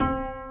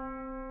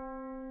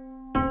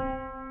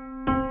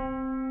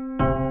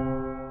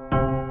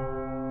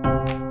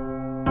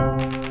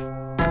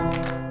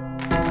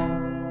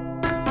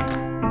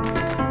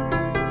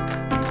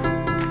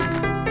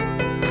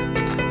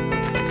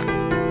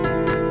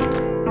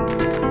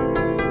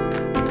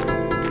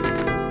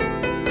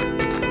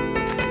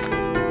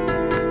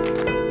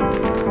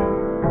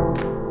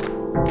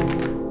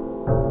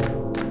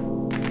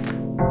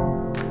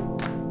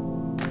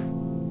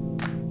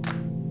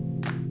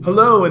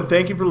Hello, and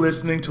thank you for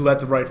listening to Let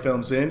the Right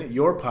Films In,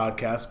 your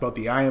podcast about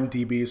the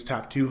IMDb's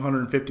top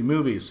 250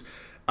 movies.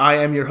 I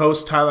am your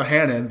host, Tyler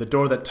Hannon, the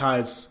door that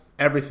ties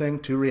everything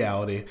to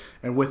reality.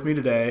 And with me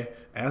today,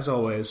 as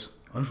always,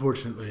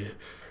 unfortunately,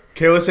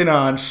 Kayla St.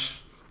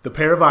 Ange, the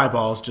pair of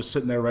eyeballs just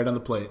sitting there right on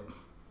the plate.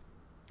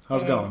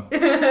 How's it going?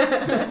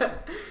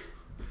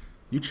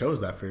 You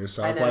chose that for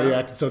yourself. Why are you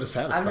acting so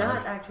dissatisfied? I'm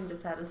not acting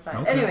dissatisfied.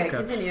 Okay, anyway,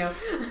 okay. Continue.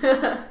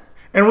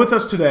 And with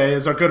us today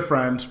is our good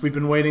friend. We've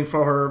been waiting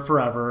for her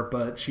forever,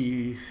 but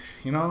she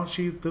lives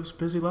a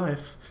busy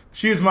life.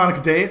 She is Monica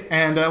Date,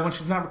 and when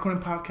she's not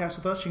recording podcasts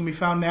with us, she can be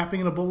found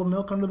napping in a bowl of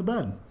milk under the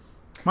bed.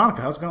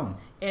 Monica, how's it going?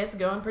 It's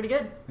going pretty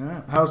good.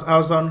 Yeah.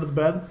 How's under the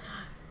bed?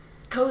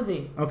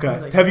 Cozy. Okay.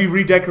 Cozy. Have you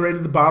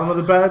redecorated the bottom of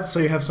the bed so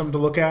you have something to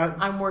look at?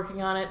 I'm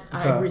working on it.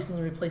 Okay. I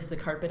recently replaced the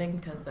carpeting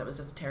because that was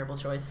just a terrible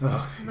choice. Ugh.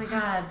 Oh my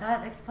god,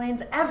 that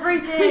explains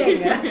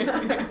everything.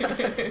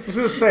 I was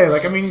going to say,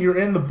 you're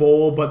in the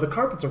bowl, but the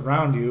carpet's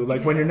around you.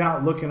 When you're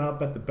not looking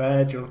up at the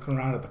bed, you're looking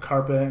around at the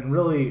carpet, and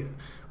really...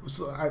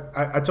 So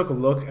I took a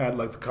look at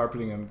the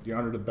carpeting and your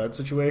under the bed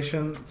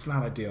situation. It's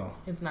not ideal.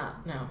 It's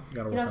not, no. You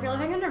gotta If you're work on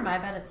living that. under my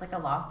bed, it's like a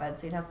loft bed,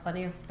 so you'd have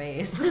plenty of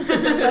space.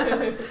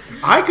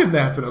 I could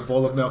nap in a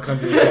bowl of milk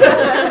under the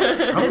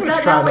bed. I'm going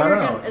to try that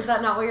out. Is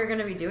that not what you're going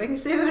to be doing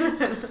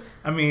soon?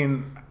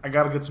 I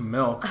got to get some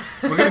milk.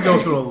 We're going to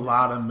go through a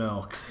lot of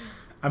milk.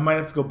 I might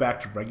have to go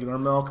back to regular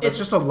milk. It's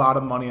just a lot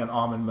of money on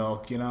almond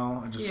milk,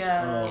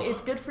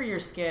 It's good for your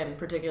skin,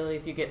 particularly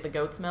if you get the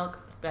goat's milk.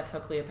 That's how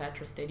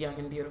Cleopatra stayed young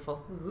and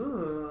beautiful.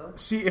 Ooh.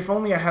 See, if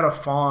only I had a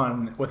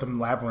fawn with a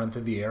labyrinth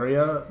in the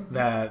area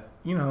that,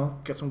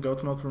 get some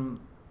goat's milk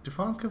from... Do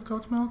fawns give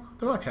goat's milk?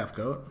 They're like half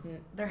goat.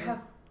 They're half...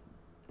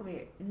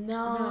 Wait.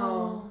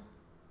 No.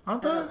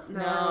 Aren't they?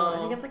 No. I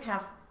think it's like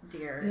half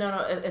deer. No.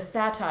 A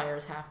satire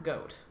is half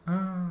goat.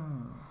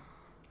 Oh.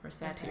 Or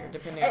satyr,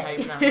 depending on how you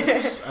pronounce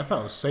it. I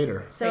thought it was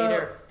satyr.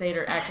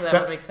 Satyr. Actually,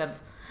 that would make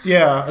sense.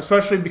 Yeah,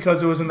 especially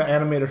because it was in the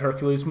animated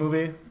Hercules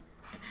movie.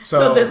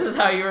 So this is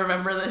how you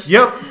remember this shit?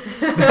 Yep.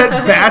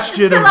 That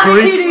bastion of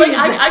Greek.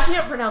 I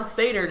can't pronounce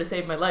satyr to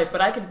save my life,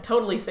 but I can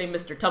totally say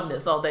Mr.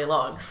 Tumnus all day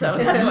long. So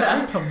that's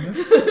what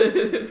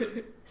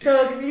Tumnus.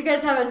 So if you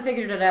guys haven't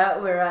figured it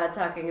out, we're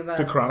talking about...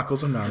 The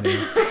Chronicles of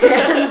Narnia.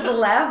 and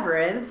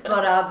Labyrinth.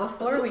 But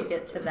before we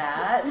get to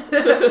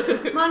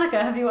that,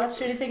 Monica, have you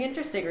watched anything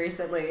interesting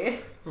recently?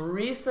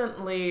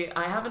 Recently,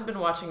 I haven't been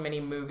watching many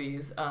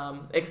movies,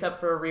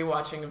 except for a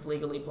rewatching of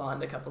Legally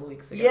Blonde a couple of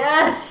weeks ago.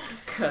 Yes!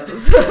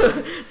 Because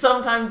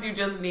sometimes you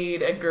just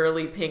need a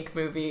girly pink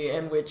movie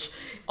in which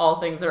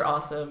all things are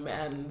awesome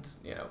and,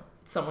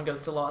 someone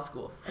goes to law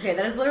school. Okay,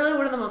 that is literally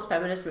one of the most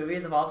feminist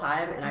movies of all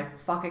time, and I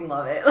fucking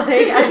love it.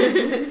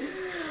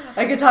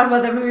 I could talk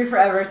about that movie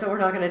forever, so we're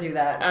not going to do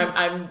that.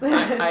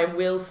 I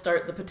will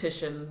start the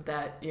petition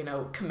that,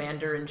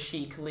 Commander in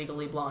Chic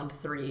Legally Blonde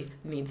 3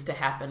 needs to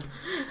happen.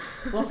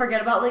 We'll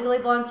forget about Legally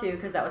Blonde 2,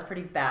 because that was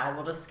pretty bad.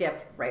 We'll just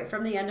skip right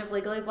from the end of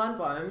Legally Blonde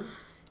 1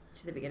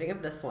 to the beginning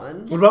of this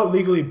one. What about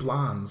Legally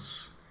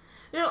Blondes?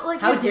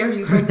 How dare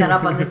you bring that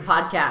up on this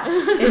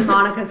podcast in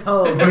Monica's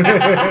home?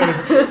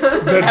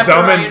 After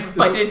I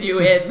invited you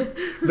in.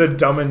 The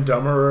Dumb and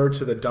Dumberer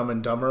to the Dumb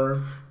and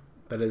Dumber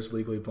that is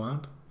Legally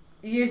Blonde?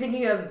 You're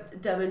thinking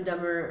of Dumb and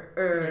Dumber,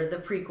 or the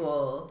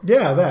prequel.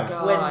 Yeah, that.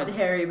 God. When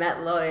Harry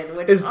met Lloyd.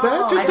 Which, is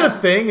that just a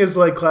thing? Is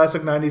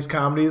classic 90s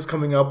comedies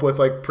coming up with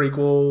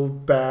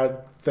prequel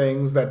bad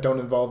things that don't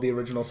involve the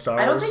original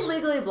stars? I don't think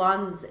Legally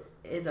Blonde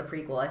is a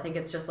prequel. I think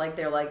it's just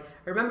they're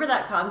remember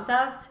that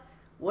concept?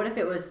 What if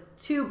it was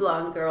two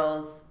blonde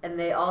girls and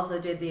they also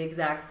did the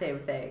exact same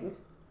thing?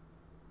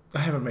 I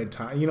haven't made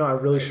time. I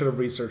really should have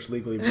researched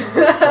Legally Blonde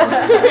before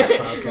I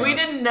came on this podcast. We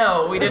didn't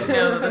know. We didn't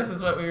know that this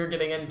is what we were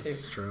getting into.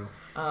 It's true.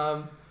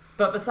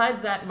 But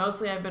besides that,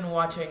 mostly I've been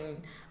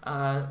watching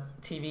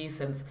TV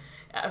since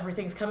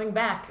everything's coming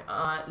back.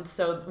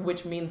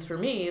 Which means for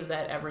me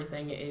that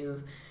everything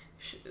is...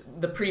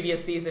 The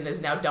previous season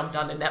is now dumped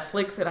onto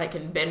Netflix and I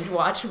can binge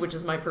watch, which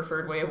is my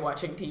preferred way of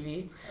watching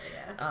TV.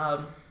 Oh,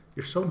 yeah.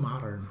 You're so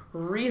modern.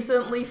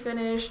 Recently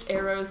finished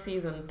Arrow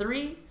Season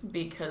 3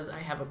 because I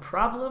have a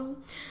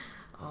problem.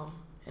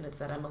 And it's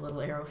that I'm a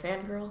little Arrow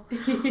fangirl.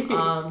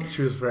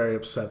 She was very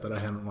upset that I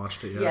hadn't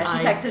watched it yet. Yeah,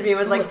 she texted me and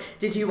was like,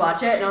 did you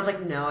watch it? And I was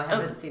like, no, I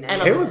haven't seen it.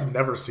 Kayla's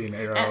never seen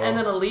Arrow. And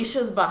then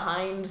Alicia's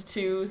behind,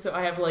 too, so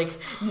I have,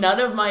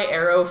 none of my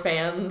Arrow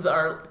fans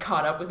are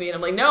caught up with me. And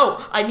I'm like,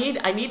 no, I need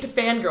to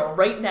fangirl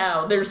right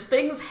now. There's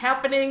things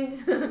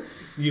happening.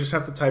 You just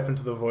have to type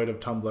into the void of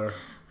Tumblr.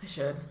 I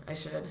should.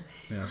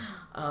 Yes.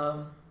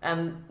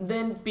 And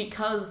then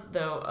because,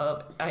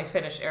 though, I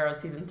finished Arrow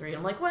Season 3,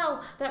 I'm like,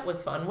 well, that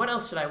was fun. What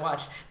else should I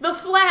watch? The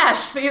Flash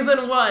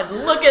Season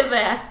 1. Look at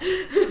that.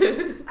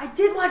 I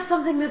did watch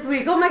something this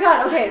week. Oh my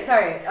god. Okay,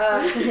 sorry.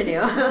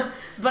 Continue.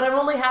 But I'm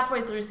only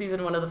halfway through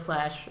Season 1 of The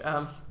Flash.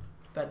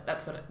 But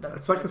that's what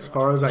It's as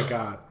far as I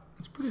got.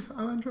 It's pretty...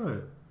 I enjoy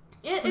it.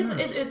 Yeah,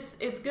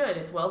 it's good.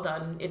 It's well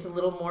done. It's a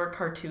little more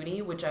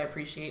cartoony, which I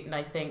appreciate, and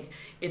I think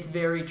it's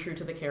very true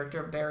to the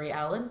character of Barry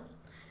Allen.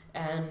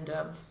 And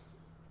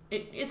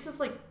it's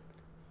just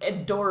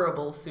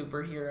adorable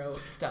superhero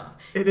stuff.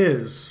 It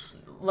is.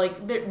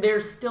 Like,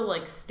 there's still,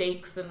 like,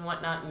 stakes and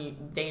whatnot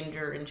and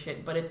danger and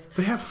shit, but it's...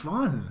 They have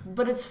fun.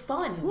 But it's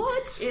fun.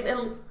 What?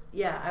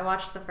 Yeah, I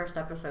watched the first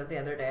episode the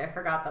other day. I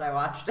forgot that I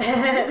watched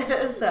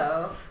it,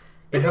 so...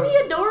 Isn't he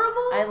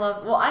adorable? I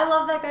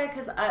love that guy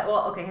because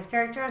his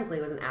character on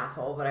Glee was an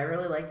asshole, but I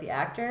really liked the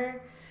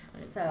actor.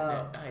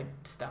 So I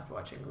stopped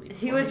watching Glee.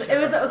 It was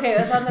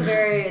on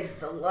the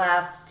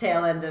last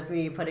tail end of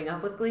me putting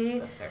up with Glee.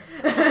 That's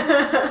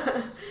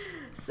fair.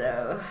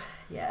 So,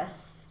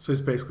 yes. So he's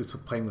basically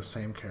playing the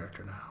same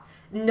character now.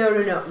 No.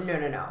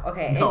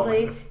 Okay, in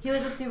Glee, he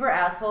was a super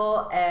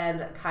asshole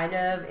and kind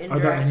of indirectly... Are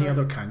there any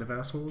other kind of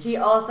assholes? He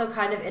also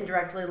kind of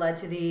indirectly led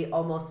to the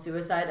almost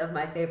suicide of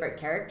my favorite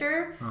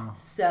character. Oh.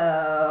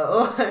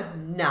 So,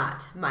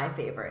 not my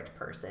favorite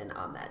person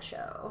on that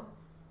show.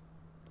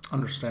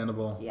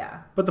 Understandable.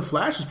 Yeah. But the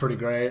Flash is pretty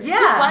great. Yeah.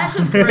 The Flash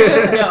is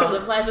great. No,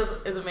 the Flash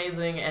is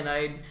amazing, and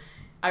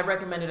I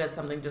recommend it as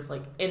something just,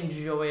 like,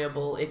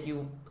 enjoyable if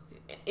you...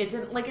 It's,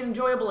 like,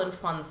 enjoyable and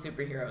fun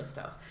superhero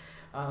stuff.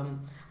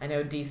 I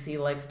know DC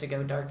likes to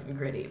go dark and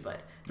gritty,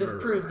 but this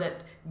proves that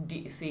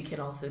DC can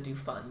also do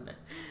fun.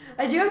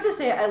 I do have to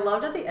say, I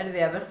loved at the end of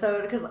the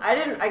episode, because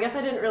I guess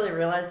I didn't really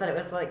realize that it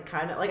was, like,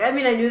 kind of, like, I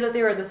mean, I knew that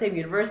they were in the same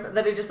universe, but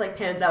then it just, like,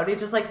 pans out, and he's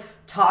just, like,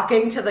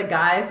 talking to the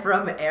guy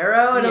from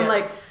Arrow, and I'm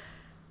like,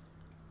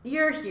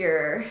 you're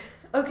here.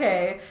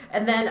 Okay.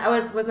 And then I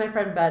was with my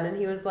friend Ben, and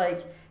he was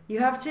like, we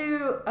have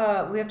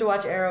to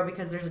watch Arrow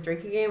because there's a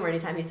drinking game where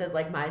anytime he says,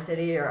 like, my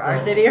city or our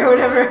city or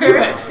whatever. You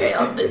have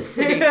failed this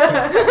city.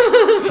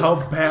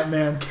 How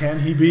Batman can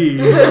he be?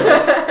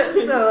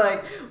 So,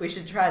 like, we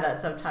should try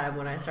that sometime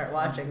when I start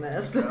watching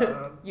this.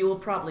 You will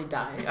probably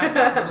die. I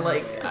don't know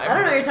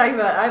what you're talking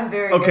about. I'm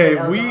very okay, good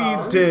at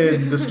alcohol. We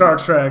did the Star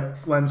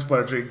Trek lens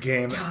flare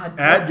game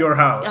at your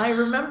house. I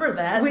remember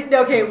that.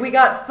 We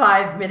got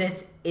 5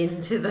 minutes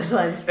into the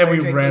lens flare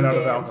and we ran out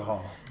game. of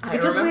alcohol.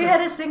 Because we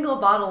had a single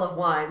bottle of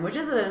wine, which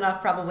isn't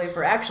enough probably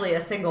for actually a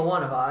single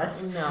one of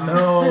us.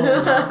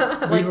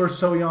 No. We were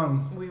so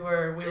young. We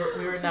were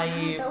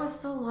naive. That was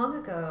so long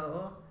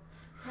ago.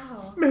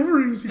 Wow.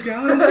 Memories, you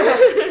guys.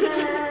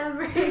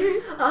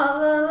 Memory,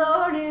 all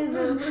alone in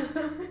the...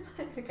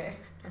 Okay,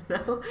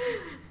 no.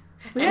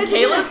 And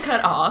Kayla's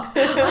cut off.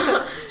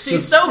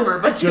 She's sober,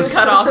 but she's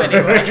cut off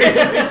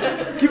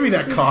anyway. Give me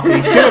that coffee.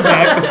 Get it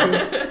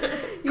back.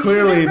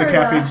 Clearly, the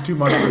caffeine's too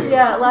much for you.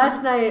 Yeah,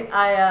 last night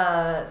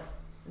I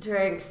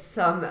drank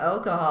some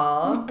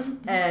alcohol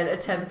and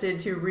attempted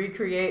to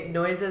recreate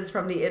noises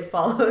from the It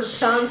Follows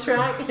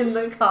soundtrack in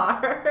the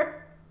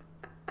car.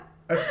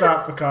 I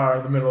stopped the car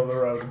in the middle of the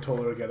road and told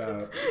her to get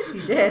out.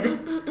 You did.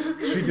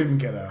 She didn't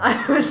get out.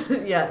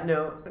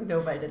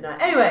 Nope, I did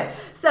not. Anyway,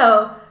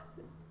 so...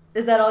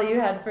 Is that all you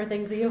had for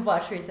things that you've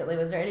watched recently?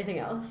 Was there anything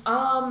else?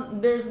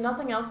 There's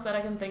nothing else that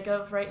I can think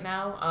of right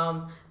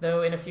now.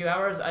 Though in a few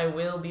hours I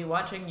will be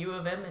watching U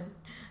of M and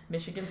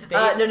Michigan State.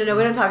 No.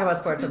 We don't talk about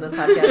sports on this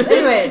podcast.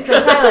 Anyway, so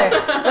Tyler.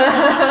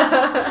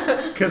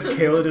 Because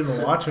Kayla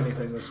didn't watch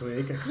anything this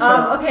week.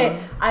 Okay,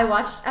 I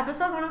watched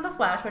episode 1 of The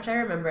Flash, which I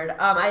remembered.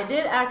 I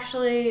did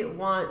actually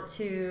want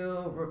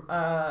to...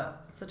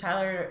 so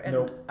Tyler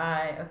and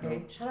I...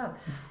 Okay, shut up.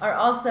 Are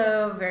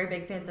also very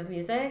big fans of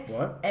music.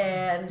 What?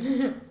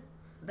 And...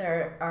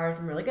 There are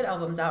some really good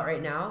albums out right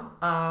now.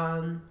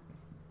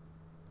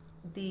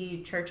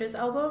 The Church's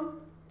album,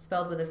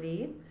 spelled with a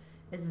V,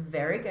 is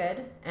very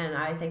good, and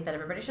I think that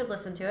everybody should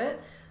listen to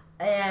it.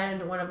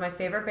 And one of my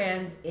favorite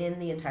bands in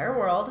the entire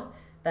world,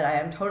 that I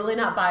am totally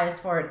not biased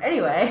for in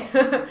any way,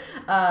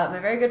 my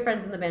very good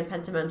friends in the band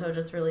Pentimento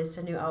just released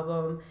a new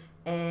album,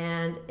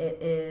 and it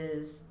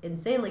is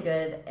insanely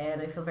good,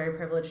 and I feel very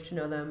privileged to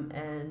know them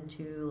and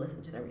to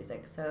listen to their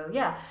music. So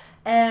yeah,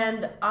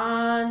 and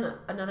on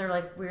another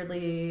like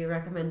weirdly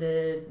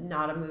recommended,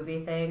 not a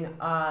movie thing,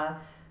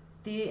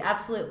 the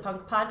Absolute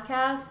Punk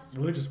podcast.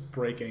 Really just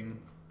breaking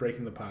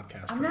the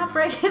podcast. I'm not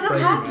breaking the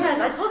podcast.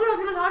 I told you I was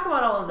going to talk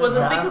about all of this. Was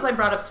this because I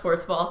brought up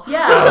sportsball?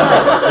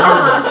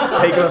 Yeah.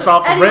 Taking us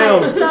off the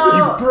rails. So,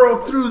 you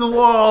broke through the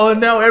wall, and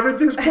now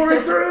everything's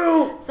pouring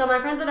through. So my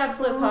friends at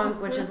Absolute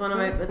Punk, which is one of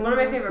my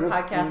favorite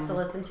podcasts to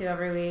listen to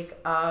every week,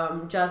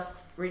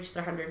 just reached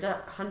their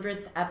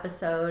 100th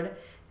episode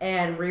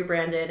and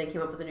rebranded and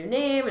came up with a new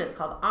name, and it's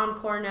called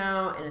Encore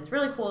now, and it's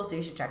really cool. So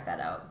you should check that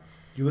out.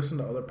 You listen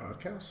to other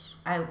podcasts?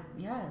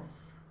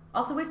 Yes.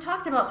 Also, we've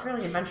talked about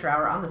Thrilling Adventure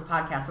Hour on this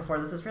podcast before.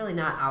 This is really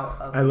not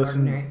out of I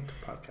listen ordinary. to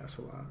podcasts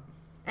a lot.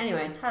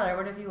 Anyway, Tyler,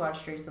 what have you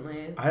watched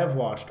recently? I have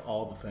watched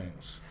all the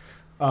things.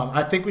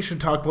 I think we should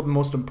talk about the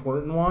most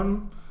important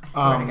one. I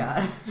swear to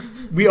God.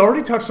 We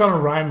already touched on a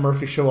Ryan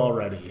Murphy show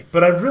already,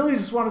 but I really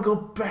just want to go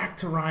back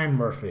to Ryan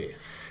Murphy.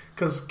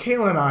 Because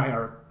Kayla and I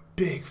are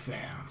big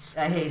fans.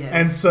 I hate him.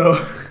 And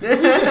so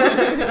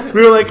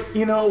we were like,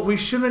 we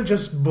shouldn't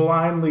just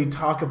blindly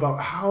talk about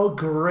how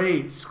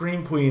great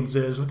Scream Queens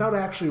is without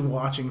actually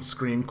watching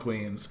Scream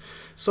Queens.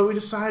 So we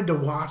decided to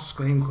watch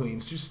Scream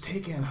Queens, just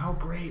take in how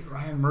great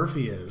Ryan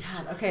Murphy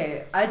is. God,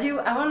 okay, I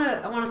want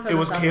to throw this out there. It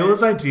was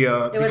Kayla's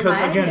idea because,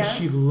 again, idea.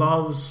 she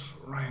loves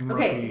Ryan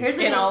Murphy. Okay, here's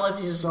in all of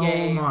his so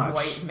gay much.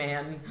 white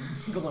man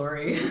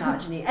glory.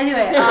 Misogyny.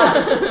 Anyway,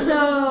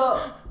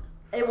 so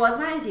it was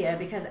my idea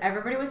because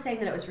everybody was saying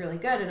that it was really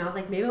good, and I was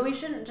like, maybe we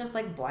shouldn't just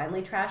like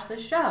blindly trash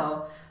this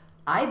show.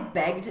 I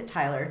begged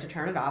Tyler to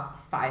turn it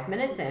off 5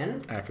 minutes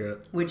in.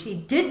 Accurate. Which he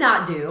did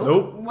not do.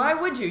 Nope. Why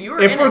would you? You were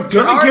If in we're it.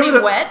 You're gonna give already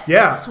it a- wet.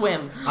 yeah.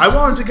 Swim. I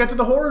wanted to get to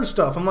the horror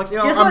stuff. I'm like,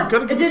 Guess I'm what?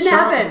 gonna It give didn't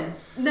happen.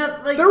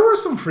 No, like There were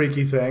some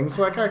freaky things,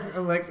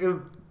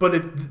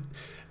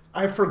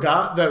 I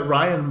forgot that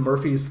Ryan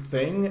Murphy's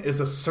thing is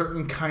a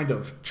certain kind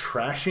of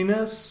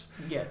trashiness.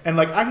 Yes. And,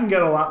 like, I can get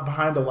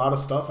behind a lot of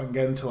stuff. I can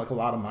get into, like, a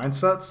lot of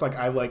mindsets. Like,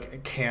 I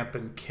like camp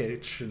and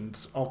kitsch and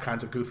all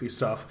kinds of goofy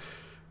stuff.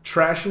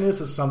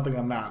 Trashiness is something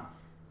I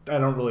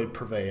don't really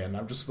purvey in.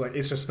 I'm just, like,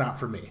 it's just not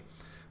for me.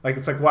 Like,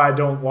 it's like why I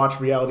don't watch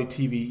reality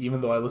TV, even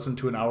though I listen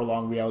to an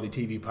hour-long reality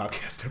TV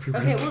podcast every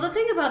week. Okay, well, the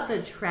thing about the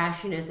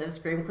trashiness of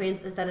Scream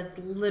Queens is that it's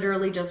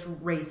literally just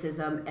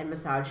racism and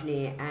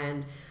misogyny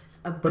and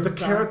But the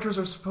characters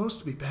are supposed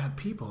to be bad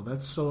people.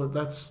 That's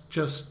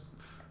just...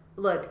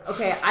 Look, so...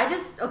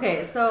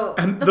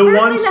 And the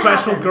first one thing that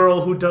special happens-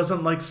 girl who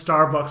doesn't like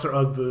Starbucks or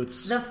Ugg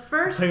boots. The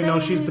first so you know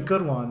thing- she's the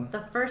good one.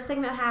 The first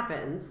thing that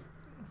happens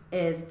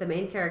is the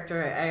main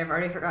character, I have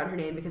already forgotten her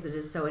name because it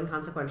is so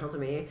inconsequential to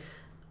me,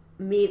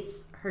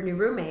 meets her new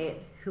roommate,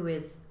 who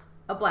is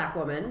a black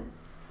woman.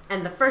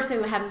 And the first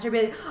thing that happens is her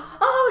being like,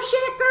 oh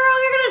shit,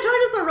 girl, you're going to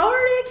join a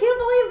sorority? I can't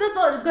believe this.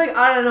 Well, just going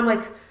on, and I'm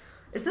like,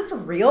 is this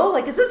real?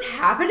 Like, is this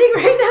happening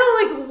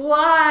right now? Like,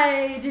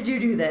 why did you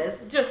do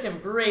this? Just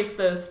embrace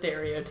those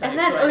stereotypes. And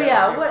then,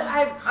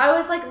 I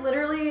was like,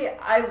 literally,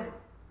 I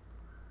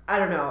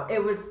don't know.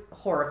 It was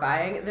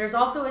horrifying. There's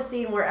also a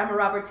scene where Emma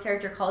Roberts'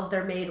 character calls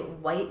their maid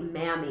White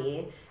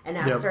Mammy and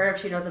asks her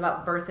if she knows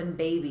about birth and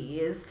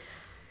babies.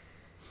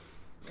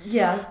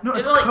 Yeah. No,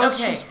 it's like,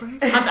 because okay. she's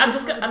racist.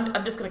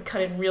 I'm just gonna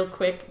cut in real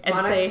quick and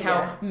Monica, say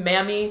how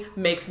Mammy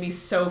makes me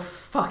so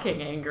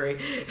fucking angry.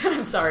 And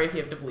I'm sorry if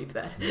you have to bleep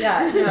that.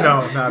 Yeah.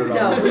 No, not at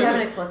all. No, we have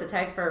an explicit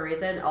tag for a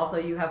reason. Also,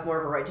 you have more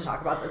of a right to talk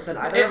about this than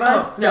either of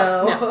us.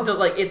 No,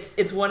 like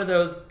it's one of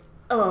those.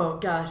 Oh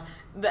god,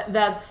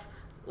 that's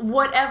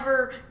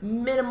whatever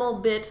minimal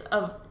bit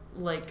of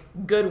like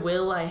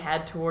goodwill I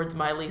had towards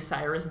Miley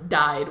Cyrus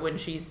died when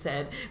she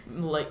said,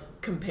 like,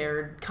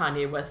 compared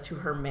Kanye West to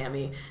her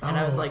mammy, and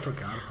I was like, I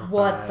forgot about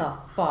what that. the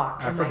fuck?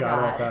 I forgot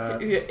about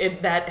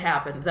that. That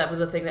happened. That was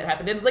a thing that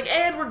happened. And it's like,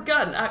 and we're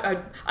done.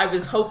 I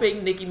was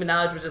hoping Nicki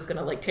Minaj was just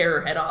gonna like tear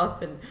her head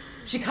off, and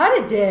She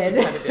kind of did.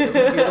 it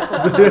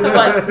was beautiful.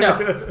 But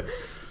no,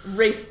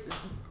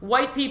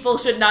 white people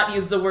should not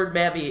use the word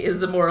mammy is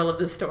the moral of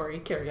this story.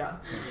 Carry on.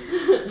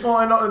 Well,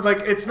 I know, like,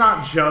 it's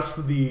not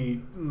just the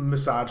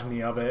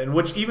misogyny of it, and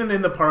which even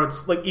in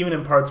parts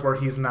where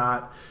he's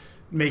not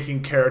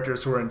making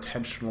characters who are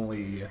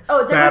intentionally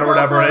bad or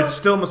whatever, it's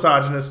still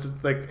misogynist,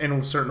 like,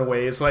 in certain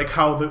ways. Like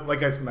how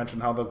like I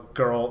mentioned, how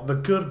the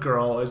good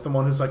girl is the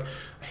one who's like,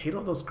 I hate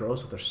all those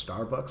girls with their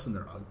Starbucks and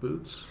their Ugg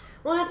boots.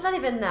 Well, and it's not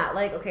even that.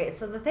 Like, okay,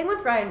 so the thing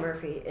with Ryan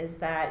Murphy is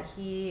that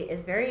he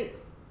is very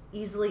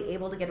easily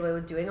able to get away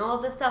with doing all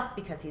of this stuff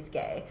because he's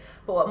gay.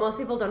 But what most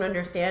people don't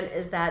understand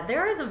is that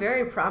there is a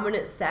very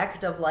prominent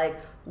sect of like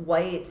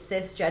white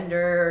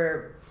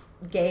cisgender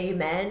gay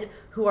men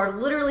who are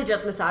literally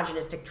just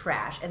misogynistic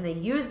trash, and they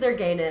use their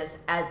gayness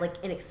as like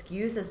an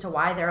excuse as to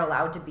why they're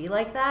allowed to be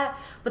like that.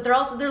 But they're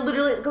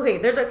literally okay.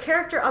 There's a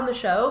character on the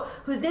show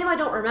whose name I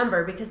don't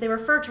remember because they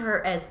refer to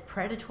her as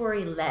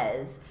predatory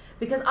les.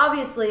 Because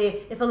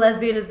obviously, if a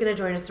lesbian is going to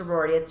join a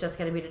sorority, it's just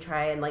going to be to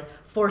try and like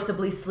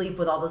forcibly sleep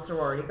with all the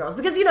sorority girls.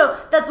 Because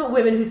that's what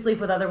women who sleep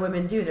with other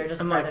women do. They're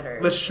just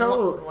predators. The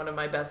show. One of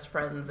my best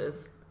friends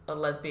is a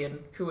lesbian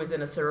who was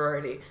in a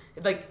sorority.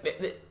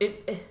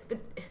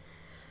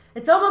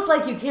 It's almost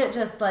like you can't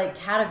just like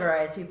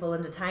categorize people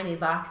into tiny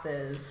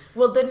boxes.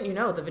 Well, didn't you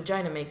know the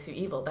vagina makes you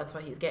evil? That's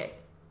why he's gay.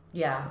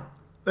 Yeah.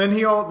 And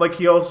he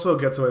also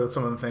gets away with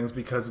some of the things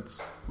because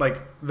it's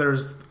like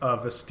there's a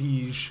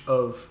vestige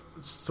of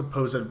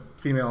supposed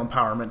female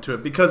empowerment to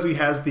it because he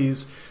has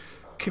this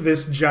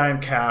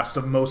giant cast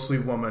of mostly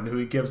women who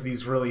he gives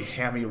these really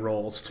hammy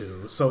roles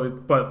to.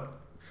 But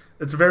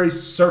it's very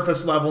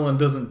surface level and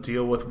doesn't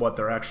deal with what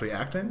they're actually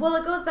acting. Well,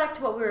 it goes back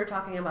to what we were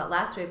talking about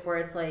last week, where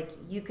it's like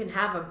you can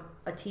have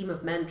a team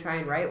of men try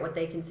and write what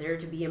they consider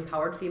to be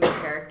empowered female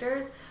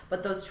characters,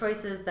 but those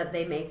choices that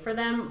they make for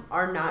them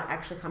are not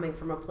actually coming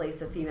from a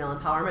place of female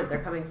empowerment. They're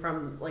coming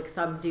from like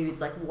some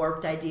dude's like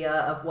warped idea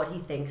of what he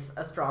thinks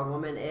a strong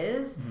woman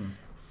is. Mm.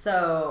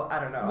 So, I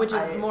don't know. Which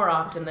is more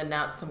often than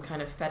not some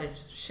kind of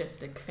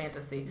fetishistic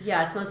fantasy.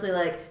 Yeah, it's mostly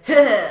like,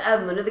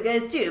 I'm one of the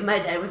guys too. My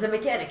dad was a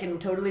mechanic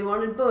and totally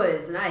wanted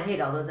boys, and I hate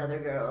all those other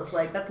girls.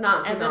 Like, that's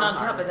not And then on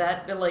top of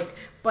that, like,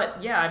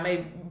 but yeah, I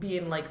may be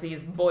in like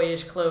these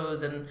boyish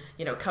clothes and,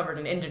 covered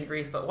in engine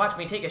grease, but watch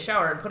me take a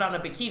shower and put on a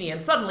bikini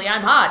and suddenly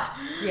I'm hot.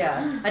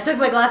 Yeah. I took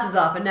my glasses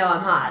off and now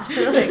I'm hot.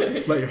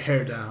 Like, let your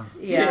hair down.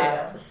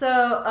 Yeah.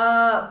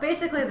 So,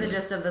 basically the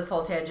gist of this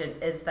whole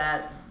tangent is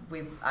that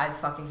I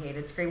fucking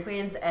hated Scream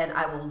Queens, and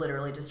I will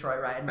literally destroy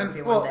Ryan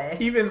Murphy one day.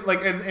 Even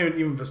like, and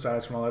even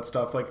besides from all that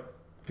stuff, like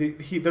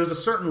there's a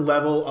certain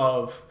level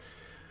of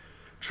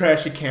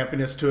trashy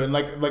campiness to it, and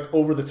like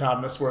over the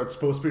topness where it's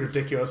supposed to be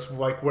ridiculous,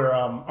 like where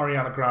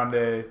Ariana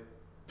Grande,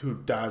 who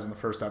dies in the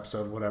first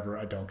episode, whatever,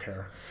 I don't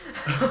care.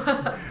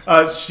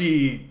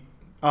 She,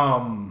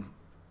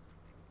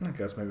 I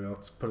guess maybe I'll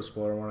put a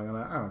spoiler warning on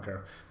that. I don't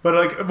care. But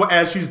like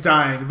as she's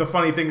dying, the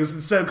funny thing is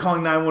instead of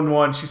calling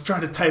 911, she's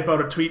trying to type out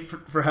a tweet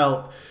for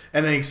help,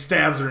 and then he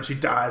stabs her and she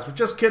dies. But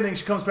just kidding,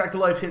 she comes back to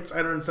life, hits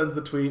enter, and sends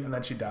the tweet, and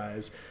then she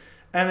dies.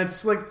 And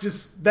it's like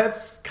just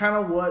that's kind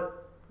of what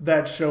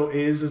that show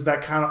is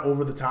that kind of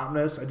over the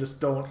topness. I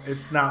just don't.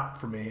 It's not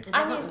for me. It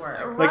doesn't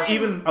work. Like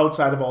even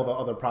outside of all the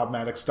other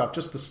problematic stuff,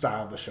 just the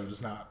style of the show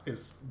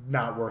is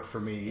not work for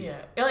me.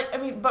 Yeah, like I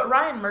mean, but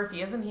Ryan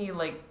Murphy, isn't he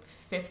like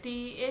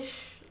 50-ish?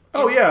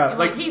 Oh yeah,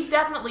 like he's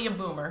definitely a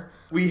boomer.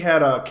 We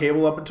had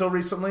cable up until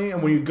recently,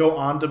 and when you go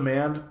on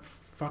demand,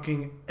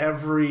 fucking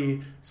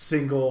every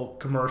single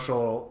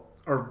commercial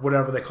or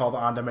whatever they call the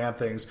on demand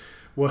things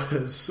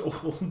was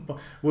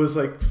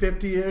like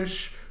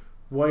 50-ish.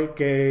 White,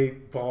 gay,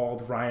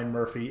 bald Ryan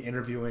Murphy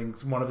interviewing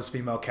one of his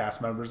female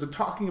cast members and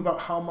talking about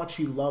how much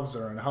he loves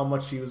her and how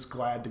much he was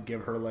glad to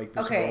give her like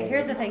this role.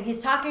 Here's the thing.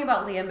 He's talking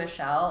about Lea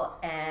Michele,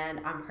 and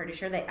I'm pretty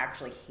sure they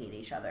actually hate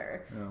each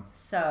other. Yeah.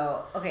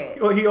 So, okay.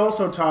 Well, he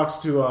also talks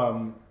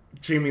to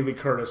Jamie Lee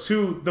Curtis,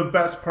 who the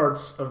best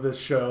parts of this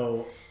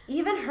show...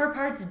 Even her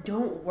parts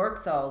don't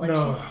work, though. Like,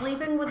 she's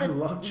sleeping with a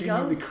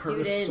young Lee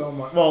Curtis so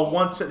much. Well,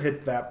 once it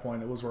hit that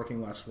point, it was working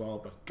less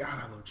well. But God,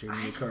 I love Jamie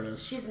Lee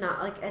Curtis. She's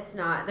not like it's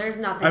not. There's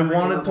nothing. I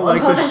wanted to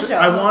like the show.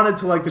 I wanted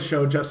to like the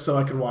show just so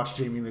I could watch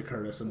Jamie Lee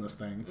Curtis in this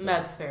thing.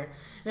 That's fair.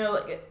 No,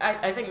 like,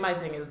 I think my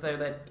thing is though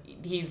that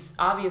he's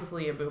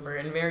obviously a boomer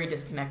and very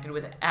disconnected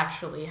with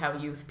actually how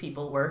youth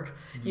people work.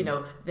 Mm-hmm. You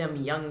know, them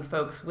young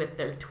folks with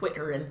their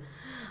Twitter and.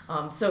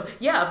 So,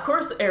 yeah, of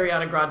course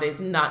Ariana Grande's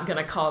not going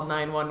to call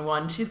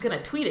 911. She's going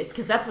to tweet it,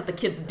 because that's what the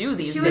kids do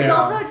these days. She was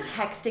also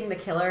texting the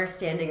killer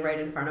standing right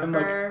in front of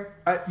her.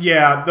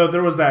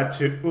 There was that,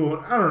 too. Ooh,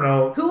 I don't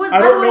know. Who was,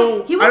 by the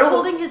way, he was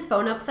holding his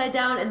phone upside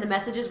down, and the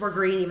messages were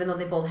green, even though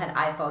they both had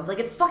iPhones. Like,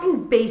 it's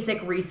fucking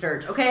basic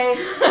research, okay?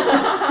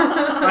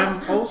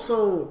 I'm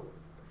also...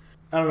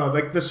 I don't know,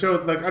 like, the show...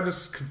 Like, I'm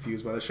just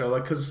confused by the show,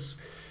 like, because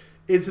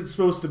is it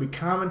supposed to be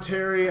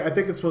commentary? I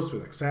think it's supposed to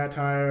be, like,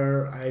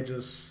 satire.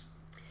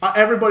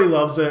 Everybody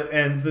loves it,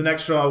 and the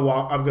next show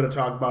I'm going to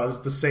talk about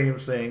is the same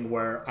thing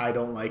where I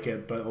don't like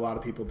it, but a lot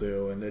of people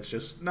do, and it's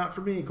just not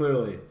for me,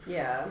 clearly.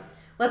 Yeah.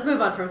 Let's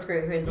move on from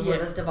Scream Queens before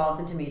this devolves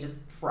into me just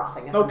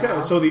frothing at them now.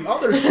 So the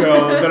other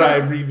show that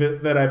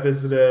I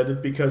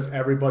visited because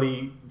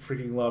everybody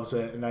freaking loves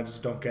it, and I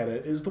just don't get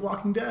it, is The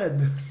Walking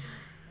Dead.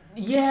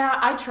 Yeah,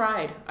 I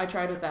tried. I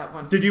tried with that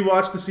one. Did you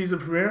watch the season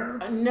premiere?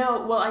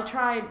 No, well, I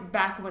tried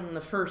back when the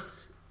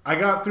first... I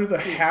got through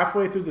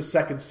halfway through the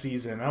second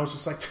season. I was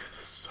just like, dude,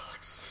 this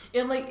sucks.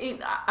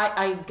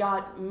 I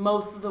got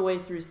most of the way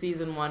through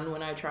season 1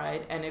 when I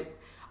tried, and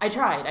I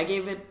tried. I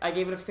gave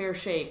it a fair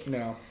shake.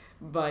 No,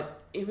 but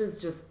it was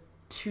just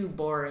too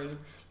boring.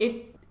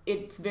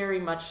 It's very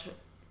much,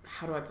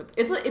 how do I put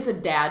this? It's a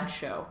dad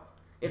show,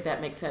 if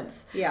that makes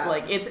sense. Yeah,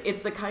 like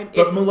it's the kind.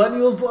 But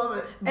millennials love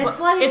it.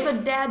 It's a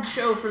dad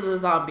show for the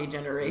zombie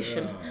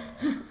generation.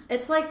 Yeah.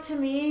 It's like, to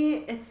me,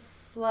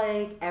 it's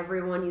like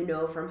everyone you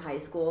know from high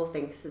school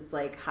thinks it's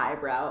like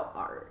highbrow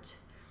art.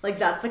 Like,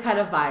 that's the kind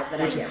of vibe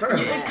that I get from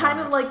it. It's kind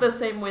of like the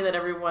same way that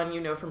everyone you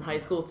know from high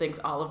school thinks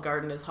Olive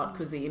Garden is hot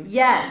cuisine.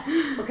 Yes.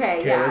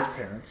 Okay, Kayla's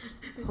parents.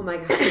 Oh my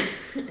god.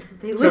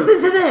 They listen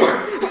to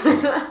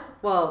this.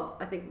 Well,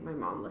 I think my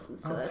mom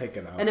listens to this. I'll take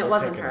it out. And it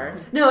wasn't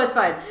her. No, it's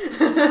fine.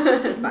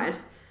 It's fine.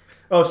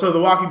 Oh, so The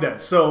Walking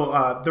Dead.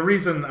 So the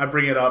reason I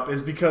bring it up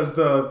is because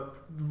the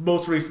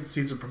most recent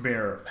season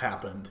premiere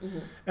happened. Mm-hmm.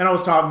 And I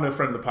was talking to a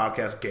friend of the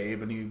podcast,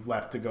 Gabe, and he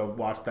left to go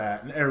watch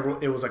that. And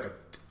it was like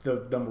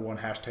the number one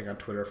hashtag on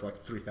Twitter for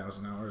like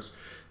 3,000 hours.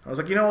 I was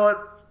like, you know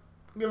what?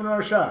 Give it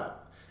another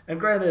shot. And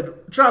granted,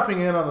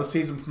 dropping in on the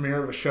season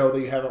premiere of a show that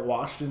you haven't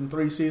watched in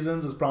 3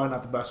 seasons is probably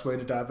not the best way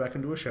to dive back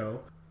into a show.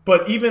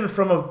 But even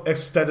from a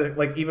aesthetic,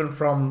 like even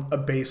from a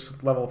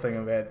base level thing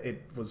of it,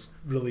 it was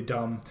really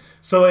dumb.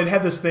 So it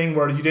had this thing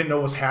where you didn't know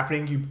what was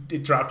happening.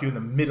 It dropped you in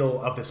the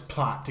middle of this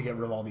plot to get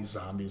rid of all these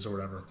zombies or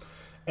whatever.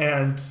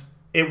 And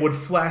it would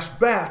flash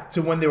back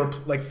to when they were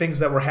like things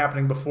that were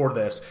happening before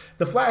this.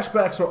 The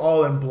flashbacks were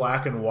all in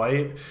black and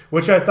white,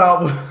 which I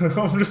thought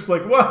I'm just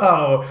like,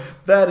 wow,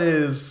 that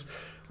is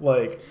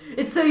like,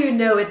 it's so you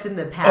know it's in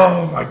the past.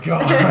 Oh my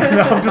god!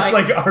 I'm just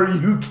like, are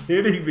you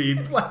kidding me?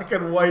 Black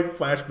and white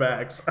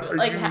flashbacks.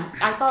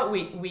 I thought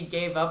we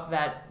gave up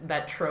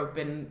that trope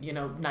in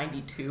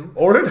 92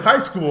 or in high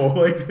school.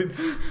 Like this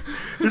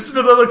is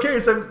another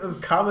case. I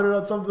commented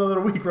on something the other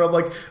week where I'm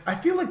like, I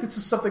feel like this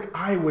is something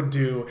I would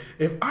do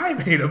if I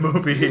made a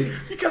movie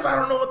because I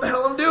don't know what the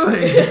hell I'm doing.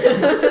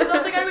 This is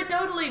something I would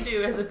totally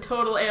do as a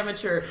total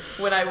amateur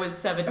when I was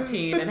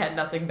 17 and had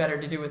nothing better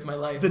to do with my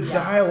life. The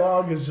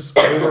dialogue is just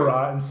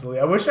overwrought and silly.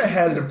 I wish I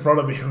had it in front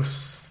of me. It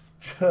was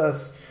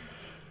just...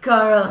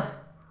 Carl,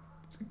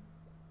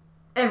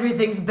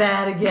 everything's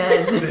bad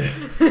again.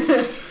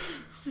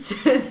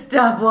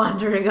 Stop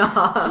wandering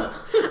off.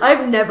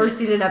 I've never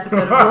seen an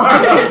episode of The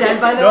Walking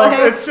Dead, by the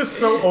way. It's just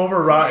so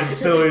overwrought and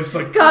silly. It's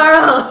like,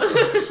 Carl!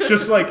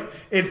 just like,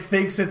 it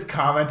thinks it's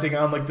commenting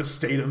on like the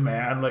state of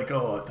man. Like,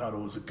 oh, I thought it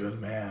was a good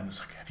man. It's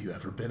like, have you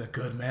ever been a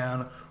good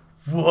man?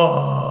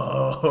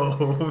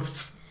 Whoa.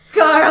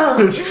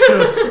 Carl!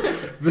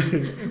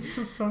 It's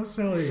just so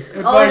silly.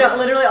 All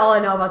I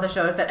know about the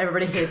show is that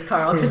everybody hates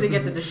Carl because he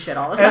gets into shit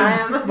all the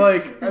time.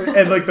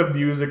 And like the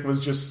music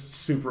was just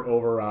super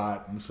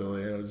overwrought and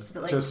silly. It was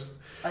just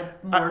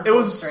it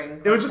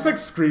was just like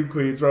Scream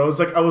Queens, where I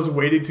was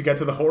waiting to get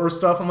to the horror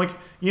stuff. I'm like,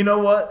 you know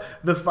what?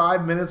 The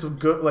 5 minutes of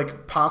good,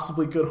 like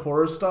possibly good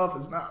horror stuff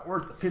is not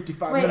worth the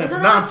 55 minutes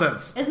of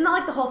nonsense. Isn't that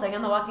like the whole thing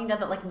on The Walking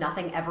Dead that like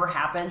nothing ever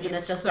happens and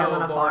it's just them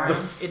on a farm?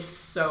 It's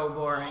so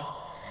boring.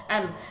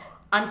 And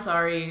I'm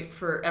sorry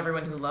for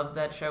everyone who loves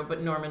that show,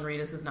 but Norman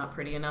Reedus is not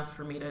pretty enough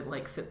for me to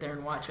like sit there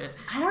and watch it.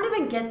 I don't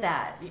even get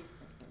that.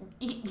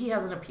 He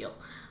has an appeal.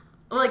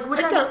 Like,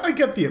 I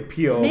get the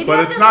appeal, but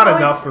it's not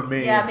enough for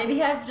me. Yeah,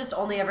 maybe I've just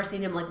only ever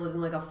seen him like looking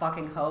like a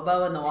fucking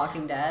hobo in The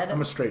Walking Dead.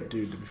 I'm a straight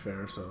dude, to be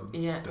fair, so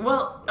yeah.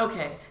 Well,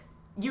 okay,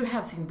 you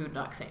have seen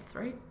Boondock Saints,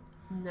 right?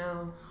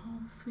 No. Oh,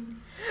 sweetie.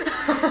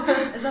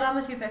 Is that on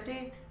the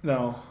 250?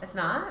 No. It's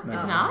not? No.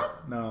 It's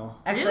not? No.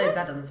 Actually, really?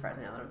 That doesn't surprise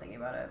me now that I'm thinking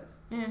about it.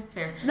 Yeah,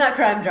 fair. It's not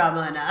crime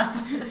drama enough.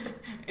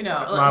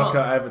 Monica,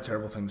 I have a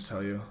terrible thing to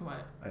tell you.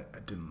 What? I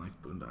didn't like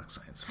Boondock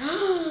Saints.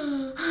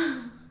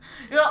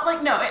 No,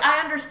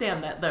 I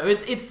understand that though.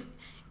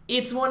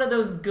 It's one of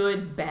those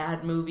good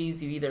bad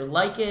movies. You either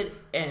like it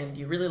and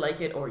you really like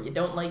it, or you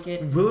don't like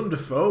it. Willem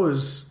Dafoe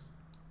is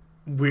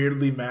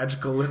weirdly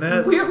magical in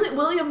it.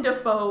 William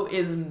Dafoe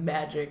is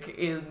magic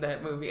in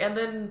that movie, and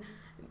then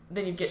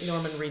you get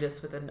Norman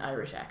Reedus with an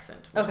Irish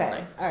accent, which is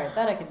nice. All right,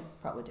 that I could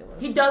probably deal with.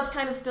 He does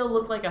kind of still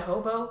look like a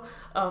hobo,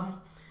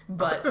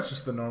 but I think that's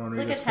just the Norman Reedus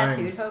thing. It's like a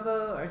tattooed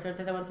hobo, or are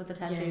they the ones with the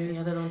tattoos?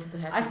 Yeah, they're the ones with the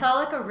tattoos. I saw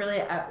like a really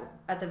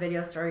at the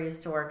video store I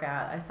used to work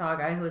at. I saw a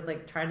guy who was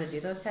like trying to do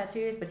those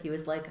tattoos, but he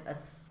was like a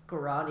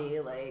scrawny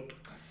like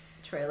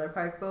trailer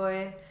park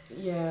boy.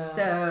 Yeah.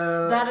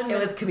 So it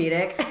was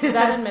comedic.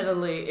 That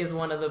admittedly is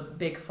one of the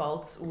big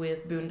faults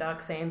with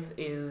Boondock Saints,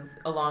 is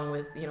along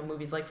with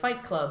movies like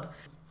Fight Club.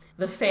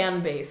 The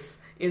fan base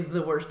is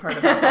the worst part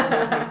about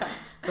that movie.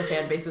 The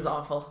fan base is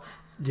awful.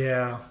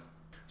 Yeah.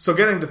 So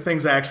getting to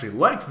things I actually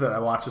liked that I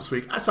watched this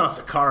week, I saw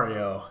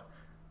Sicario.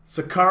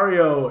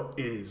 Sicario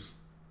is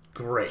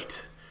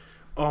great.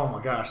 Oh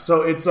my gosh.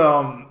 So it's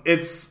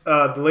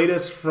the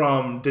latest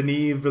from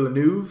Denis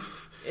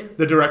Villeneuve,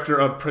 the director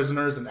of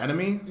Prisoners and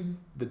Enemy,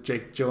 the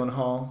Jake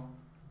Gyllenhaal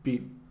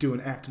beat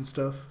doing acting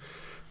stuff.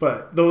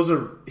 But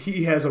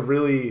he has a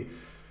really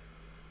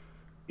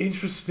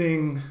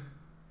interesting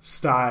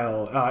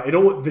style.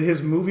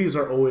 His movies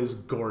are always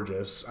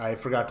gorgeous. I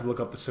forgot to look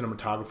up the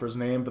cinematographer's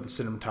name, but the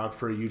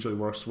cinematographer he usually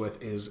works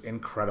with is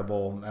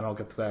incredible, and I'll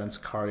get to that in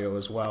Sicario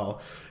as well.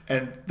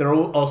 And they're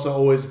also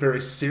always very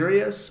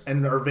serious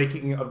and are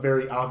making a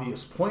very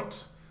obvious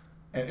point.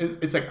 And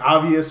it's like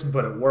obvious,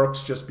 but it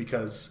works just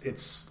because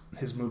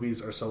his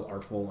movies are so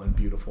artful and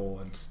beautiful.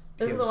 And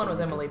this is the one with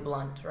Emily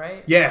Blunt,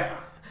 right? Yeah.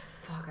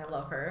 Fuck, I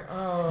love her.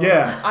 Oh,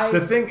 yeah.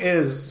 The thing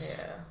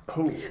is. Yeah.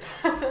 Oh.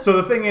 So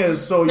the thing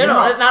is,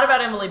 not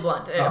about Emily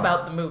Blunt,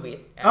 about the movie.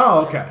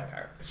 Oh, okay.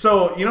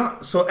 So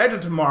Edge of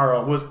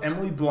Tomorrow was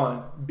Emily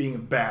Blunt being a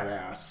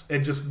badass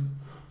and just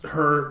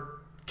her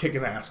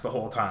kicking ass the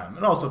whole time,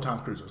 and also Tom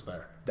Cruise was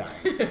there dying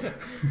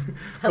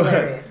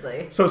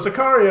hilariously. So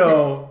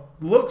Sicario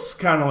looks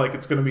kind of like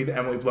it's going to be the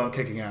Emily Blunt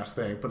kicking ass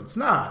thing, but it's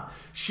not.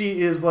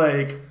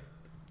 The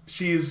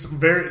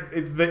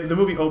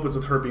movie opens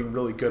with her being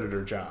really good at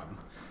her job,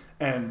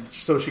 and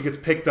so she gets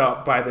picked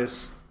up by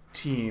this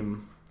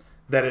team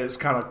that is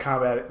kind of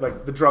combating,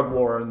 like the drug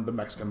war in the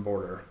Mexican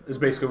border is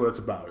basically what it's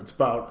about. It's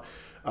about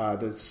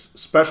this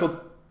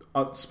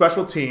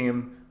special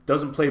team,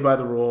 doesn't play by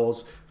the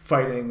rules,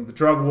 fighting the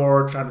drug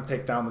war, trying to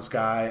take down this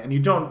guy. And you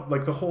don't,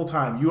 like, the whole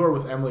time you are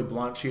with Emily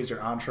Blunt. She is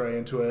your entree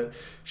into it.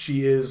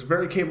 She is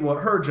very capable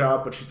at her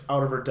job, but she's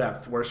out of her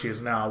depth where she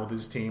is now with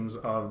these teams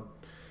of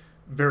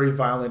very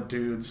violent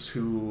dudes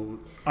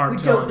who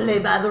don't play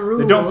by the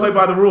rules. They don't play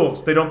by the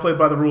rules. They don't play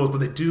by the rules, but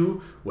they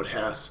do what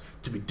has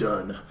to be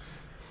done.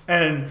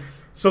 And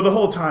so the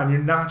whole time you're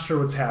not sure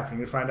what's happening.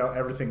 You find out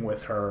everything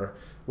with her,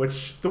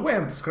 which the way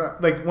I'm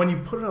describing, like when you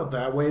put it out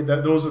that way,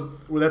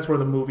 that's where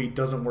the movie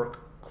doesn't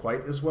work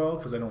quite as well,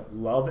 because I don't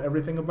love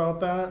everything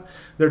about that.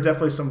 There are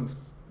definitely some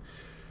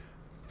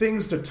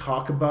things to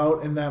talk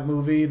about in that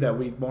movie that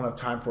we won't have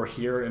time for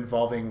here,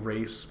 involving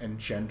race and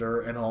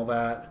gender and all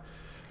that.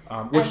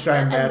 Which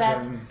I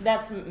imagine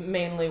that's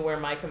mainly where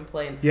my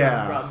complaints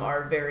come from,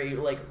 are very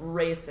like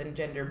race and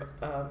gender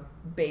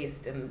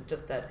based, and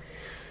just that.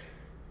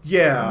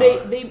 Yeah.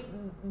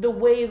 The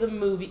way the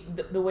movie,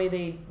 the way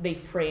they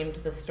framed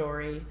the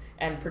story,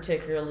 and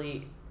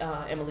particularly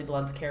Emily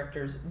Blunt's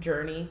character's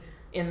journey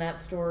in that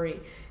story,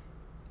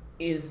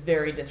 is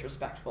very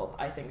disrespectful,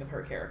 I think, of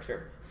her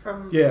character.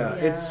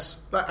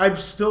 I'm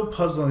still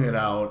puzzling it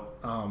out.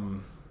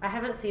 I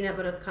haven't seen it,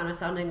 but it's kind of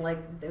sounding like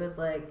it was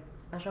like,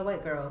 special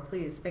white girl,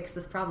 please fix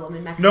this problem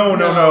in Mexico.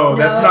 No,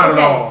 that's not at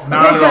all.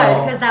 Not okay, at good,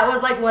 all. because that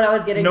was like what I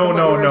was getting from what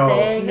you were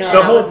saying. No.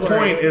 The whole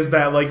point is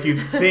that like you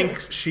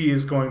think she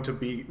is going to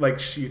be like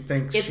she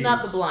thinks it's she's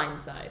not The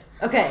Blind Side.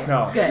 Okay,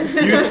 no, good.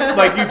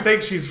 you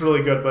think she's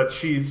really good, but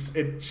she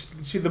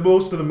the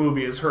most of the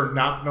movie is her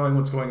not knowing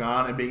what's going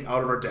on and being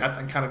out of her depth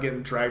and kind of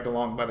getting dragged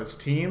along by this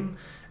team.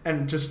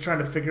 And just trying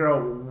to figure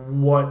out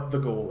what the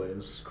goal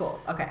is.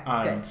 Cool. Okay.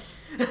 And,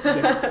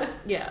 good.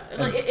 Yeah,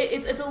 like,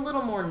 it's a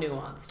little more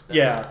nuanced. Than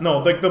yeah. that. No.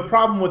 Like the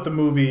problem with the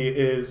movie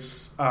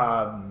is,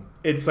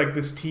 it's like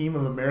this team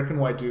of American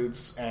white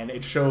dudes, and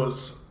it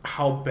shows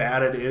how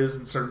bad it is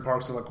in certain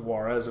parts of like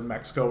Juarez in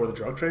Mexico where the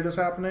drug trade is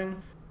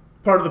happening.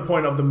 Part of the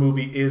point of the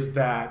movie is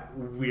that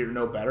we're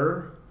no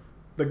better.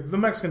 Like the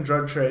Mexican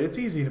drug trade, it's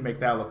easy to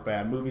make that look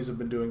bad. Movies have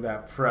been doing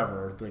that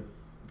forever. Like.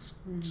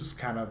 Just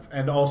kind of,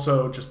 and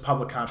also just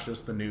public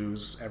consciousness, the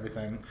news,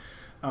 everything.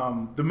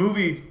 The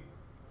movie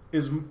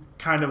is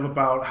kind of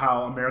about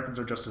how Americans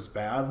are just as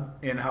bad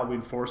and how we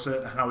enforce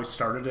it and how we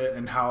started it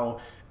and how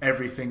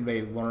everything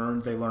they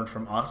learned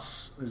from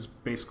us is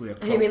basically a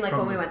quote. You mean like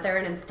when we went there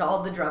and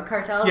installed the drug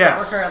cartels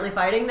Yes. that we're currently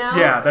fighting now?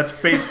 Yeah, that's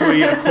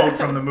basically a quote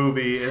from the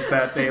movie, is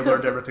that they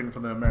learned everything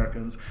from the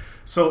Americans.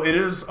 So it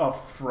is a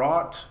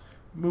fraught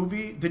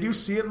movie. Did you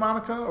see it,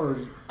 Monica? Or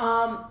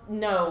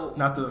no.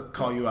 Not to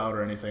call you out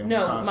or anything.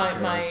 No,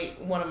 my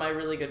one of my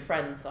really good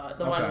friends saw it.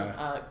 The Okay.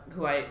 one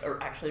who I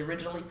actually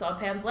originally saw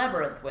Pan's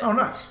Labyrinth with. Oh,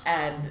 nice.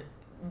 And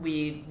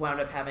we wound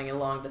up having a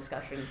long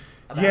discussion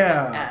about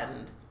Yeah. it.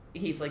 And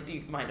he's like, "Do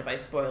you mind if I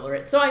spoiler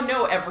it?" So I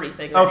know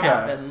everything that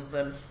happens.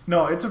 And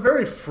no, it's a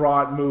very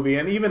fraught movie.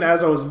 And even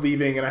as I was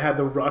leaving and I had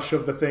the rush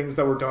of the things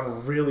that were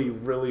done really,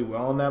 really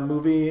well in that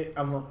movie,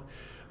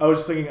 I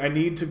was thinking I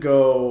need to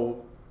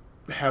go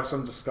have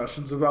some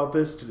discussions about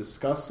this to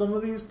discuss some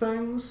of these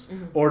things,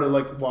 or to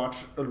like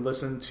watch or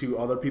listen to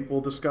other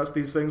people discuss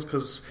these things,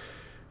 because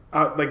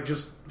like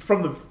just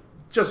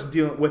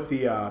dealing with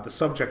the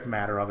subject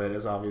matter of it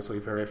is obviously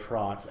very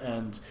fraught,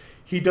 and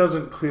he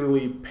doesn't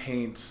clearly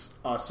paint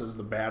us as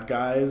the bad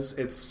guys.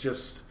 It's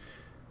just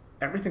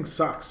everything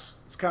sucks.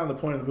 It's kind of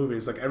the point of the movie.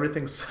 It's like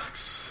everything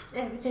sucks.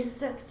 Everything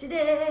sucks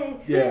today.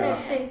 Yeah.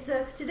 Everything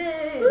sucks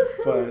today.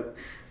 But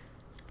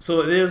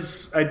so it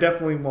is. I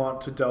definitely want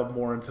to delve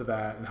more into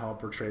that and how it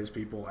portrays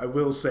people. I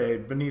will say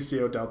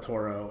Benicio Del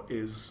Toro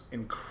is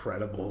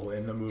incredible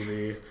in the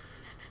movie.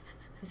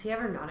 Is he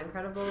ever not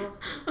incredible?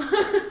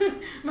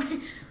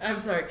 I'm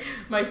sorry,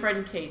 my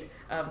friend Kate,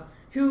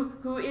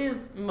 who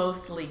is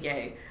mostly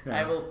gay. Yeah.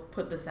 I will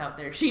put this out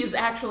there. She is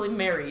actually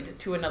married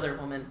to another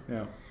woman.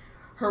 Yeah.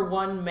 Her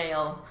one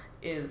male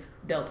is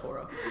Del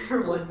Toro.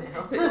 Her one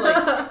male.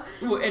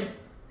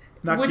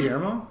 Not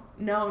Guillermo?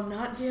 No,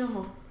 not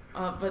Guillermo.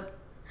 But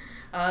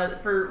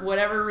for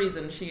whatever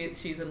reason,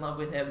 she's in love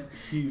with him.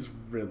 He's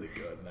really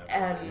good in that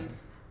movie. And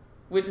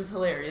which is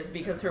hilarious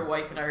because her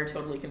wife and I are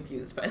totally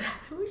confused by that.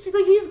 She's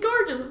like, he's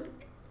gorgeous. I'm like,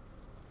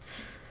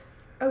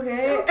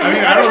 Okay. I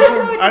mean,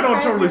 I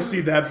don't totally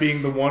see that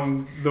being the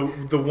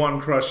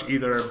one crush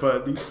either.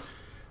 But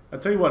I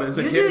tell you what, as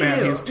a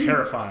hitman, he's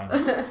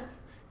terrifying.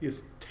 He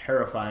is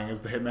terrifying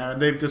as the hitman.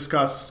 And they've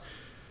discussed,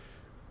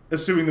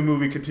 assuming the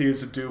movie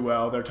continues to do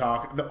well, they're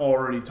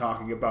already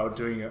talking about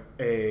doing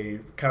a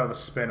kind of a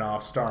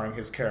spin-off starring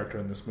his character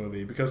in this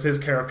movie, because his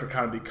character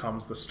kind of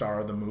becomes the star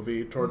of the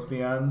movie towards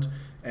the end.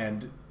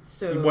 And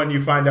so when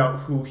you find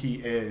out who he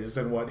is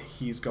and what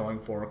he's going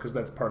for, because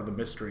that's part of the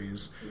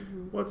mysteries,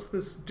 what's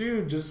this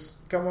dude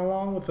just come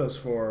along with us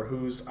for,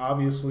 who's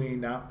obviously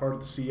not part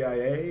of the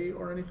CIA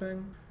or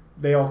anything?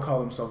 They all call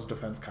themselves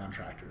defense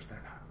contractors.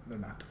 They're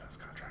not defense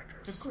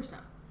contractors. Of course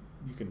not.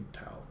 You can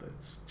tell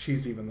that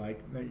she's even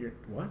like, no, you're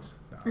what?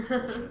 No, it's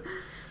bullshit.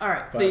 All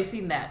right, so you've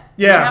seen that.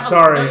 Yeah,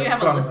 sorry. Don't you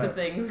have a list of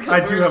things?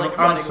 I do have. Like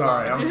I'm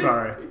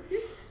sorry.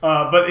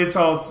 But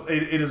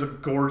it is a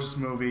gorgeous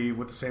movie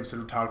with the same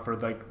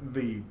cinematographer. Like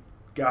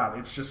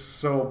it's just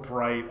so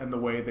bright, and the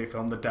way they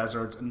film the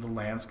deserts and the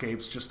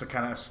landscapes just to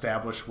kind of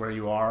establish where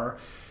you are.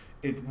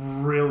 It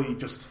really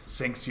just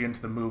sinks you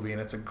into the movie, and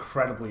it's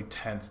incredibly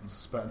tense and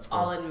suspenseful.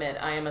 I'll admit,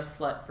 I am a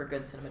slut for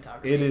good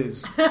cinematography. It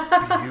is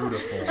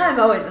beautiful. I'm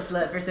always a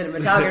slut for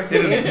cinematography.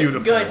 It is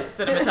beautiful. Good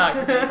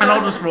cinematography. And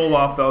I'll just roll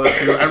off the other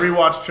two. I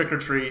rewatched Trick or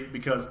Treat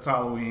because it's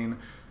Halloween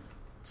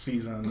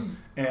season,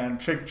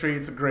 and Trick or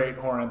Treat's a great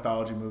horror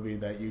anthology movie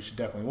that you should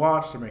definitely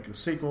watch. They're making a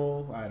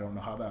sequel. I don't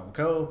know how that will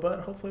go,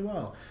 but hopefully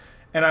well.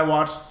 And I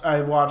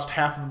watched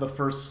half of the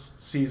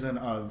first season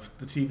of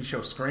the TV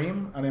show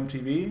Scream on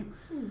MTV.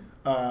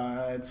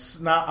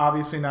 It's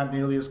obviously not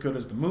nearly as good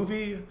as the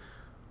movie,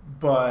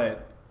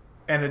 but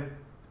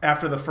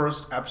after the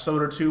first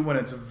episode or two, when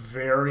it's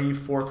very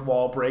fourth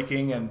wall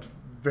breaking and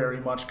very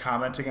much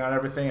commenting on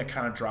everything, it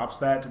kind of drops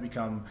that to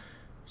become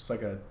just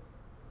like a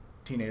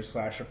teenage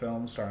slasher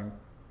film starring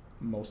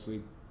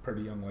mostly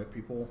pretty young white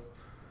people.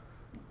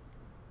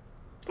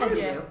 As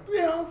It's,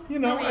 you. you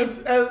know, I mean, it's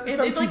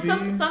MTV.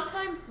 like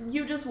sometimes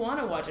you just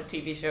want to watch a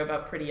TV show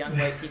about pretty young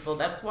white people.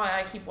 That's why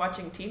I keep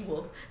watching Teen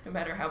Wolf, no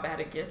matter how bad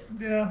it gets.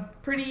 Yeah. The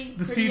pretty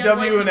CW young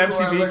white and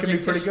people are MTV can be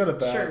allergic to pretty good at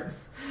that.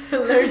 Shirts.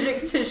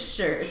 Allergic to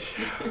shirts.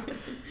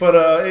 But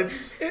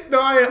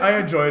I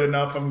enjoyed it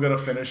enough. I'm gonna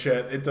finish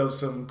it. It does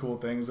some cool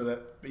things in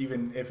it,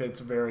 even if it's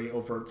very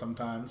overt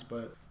sometimes.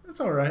 But it's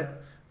all right.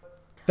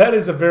 That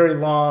is a very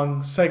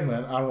long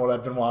segment on what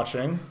I've been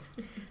watching.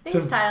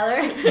 Thanks,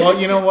 Tyler.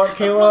 Well, you know what,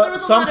 Kayla? Well, there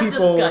was a lot of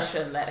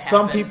discussion that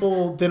some happened.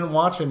 people didn't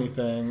watch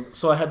anything,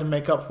 so I had to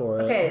make up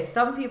for it. Okay,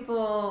 some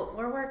people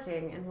were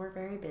working and were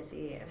very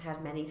busy and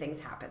had many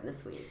things happen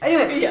this week.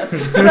 Anyway, Yes. so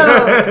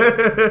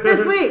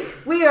this week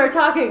we are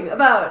talking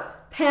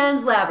about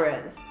Pan's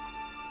Labyrinth.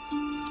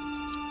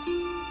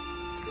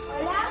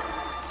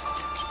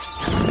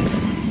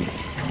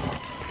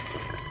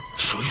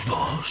 ¿Sois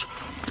vos?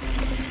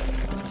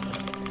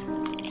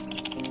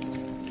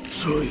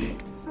 Soy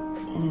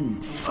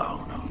un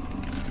fauno,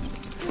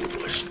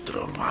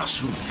 vuestro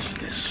más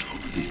humilde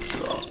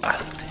súbdito,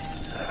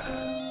 Alteza.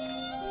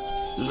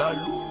 La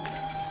luz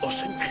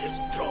os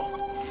engendró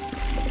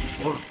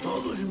por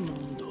todo el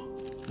mundo.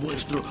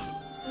 Vuestro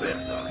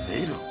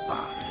verdadero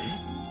padre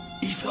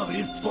hizo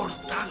abrir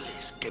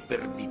portales que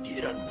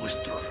permitieran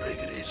vuestro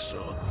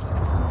regreso.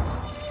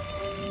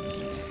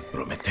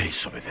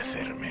 ¿Prometéis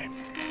obedecerme?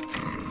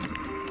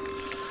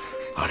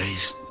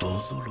 Haréis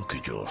todo lo que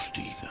yo os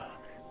diga,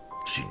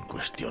 sin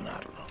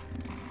cuestionarlo.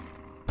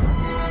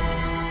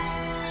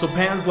 So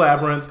Pan's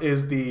Labyrinth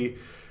is the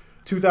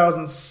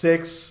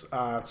 2006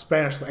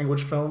 Spanish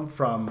language film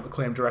from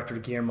acclaimed director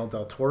Guillermo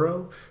Del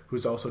Toro,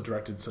 who's also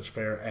directed such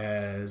fare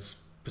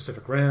as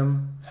Pacific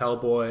Rim,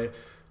 Hellboy,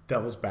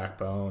 Devil's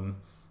Backbone.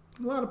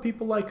 A lot of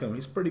people like him.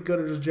 He's pretty good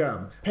at his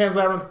job. Pan's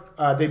Labyrinth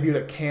debuted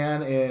at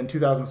Cannes in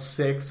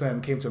 2006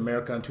 and came to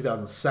America in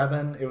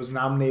 2007. It was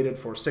nominated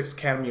for 6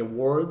 Academy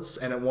Awards,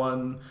 and it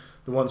won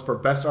the ones for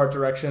Best Art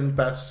Direction,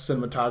 Best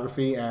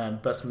Cinematography,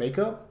 and Best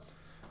Makeup.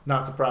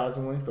 Not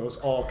surprisingly, those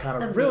all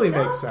kind of really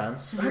make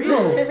sense. I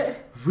know,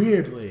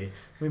 weirdly.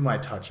 We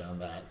might touch on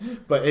that.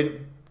 But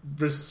it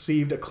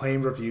received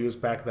acclaimed reviews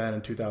back then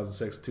in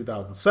 2006,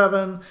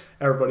 2007.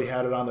 Everybody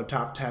had it on their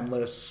top 10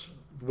 lists.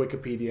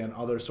 Wikipedia and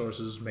other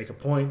sources make a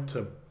point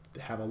to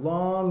have a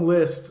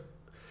list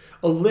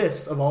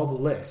of all the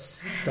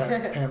lists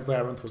that Pan's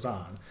Labyrinth was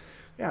on.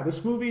 Yeah,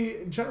 this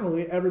movie,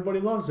 generally,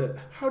 everybody loves it.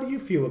 How do you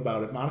feel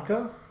about it,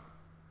 Monica?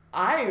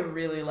 I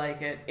really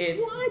like it.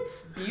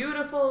 It's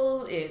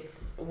beautiful,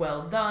 it's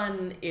well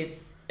done,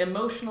 it's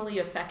emotionally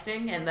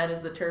affecting, and that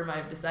is the term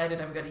I've decided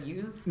I'm going to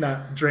use.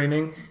 Not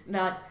draining?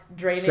 Not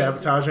draining.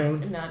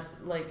 Sabotaging? Not,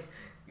 like,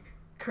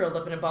 curled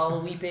up in a ball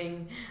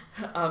weeping.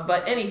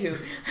 But anywho,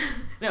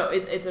 no,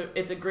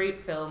 it's a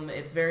great film.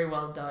 It's very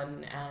well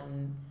done,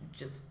 and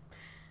just...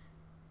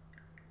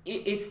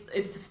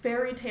 It's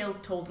fairy tales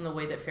told in the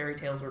way that fairy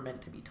tales were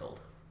meant to be told.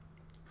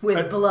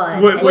 With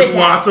blood. With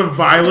lots of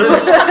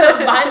violence.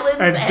 Violence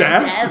and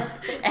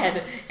death.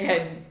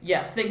 and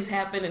yeah, things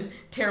happen and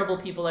terrible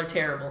people are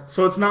terrible.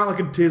 So it's not like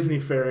a Disney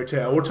fairy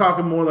tale. We're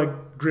talking more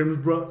like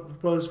Grimm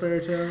Brothers fairy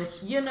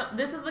tales. You know,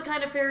 this is the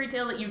kind of fairy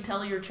tale that you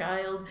tell your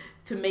child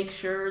to make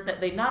sure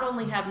that they not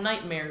only have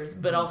nightmares,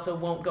 but also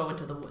won't go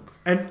into the woods.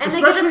 And they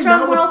get a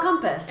strong moral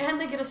compass. And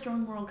they get a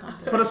strong moral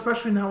compass. But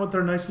especially now with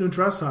their nice new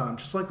dress on.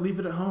 Just like leave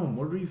it at home.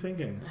 What were you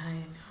thinking? I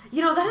know.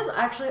 You know, that has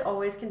actually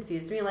always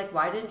confused me. Like,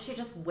 why didn't she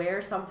just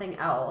wear something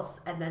else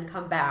and then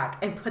come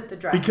back and put the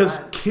dress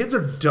Because on? kids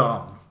are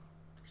dumb.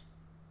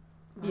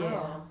 Yeah.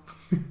 Oh.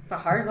 It's a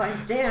hard line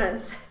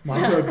stance.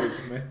 Monica agrees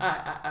with me.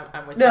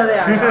 I'm with No, you. they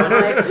are not.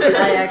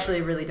 I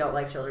actually really don't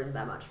like children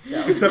that much.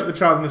 So. Except the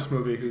child in this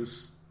movie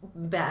who's...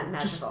 Bad,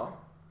 magical.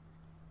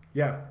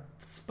 Yeah.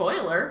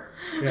 Spoiler.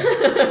 Yeah,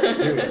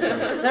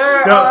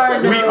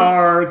 seriously. We We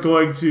are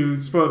going to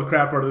spoil the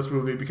crap out of this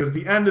movie because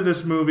the end of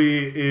this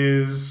movie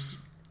is...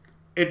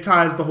 It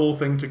ties the whole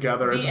thing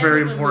together. It's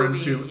very important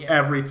to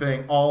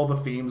everything, all the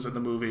themes in the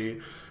movie.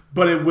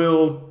 But it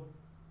will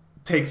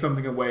take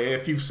something away.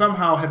 If you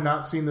somehow have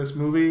not seen this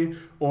movie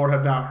or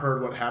have not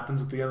heard what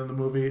happens at the end of the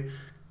movie,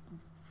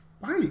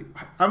 why are you...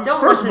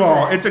 First of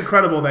all, it's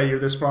incredible that you're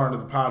this far into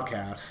the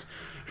podcast.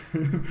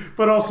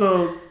 But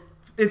also...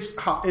 It's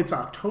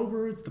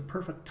October. It's the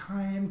perfect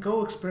time.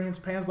 Go experience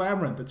Pan's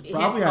Labyrinth. It's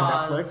probably on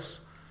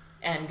Netflix.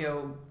 And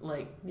go,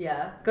 like...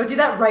 Yeah. Go do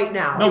that right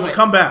now. No, but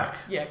come back.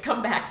 Yeah,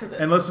 come back to this.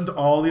 And listen to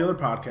all the other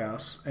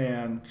podcasts.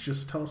 And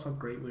just tell us how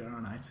great we are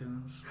on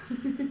iTunes.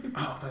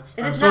 Oh, that's...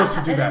 I'm supposed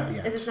to do that at the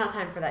end. It is not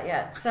time for that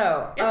yet.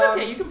 So... It's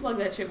okay. You can plug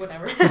that shit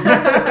whenever.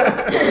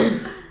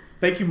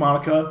 Thank you,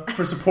 Monica,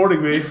 for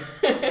supporting me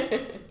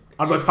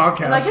on my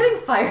podcast. Am I getting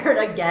fired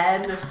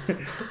again?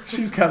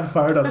 She's gotten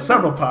fired on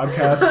several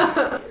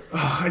podcasts.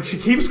 Oh, and she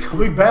keeps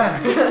coming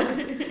back.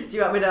 Do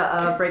you want me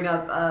to bring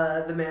up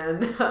the man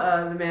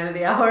of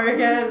the hour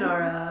again,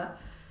 or?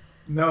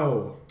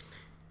 No.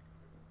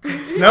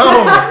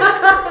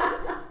 No.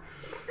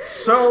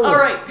 So all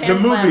right, the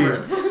movie.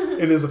 Labyrinth.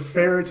 It is a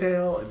fairy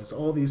tale. It is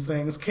all these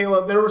things.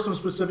 Kayla, there were some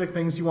specific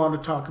things you wanted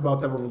to talk about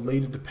that were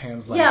related to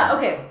Pan's Labyrinth. Yeah,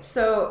 okay.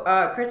 So,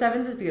 Chris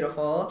Evans is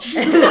beautiful.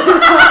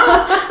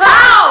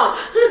 How?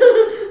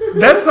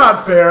 That's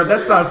not fair.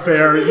 That's not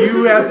fair.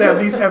 You have to at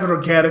least have an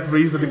organic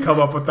reason to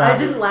come up with that. I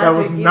didn't last That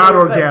was week not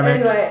either, but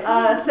organic. Anyway,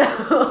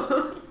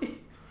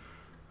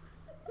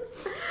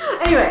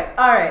 Anyway,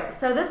 all right.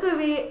 So this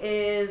movie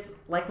is,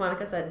 like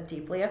Monica said,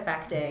 deeply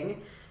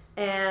affecting.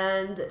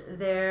 And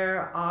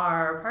there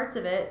are parts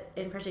of it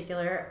in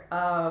particular.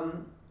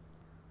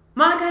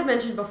 Monica had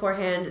mentioned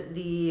beforehand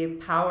the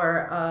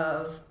power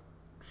of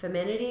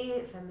femininity, I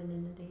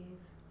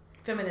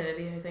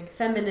think.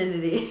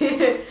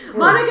 Femininity.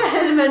 Monica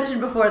had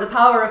mentioned before the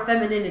power of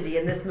femininity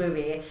in this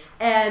movie.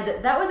 And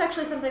that was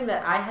actually something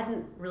that I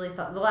hadn't really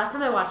thought. The last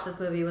time I watched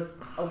this movie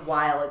was a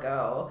while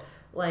ago.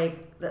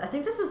 Like, I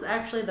think this is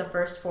actually the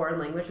first foreign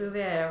language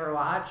movie I ever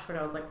watched when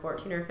I was like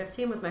 14 or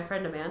 15 with my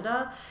friend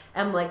Amanda.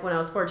 And like when I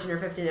was 14 or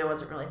 15, I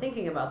wasn't really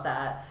thinking about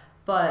that.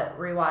 But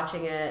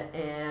rewatching it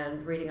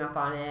and reading up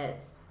on it,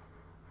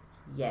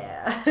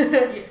 yeah.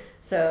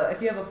 So if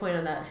you have a point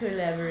on that, to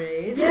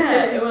elaborate.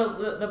 Yeah, well,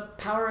 the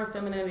power of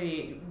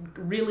femininity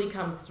really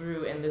comes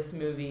through in this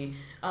movie.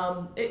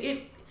 Del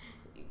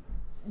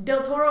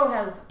Toro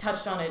has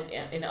touched on it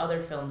in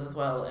other films as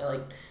well.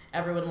 Like,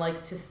 everyone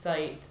likes to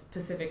cite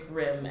Pacific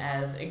Rim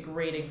as a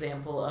great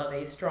example of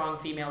a strong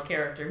female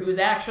character who is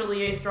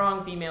actually a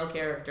strong female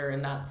character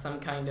and not some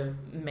kind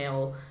of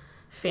male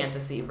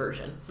fantasy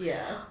version.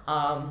 Yeah.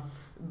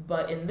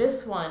 But in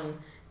this one,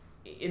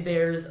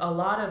 there's a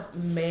lot of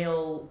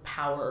male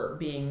power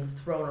being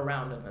thrown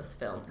around in this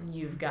film.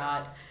 You've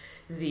got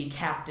the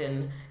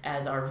Captain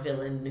as our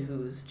villain,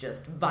 who's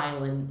just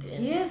violent.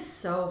 And he is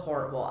so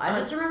horrible. I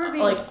just remember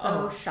being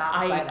shocked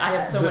by that. I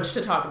have so much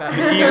to talk about.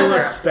 The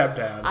evilest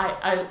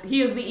stepdad.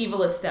 He is the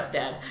evilest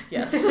stepdad,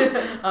 yes.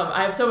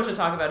 I have so much to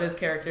talk about his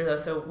character, though,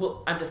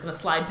 so I'm just going to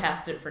slide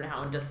past it for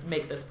now and just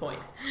make this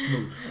point.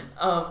 Smooth.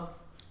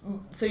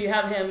 So you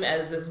have him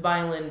as this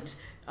violent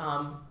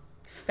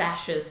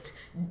fascist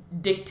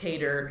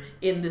dictator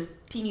in this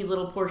teeny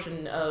little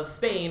portion of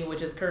Spain,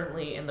 which is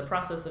currently in the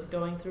process of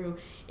going through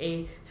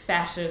a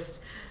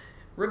fascist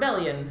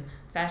rebellion.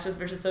 Fascist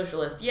versus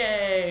socialist,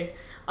 yay!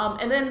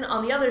 And then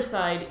on the other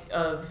side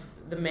of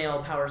the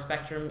male power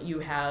spectrum, you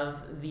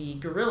have the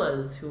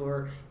guerrillas who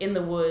are in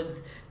the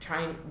woods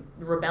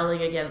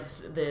rebelling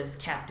against this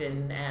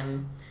captain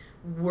and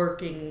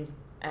working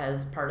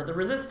as part of the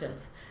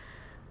resistance.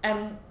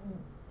 And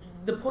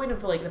the point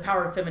of like the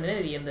power of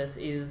femininity in this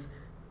is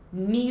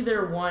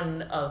neither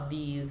one of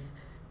these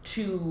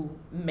two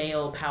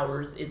male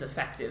powers is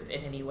effective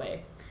in any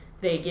way.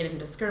 They get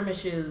into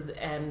skirmishes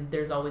and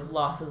there's always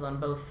losses on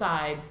both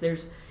sides.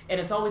 And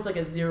it's always like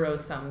a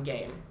zero-sum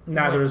game.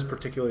 Neither is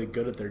particularly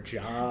good at their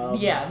job.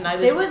 Yeah, neither.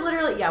 They would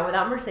literally,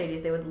 without Mercedes,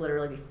 they would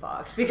literally be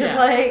fucked. Because,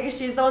 like,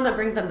 she's the one that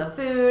brings them the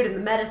food and the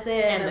medicine.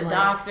 And the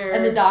doctor.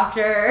 And the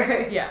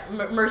doctor. Yeah,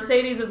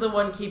 Mercedes is the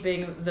one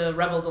keeping the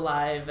rebels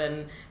alive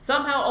and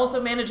somehow also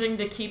managing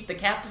to keep the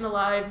captain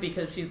alive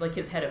because she's, like,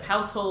 his head of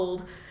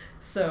household.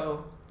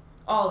 So,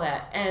 all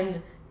that.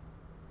 And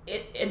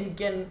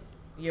again,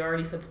 you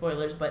already said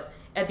spoilers, but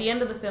at the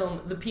end of the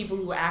film, the people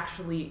who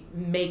actually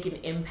make an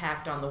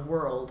impact on the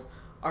world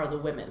are the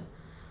women.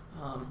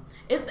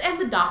 And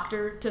the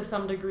doctor, to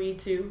some degree,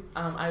 too.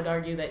 I would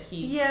argue that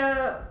he...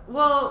 Yeah,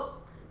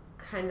 well,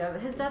 kind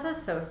of. His death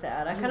is so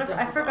sad.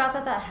 I forgot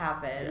that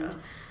happened.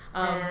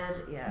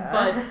 Yeah.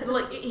 But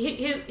like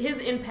his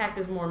impact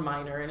is more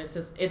minor, and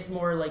it's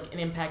more like an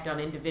impact on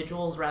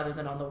individuals rather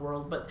than on the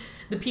world. But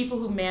the people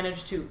who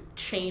manage to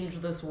change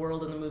this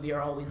world in the movie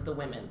are always the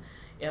women.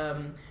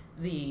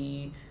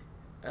 The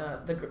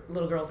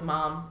little girl's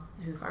mom,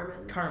 who's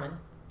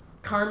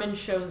Carmen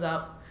shows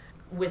up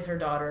with her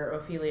daughter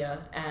Ophelia,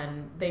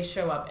 and they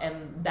show up,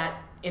 and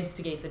that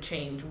instigates a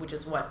change, which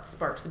is what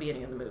sparks the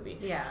beginning of the movie.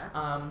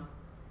 Yeah.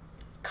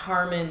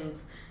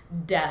 Carmen's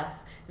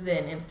death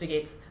then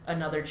instigates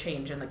another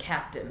change in the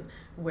captain,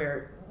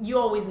 where you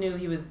always knew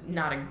he was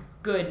not a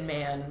good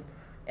man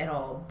at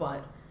all,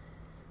 but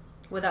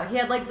he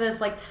had like this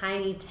like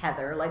tiny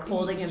tether like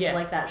holding him to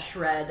like that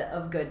shred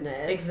of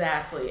goodness.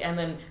 Exactly. And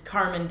then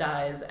Carmen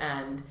dies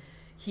and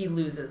he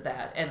loses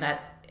that, and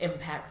that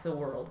impacts the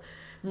world.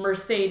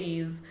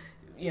 Mercedes,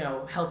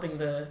 helping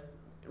the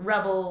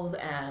rebels,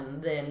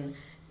 and then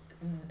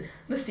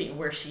the scene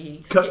where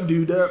she cut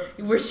dude up,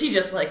 where she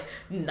just like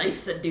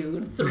knifes a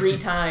dude 3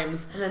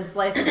 times and then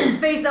slices his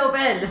face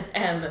open.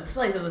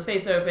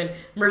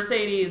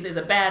 Mercedes is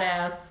a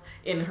badass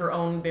in her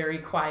own very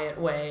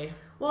quiet way.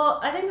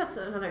 Well, I think that's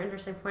another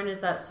interesting point,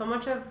 is that so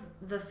much of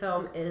the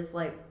film is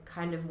like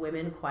kind of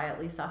women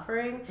quietly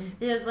suffering.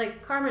 Because,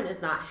 like, Carmen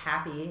is not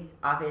happy,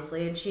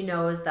 obviously, and she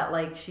knows that,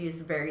 like,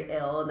 she's very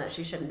ill and that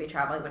she shouldn't be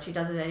traveling, but she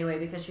does it anyway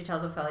because she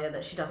tells Ophelia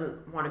that she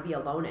doesn't want to be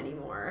alone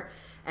anymore.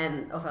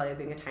 And Ophelia,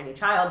 being a tiny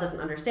child, doesn't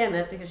understand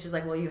this because she's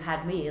like, well, you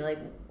had me. Like,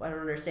 I don't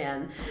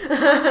understand.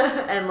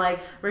 And,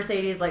 like,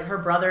 Mercedes, like, her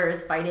brother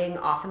is fighting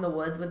off in the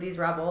woods with these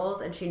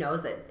rebels, and she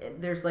knows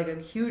that there's, like, a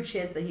huge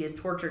chance that he is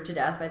tortured to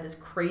death by this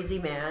crazy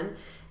man.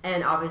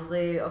 And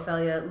obviously,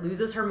 Ophelia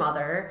loses her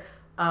mother,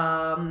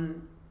 dies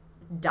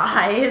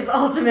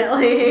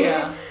ultimately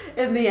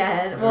in the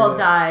end. Well,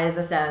 dies,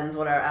 ascends,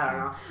 whatever. I don't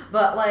know.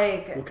 But,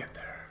 like... We'll get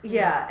there.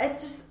 Yeah,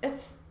 it's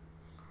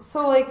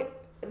so, like,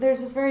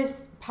 there's this very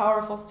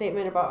powerful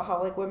statement about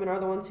how, like, women are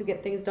the ones who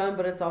get things done,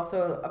 but it's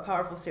also a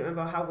powerful statement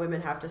about how women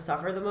have to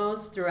suffer the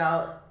most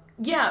throughout.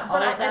 Yeah,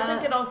 but I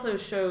think it also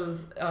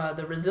shows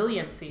the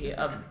resiliency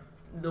of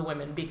the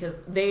women, because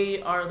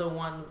they are the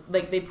ones,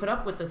 like, they put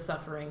up with the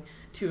suffering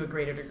to a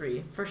greater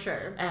degree. For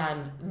sure.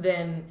 And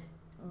then,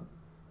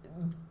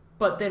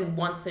 but then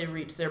once they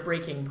reach their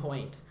breaking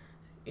point,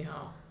 you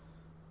know,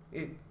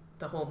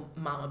 the whole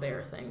mama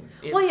bear thing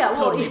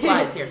totally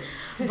applies here.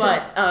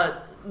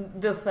 But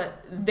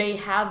they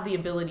have the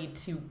ability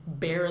to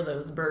bear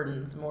those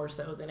burdens more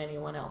so than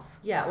anyone else.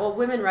 Yeah, well,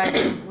 women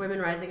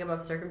rising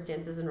above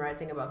circumstances and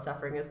rising above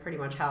suffering is pretty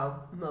much how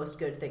most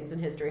good things in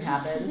history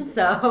happen.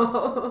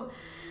 So,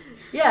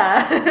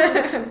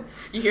 yeah.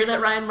 You hear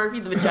that, Ryan Murphy?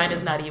 The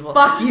vagina's not evil.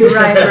 Fuck you,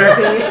 Ryan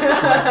Murphy.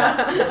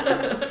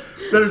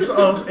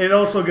 It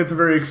also gets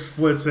very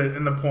explicit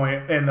in the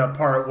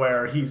part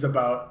where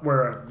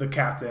where the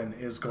captain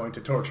is going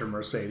to torture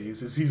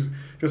Mercedes. He's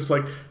just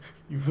like,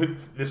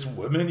 this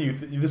woman, you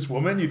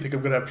think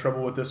I'm gonna have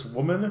trouble with this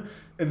woman?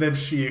 And then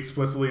she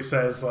explicitly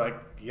says, like,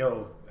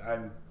 yo,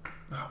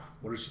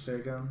 what did she say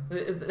again?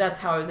 That's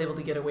how I was able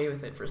to get away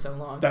with it for so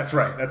long. That's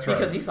right.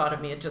 Because you thought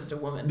of me as just a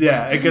woman.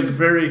 Yeah, it gets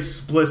very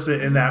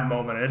explicit in that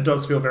moment, and it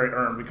does feel very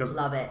earned because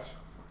love it.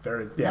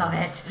 Love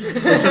it.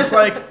 It's just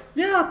like,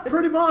 yeah,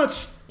 pretty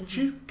much.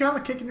 She's kind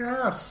of kicking your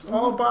ass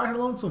all by her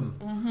lonesome.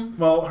 Mm-hmm.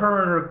 Well,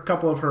 her and a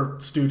couple of her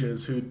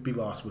stooges who'd be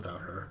lost without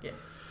her.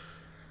 Yes.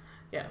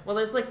 Yeah. Well,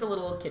 there's like the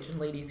little kitchen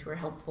ladies who are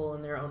helpful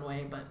in their own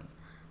way, but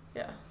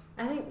yeah.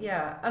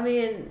 I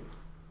mean,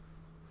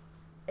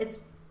 it's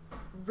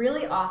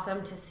really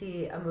awesome to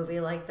see a movie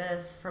like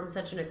this from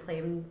such an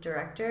acclaimed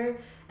director.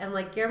 And,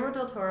 like, Guillermo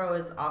Del Toro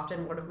is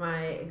often one of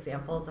my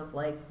examples of,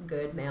 like,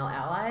 good male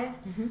ally.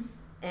 Mm-hmm.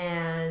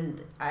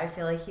 And I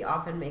feel like he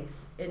often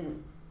makes,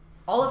 in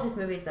all of his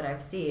movies that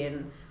I've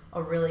seen,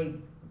 a really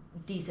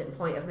decent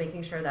point of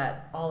making sure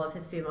that all of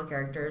his female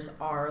characters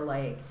are,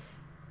 like,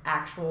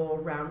 actual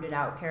rounded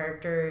out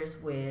characters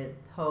with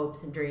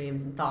hopes and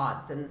dreams and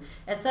thoughts and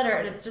etc.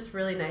 And it's just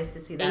really nice to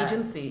see that.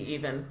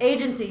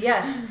 Agency,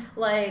 yes.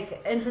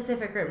 Like, in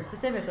Pacific Rim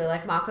specifically,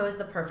 like, Mako is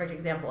the perfect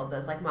example of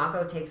this. Like,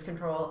 Mako takes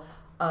control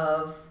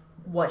of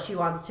what she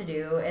wants to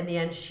do. In the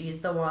end,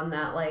 she's the one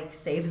that, like,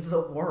 saves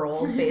the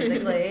world,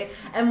 basically.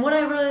 And what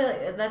I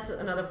really, that's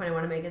another point I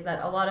want to make, is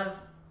that a lot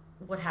of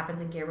what happens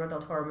in Guillermo Del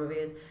Toro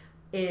movies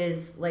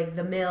is, like,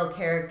 the male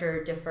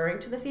character deferring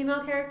to the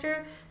female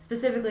character,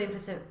 specifically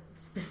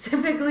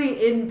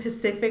in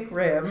Pacific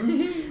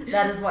Rim.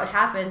 That is what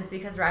happens,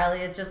 because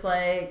Riley is just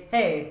like,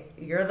 hey,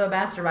 you're the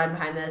mastermind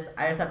behind this,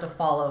 I just have to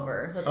fall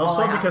over. That's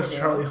also all I have because to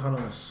do. Charlie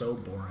Hunnam is so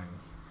boring.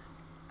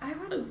 I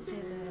wouldn't say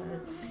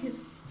that.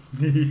 He's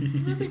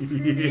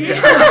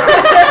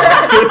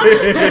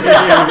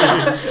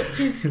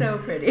he's so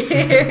pretty.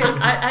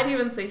 I'd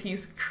even say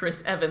he's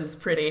Chris Evans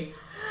pretty.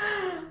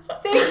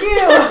 Thank you.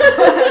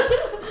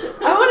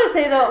 I want to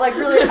say, though, like,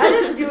 really, I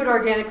didn't do it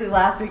organically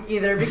last week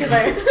either, because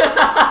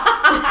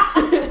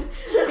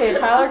okay,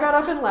 Tyler got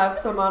up and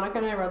left, so Monica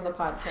and I run the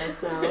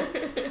podcast now.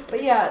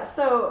 But yeah,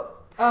 so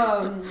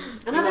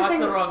another thing.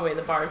 The wrong way.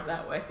 The bar's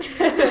that way.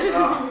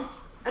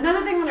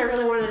 Another thing that I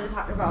really wanted to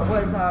talk about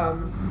was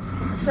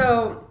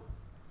so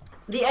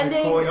the ending.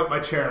 I'm pulling up my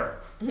chair,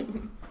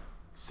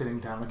 sitting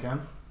down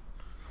again.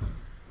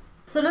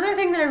 So another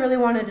thing that I really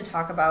wanted to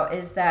talk about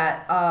is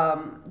that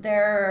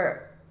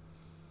there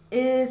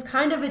is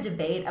kind of a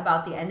debate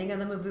about the ending of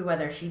the movie,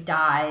 whether she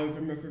dies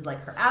and this is like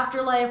her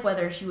afterlife,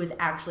 whether she was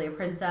actually a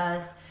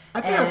princess.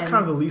 I think that's kind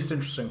of the least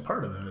interesting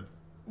part of it.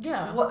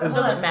 Yeah. Does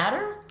it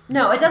matter?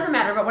 No, it doesn't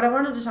matter. But what I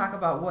wanted to talk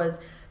about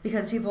was,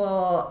 because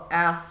people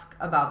ask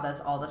about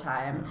this all the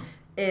time,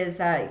 is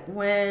that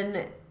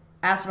when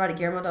asked about it,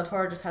 Guillermo del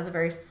Toro just has a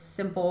very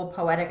simple,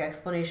 poetic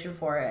explanation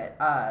for it.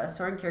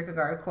 Soren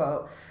Kierkegaard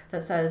quote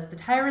that says, "The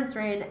tyrant's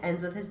reign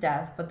ends with his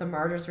death, but the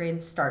martyr's reign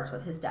starts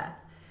with his death."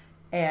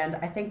 And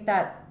I think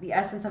that the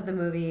essence of the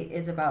movie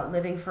is about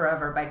living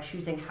forever by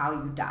choosing how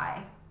you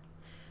die.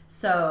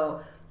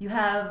 So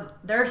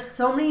there are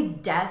so many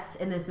deaths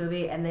in this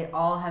movie, and they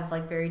all have,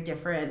 like, very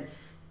different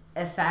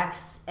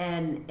effects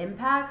and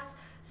impacts.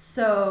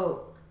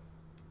 So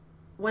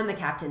when the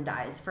captain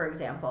dies, for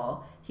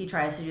example, he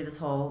tries to do the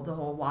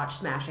whole watch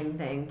smashing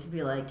thing to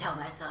be like, tell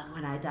my son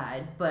when I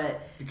died, but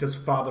because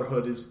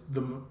fatherhood is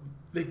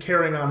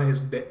carrying on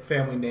his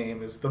family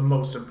name is the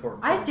most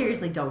important thing. I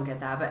seriously don't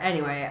get that, but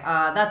anyway,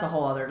 that's a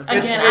whole other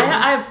discussion. Again,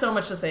 I have so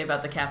much to say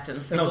about the Captain,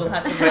 so we'll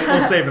have to... We'll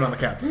save it on the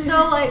Captain.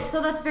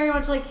 So that's very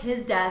much like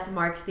his death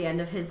marks the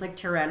end of his like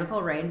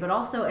tyrannical reign, but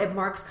also it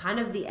marks kind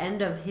of the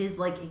end of his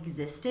like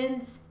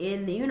existence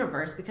in the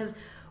universe, because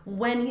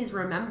when he's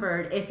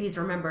remembered, if he's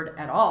remembered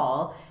at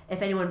all,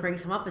 if anyone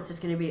brings him up, it's just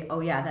going to be,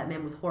 oh yeah, that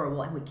man was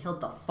horrible and we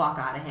killed the fuck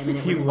out of him and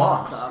it was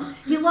awesome.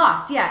 He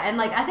lost, yeah. And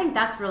like I think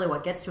that's really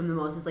what gets to him the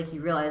most, is like he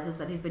realizes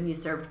that he's been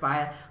usurped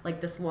by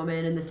like this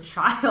woman and this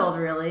child,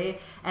 really,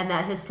 and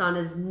that his son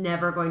is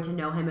never going to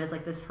know him as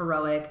like this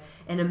heroic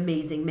and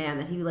amazing man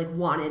that he like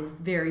wanted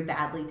very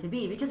badly to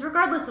be. Because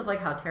regardless of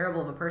like how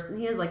terrible of a person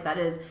he is, like that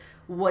is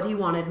what he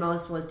wanted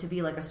most, was to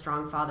be like a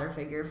strong father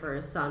figure for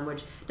his son,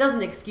 which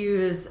doesn't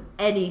excuse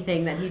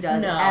anything that he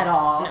does at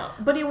all. No,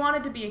 but he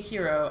wanted to be a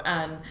hero,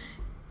 and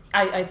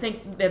I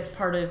think that's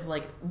part of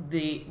like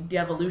the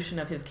evolution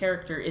of his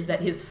character, is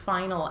that his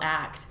final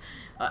act,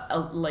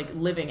 like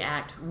living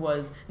act,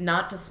 was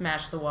not to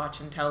smash the watch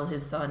and tell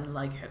his son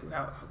like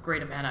how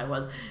great a man I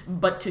was,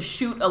 but to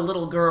shoot a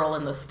little girl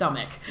in the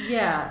stomach.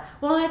 Yeah.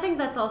 Well, and I think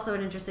that's also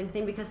an interesting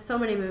thing, because so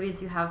many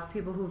movies you have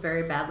people who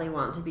very badly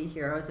want to be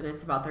heroes, and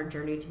it's about their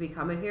journey to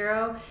become a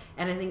hero.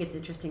 And I think it's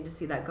interesting to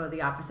see that go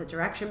the opposite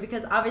direction,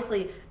 because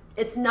obviously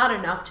it's not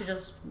enough to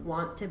just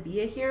want to be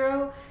a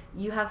hero.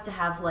 You have to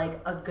have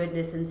like a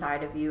goodness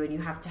inside of you, and you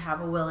have to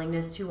have a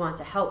willingness to want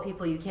to help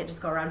people. You can't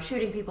just go around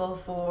shooting people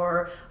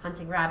for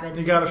hunting rabbits.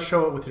 You got to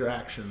show it with your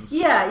actions.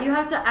 Yeah, you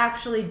have to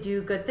actually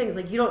do good things.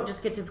 Like you don't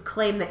just get to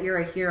claim that you're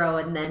a hero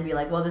and then be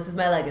like, well, this is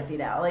my legacy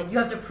now. Like you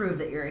have to prove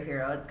that you're a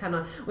hero. It's kind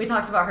of, we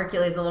talked about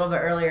Hercules a little bit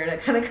earlier, and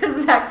it kind of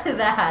goes back to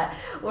that,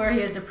 where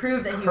he had to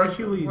prove that he was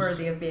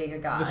worthy of being a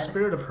god. The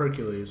spirit of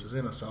Hercules is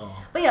in us all.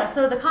 But yeah,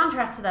 so the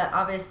contrast to that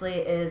obviously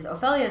is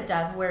Ophelia's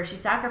death, where she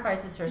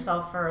sacrifices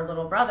herself for her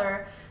little brother,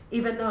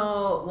 even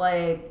though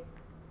like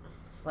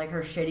it's like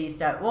her shitty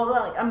step. Well,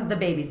 like, the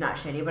baby's not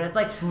shitty, but it's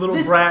like this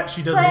little brat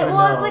she doesn't even know.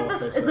 Well, it's like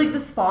this. It's like the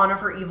spawn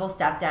of her evil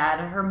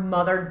stepdad. Her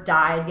mother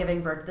died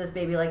giving birth to this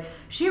baby. Like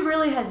she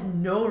really has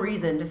no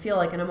reason to feel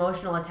like an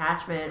emotional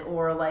attachment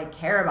or like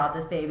care about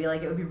this baby.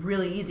 Like it would be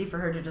really easy for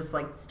her to just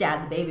like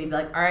stab the baby and be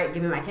like, all right,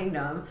 give me my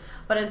kingdom.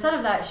 But instead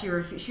of that, she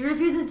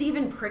refuses to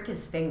even prick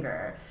his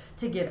finger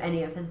to give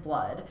any of his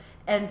blood.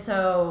 And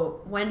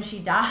so when she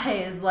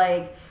dies,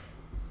 like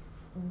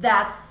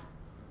that's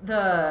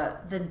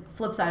the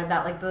flip side of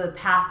that. Like the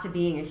path to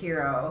being a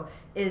hero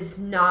is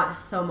not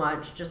so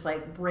much just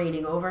like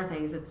reigning over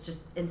things. It's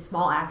just in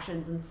small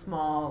actions and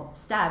small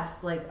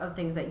steps, like of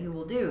things that you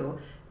will do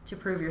to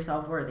prove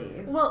yourself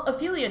worthy. Well,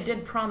 Ophelia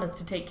did promise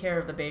to take care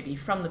of the baby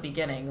from the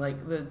beginning. Like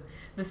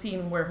the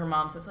scene where her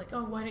mom says like,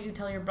 oh, why don't you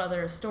tell your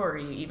brother a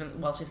story, even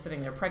while she's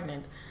sitting there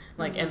pregnant.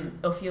 Like, and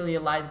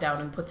Ophelia lies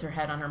down and puts her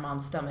head on her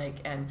mom's stomach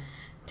and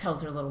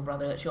tells her little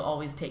brother that she'll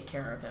always take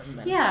care of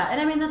him. Yeah, and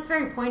I mean that's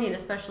very poignant,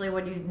 especially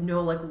when you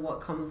know like what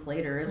comes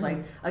later. Is like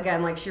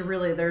again, like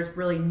there's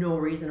really no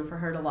reason for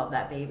her to love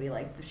that baby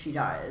like she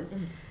does.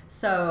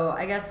 So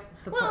I guess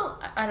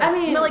I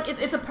mean, like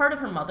it's a part of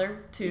her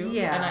mother too.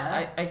 Yeah,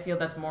 and I feel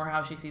that's more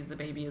how she sees the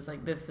baby, is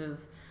like this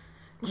is.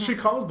 She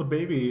calls the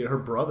baby her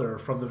brother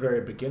from the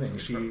very beginning.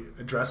 She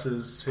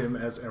addresses him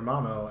as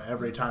hermano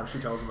every time she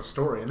tells him a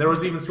story. And there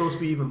was supposed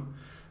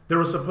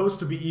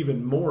to be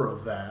even more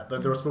of that.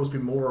 Like there was supposed to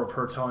be more of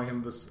her telling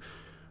him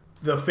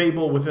the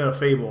fable within a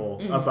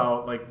fable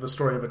about like the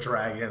story of a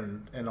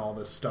dragon and all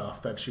this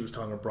stuff that she was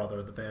telling her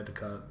brother that they had to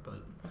cut. But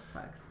that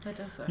sucks. That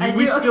does suck.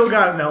 We still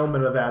got an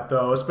element of that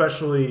though,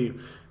 especially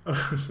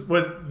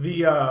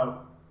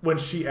when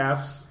she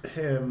asks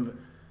him.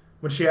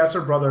 When she asks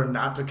her brother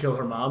not to kill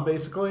her mom,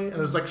 basically,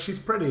 and it's like, she's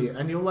pretty,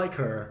 and you'll like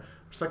her.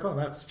 It's like, oh,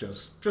 that's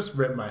just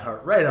ripped my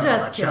heart right out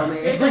of my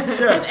chest.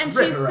 And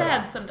she's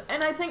sad.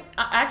 And I think,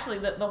 actually,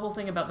 the whole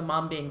thing about the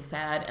mom being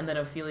sad and that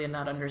Ophelia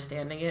not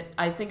understanding it,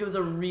 I think it was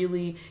a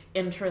really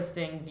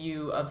interesting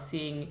view of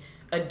seeing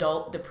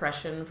adult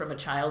depression from a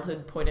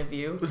childhood point of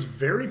view. It was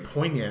very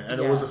poignant,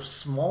 and it was a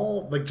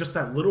small, like, just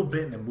that little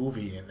bit in a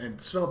movie, and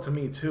it stood out to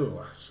me,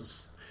 too. It's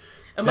just...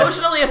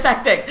 Emotionally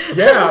affecting.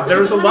 Yeah,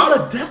 there's a lot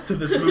of depth to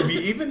this movie.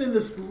 Even in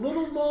this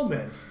little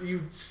moment,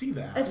 you see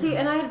that.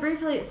 And I had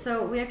briefly,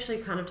 so we actually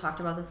kind of talked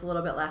about this a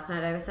little bit last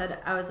night. I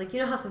was like, you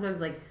know how sometimes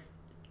like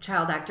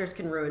child actors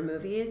can ruin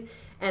movies?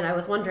 And I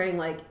was wondering,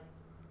 like,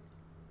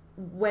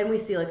 when we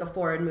see like a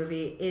foreign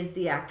movie, is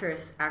the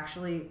actress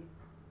actually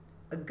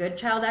a good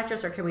child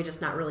actress, or can we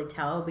just not really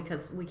tell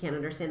because we can't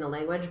understand the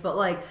language? But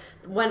like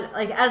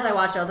as I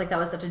watched it, I was like, that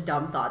was such a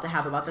dumb thought to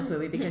have about this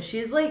movie, because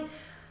she's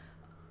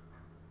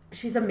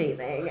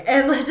amazing,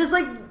 and just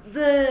like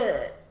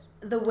the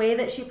way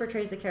that she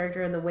portrays the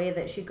character and the way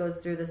that she goes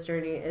through this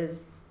journey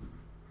is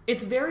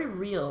It's very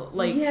real.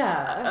 Like,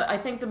 yeah. I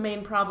think the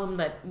main problem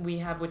that we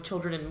have with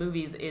children in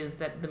movies is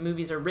that the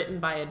movies are written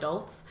by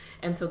adults,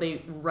 and so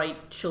they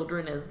write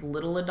children as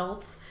little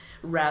adults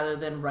rather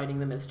than writing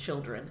them as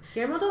children.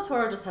 Guillermo Del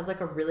Toro just has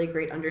like a really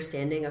great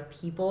understanding of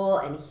people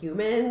and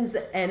humans,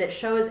 and it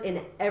shows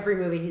in every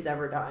movie he's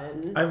ever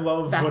done. I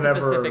love Back whenever...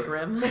 to Pacific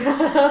Rim.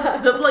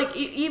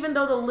 Even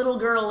though the little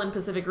girl in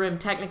Pacific Rim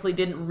technically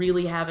didn't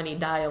really have any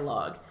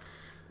dialogue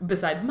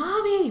besides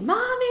 "Mommy,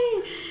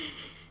 Mommy."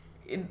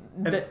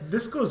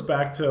 This goes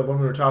back to when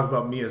we were talking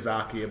about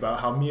Miyazaki, about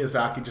how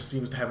Miyazaki just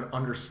seems to have an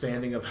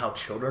understanding of how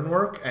children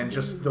work, and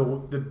just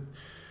the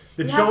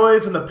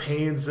joys and the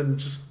pains, and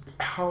just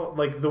how,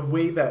 like, the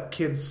way that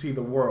kids see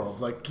the world.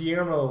 Like,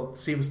 Guillermo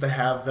seems to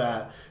have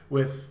that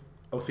with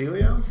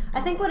Ophelia. I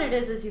think what it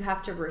is you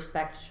have to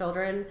respect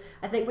children.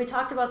 I think we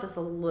talked about this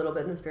a little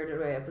bit in the Spirited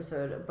Away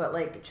episode, but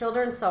like,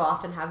 children so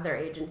often have their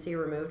agency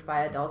removed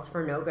by adults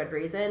for no good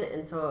reason,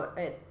 and so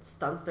it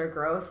stunts their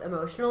growth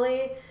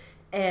emotionally.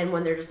 And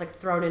when they're just, like,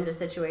 thrown into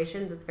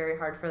situations, it's very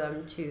hard for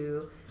them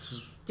to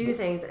do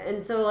things.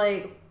 And so,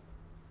 like,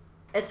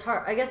 it's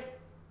hard. I guess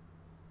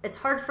it's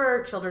hard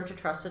for children to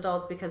trust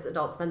adults because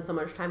adults spend so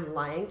much time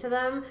lying to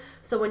them.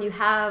 So when you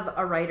have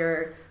a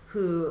writer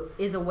who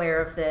is aware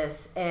of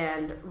this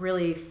and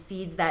really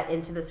feeds that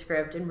into the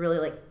script and really,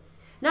 like,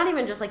 not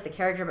even just, like, the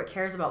character, but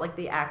cares about, like,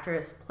 the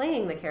actress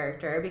playing the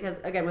character. Because,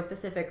 again, with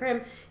Pacific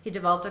Rim, he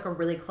developed, like, a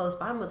really close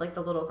bond with, like,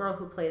 the little girl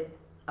who played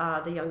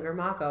the younger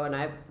Mako, and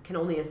I can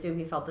only assume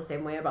he felt the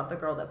same way about the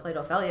girl that played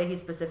Ophelia. He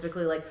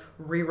specifically, like,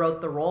 rewrote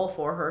the role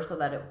for her so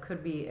that it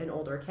could be an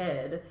older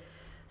kid.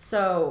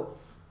 So,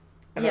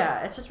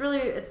 yeah, it's just really,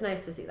 it's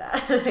nice to see that,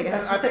 I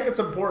guess. And I think it's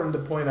important to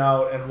point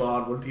out and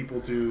laud when people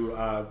do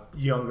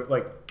younger,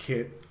 like,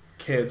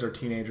 kids or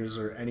teenagers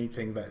or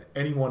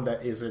anyone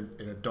that isn't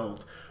an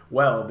adult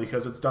well,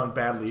 because it's done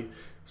badly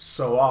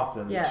so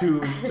often. Yeah.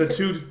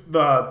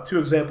 The two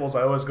examples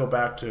I always go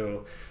back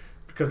to,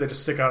 because they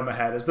just stick out in my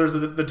head, is there's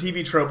the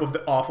TV trope of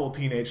the awful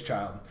teenage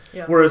child.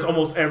 Yeah. Whereas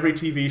almost every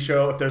TV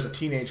show, if there's a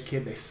teenage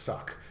kid, they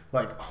suck.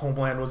 Like,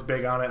 Homeland was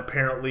big on it.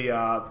 Apparently,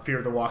 Fear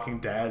of the Walking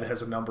Dead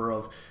has a number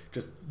of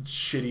just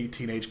shitty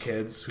teenage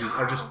kids who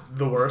are just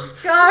the worst.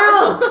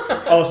 Carl!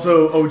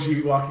 Also,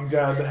 OG Walking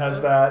Dead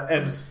has that.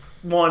 And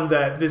one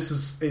that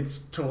it's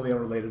totally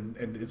unrelated,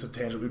 and it's a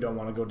tangent we don't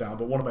want to go down,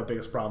 but one of my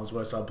biggest problems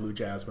when I saw Blue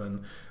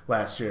Jasmine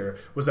last year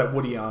was that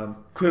Woody Allen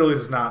clearly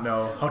does not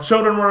know how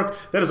children work.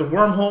 That is a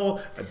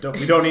wormhole.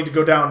 We don't need to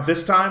go down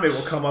this time. It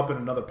will come up in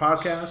another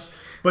podcast.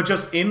 But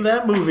just in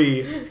that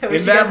movie, I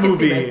wish you guys could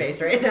see my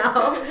face right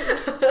now.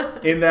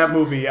 In that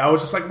movie, I was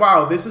just like,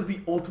 wow, this is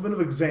the ultimate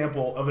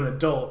example of an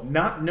adult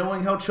not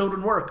knowing how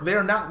children work. They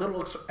are not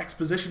little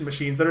exposition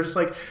machines that are just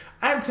like,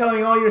 I'm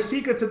telling all your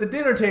secrets at the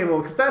dinner table,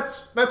 because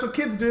that's what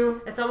kids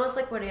do. It's almost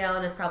like Woody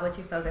Allen is probably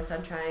too focused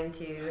on trying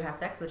to have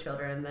sex with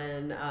children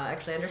than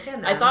actually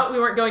understand them. I thought we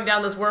weren't going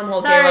down this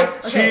wormhole, Sorry.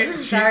 Kayla. Okay.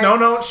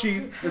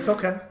 Sorry. It's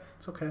okay.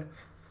 It's okay.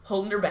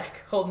 Holding her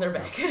back.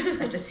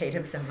 I just hate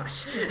him so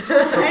much.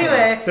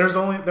 Anyway. There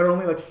are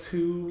only like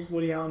 2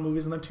 Woody Allen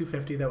movies in the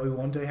 250 that we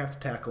one day have to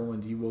tackle,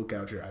 and you will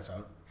gouge your eyes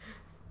out.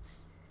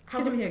 It's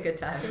going to be a good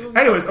time.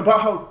 Anyways,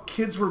 about how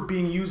kids were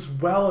being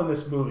used well in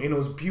this movie, and it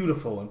was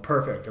beautiful and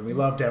perfect, and we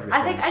loved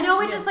everything. I know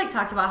we just, like,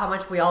 talked about how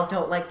much we all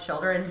don't like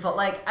children, but,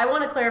 like, I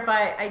want to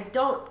clarify, I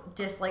don't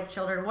dislike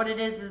children. What it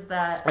is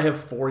that... I have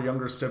 4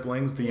 younger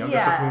siblings, the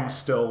youngest of whom is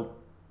still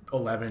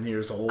 11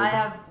 years old. I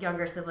have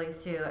younger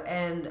siblings, too,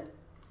 and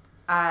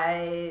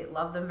I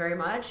love them very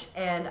much,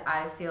 and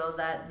I feel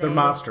that they're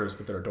monsters,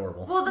 but they're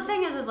adorable. Well, the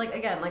thing is like,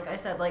 again, like I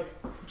said, like,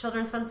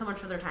 children spend so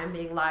much of their time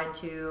being lied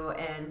to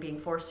and being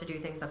forced to do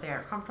things that they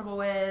aren't comfortable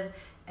with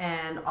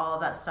and all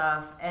of that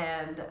stuff,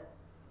 and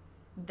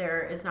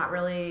there is not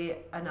really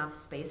enough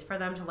space for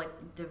them to, like,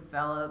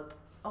 develop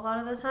a lot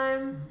of the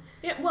time.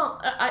 Yeah,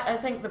 well, I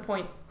think the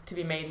point to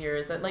be made here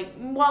is that, like,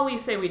 while we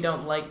say we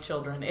don't like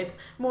children, it's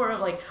more of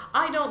like,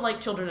 I don't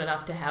like children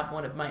enough to have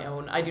one of my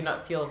own. I do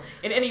not feel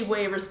in any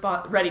way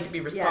ready to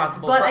be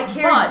responsible. Yes, but I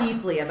care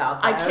deeply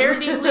about them. I care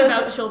deeply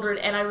about children,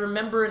 and I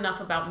remember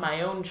enough about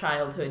my own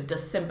childhood to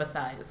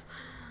sympathize.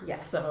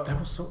 Yes. So. That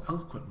was so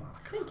eloquent, Monica.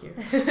 Thank you.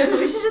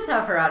 We should just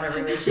have her on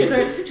every week. She's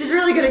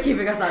really good at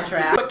keeping us on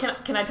track.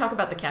 But can I talk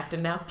about the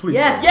Captain now? Please.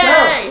 Yes.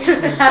 Yay!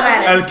 Have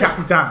at it.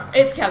 Capitan.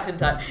 It's Captain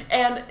time.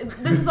 And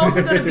this is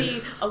also going to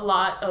be a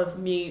lot of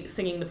me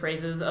singing the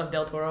praises of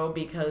Del Toro,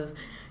 because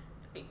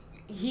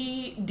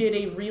he did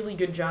a really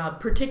good job,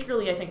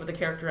 particularly, I think, with the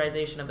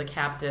characterization of the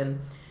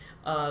Captain,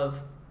 of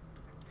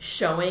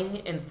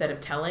showing instead of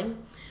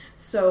telling.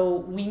 So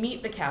we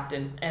meet the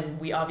Captain,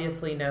 and we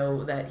obviously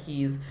know that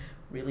he's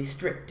really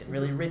strict and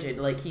really rigid.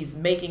 Like, he's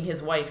making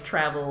his wife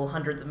travel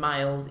hundreds of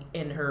miles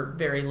in her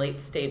very late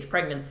stage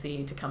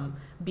pregnancy to come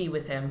be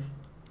with him.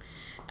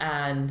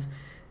 And,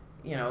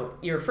 you know,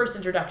 your first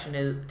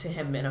introduction to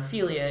him in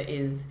Ophelia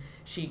is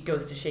she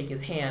goes to shake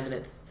his hand,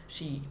 and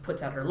she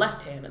puts out her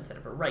left hand instead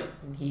of her right,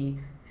 and he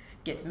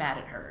gets mad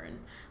at her and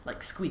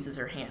like squeezes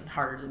her hand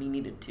harder than he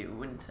needed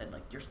to and said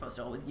like, you're supposed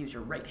to always use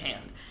your right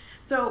hand.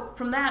 So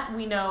from that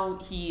we know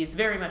he is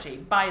very much a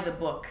by the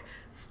book,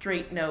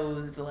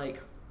 straight-nosed,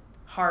 like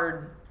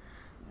hard,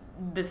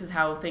 this is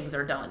how things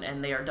are done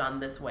and they are done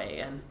this way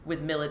and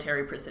with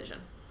military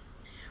precision.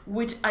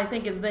 Which I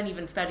think is then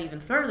even fed even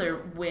further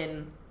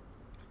when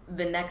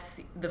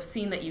the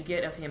scene that you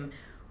get of him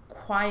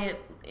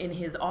quiet in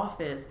his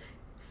office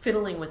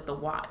fiddling with the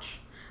watch.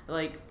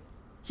 Like,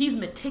 he's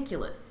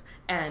meticulous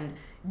and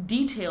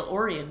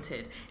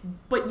detail-oriented,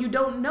 but you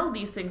don't know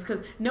these things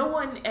because no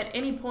one at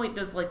any point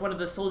does, like, one of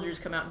the soldiers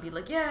come out and be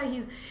like, yeah,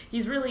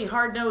 he's really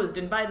hard-nosed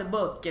and by the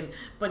book,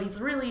 but he's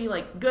really,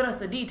 like, good at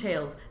the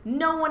details.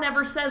 No one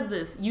ever says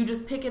this. You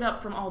just pick it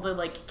up from all the,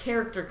 like,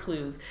 character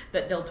clues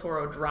that Del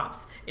Toro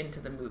drops into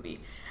the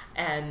movie.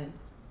 And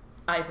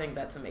I think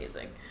that's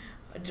amazing.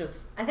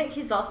 I think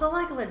he's also,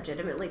 like,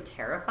 legitimately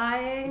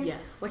terrifying.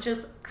 Yes. Which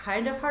is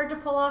kind of hard to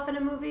pull off in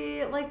a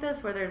movie like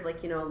this, where there's,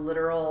 like, you know,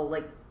 literal,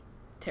 like...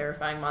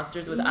 terrifying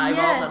monsters with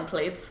eyeballs on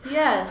plates.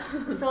 Yes.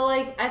 So,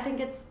 like, I think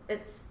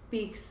it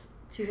speaks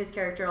to his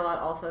character a lot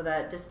also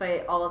that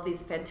despite all of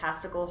these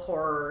fantastical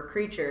horror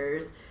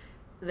creatures,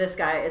 this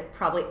guy is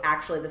probably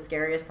actually the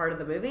scariest part of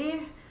the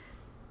movie.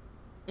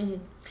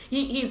 Mm-hmm.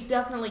 He's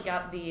definitely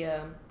got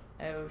the,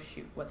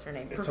 what's her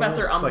name?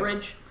 Professor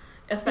Umbridge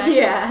effect.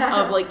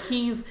 Yeah. Of, like,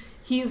 he's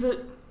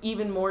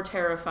even more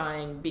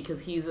terrifying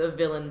because he's a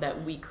villain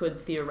that we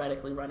could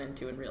theoretically run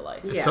into in real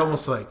life. It's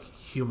almost like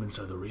humans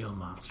are the real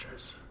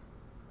monsters.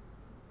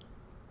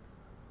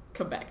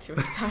 Come back to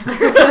us, Tyler.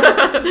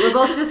 We're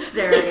both just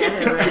staring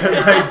at him right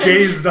now. I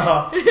gazed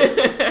off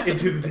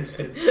into the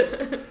distance.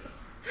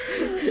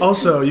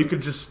 Also, you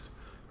could just...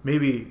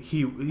 Maybe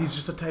he's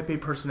just a type A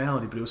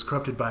personality, but he was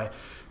corrupted by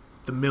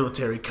the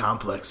military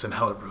complex and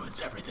how it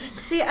ruins everything.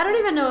 See, I don't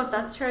even know if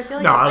that's true. I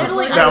feel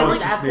like that was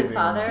just absent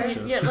father.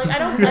 Yeah,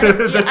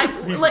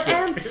 like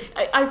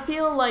I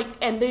feel like,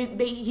 and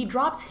he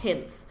drops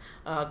hints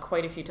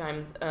quite a few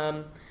times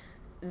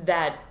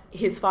that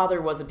his father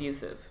was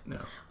abusive. No.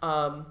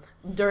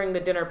 During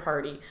the dinner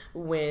party,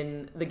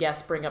 when the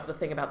guests bring up the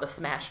thing about the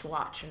smashed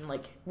watch, and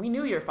like, we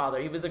knew your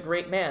father, he was a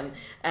great man,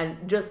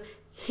 and just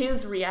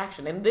his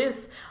reaction. And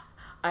this,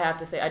 I have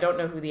to say, I don't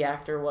know who the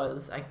actor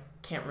was. I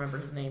can't remember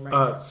his name right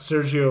now.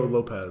 Sergio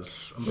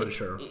Lopez, I'm pretty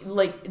sure.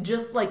 Like,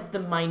 just like the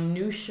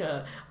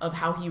minutia of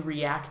how he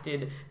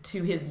reacted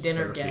to his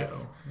dinner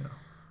guests,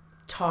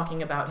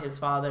 talking about his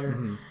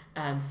father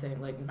and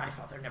saying, like, my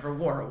father never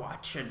wore a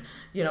watch, and,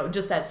 you know,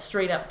 just that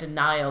straight up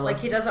denial. Like,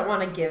 he doesn't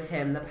want to give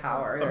him the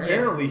power.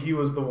 Apparently, he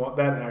was the one,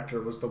 that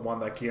actor was the one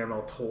that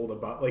Guillermo told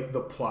about, like,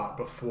 the plot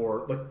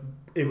before, like,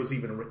 it was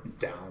even written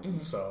down,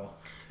 so...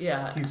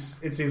 Yeah, it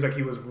seems like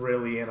he was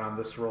really in on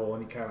this role,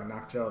 and he kind of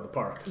knocked it out of the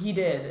park. He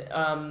did,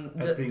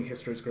 as being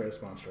history's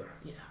greatest monster.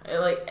 Yeah,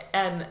 like,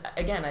 and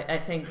again, I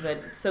think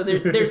that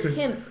there's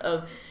hints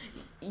of,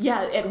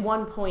 at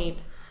one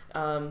point,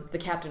 the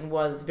Captain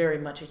was very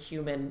much a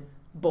human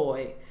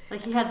boy.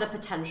 Like, he had the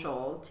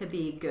potential to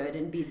be good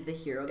and be the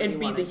hero that he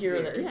wanted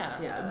to be.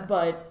 Yeah.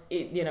 But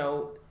it, you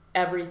know,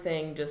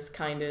 everything just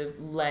kind of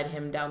led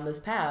him down this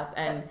path,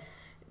 and.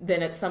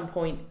 Then at some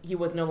point he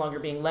was no longer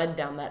being led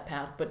down that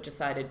path, but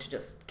decided to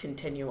just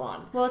continue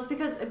on. Well, it's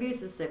because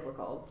abuse is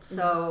cyclical.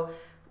 So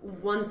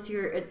once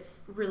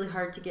it's really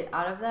hard to get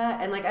out of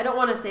that. And, like, I don't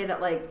want to say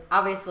that, like,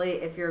 obviously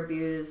if you're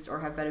abused or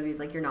have been abused,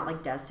 like, you're not,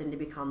 like, destined to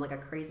become, like, a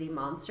crazy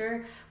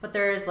monster. But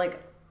there is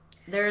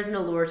an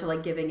allure to,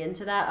 like, giving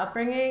into that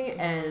upbringing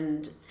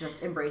and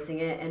just embracing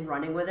it and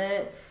running with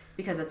it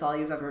because it's all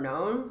you've ever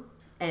known.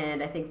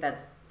 And I think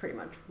that's pretty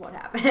much what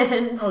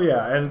happened. Oh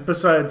yeah, and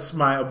besides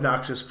my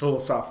obnoxious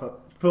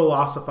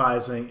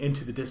philosophizing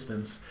into the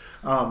distance,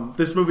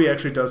 this movie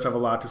actually does have a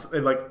lot to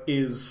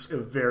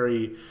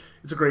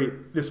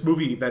this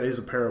movie that is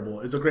a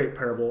parable is a great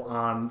parable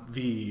on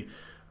the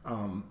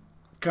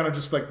kind of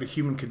just like the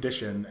human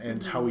condition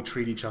and how we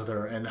treat each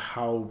other and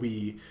how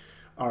we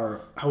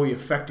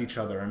affect each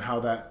other and how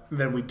that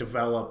then we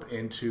develop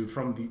into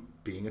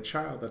being a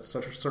child that's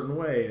such a certain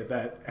way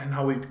and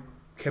how we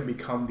can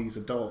become the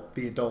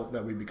adult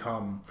that we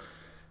become,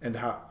 and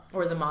how...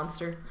 Or the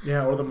monster.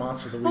 Yeah, or the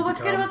monster that we become. Well,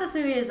 what's good about this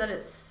movie is that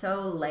it's so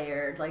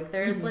layered. Like,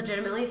 there's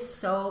legitimately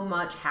so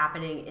much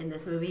happening in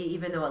this movie,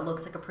 even though it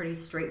looks like a pretty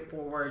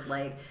straightforward,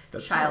 like,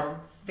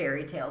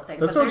 fairy tale thing.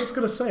 That's what I was just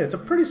going to say. It's a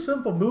pretty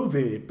simple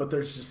movie, but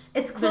there's just...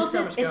 It's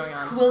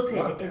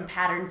quilted in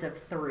patterns of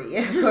 3,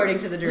 according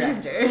to the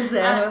director.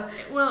 So.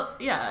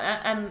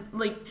 And,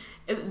 like,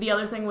 the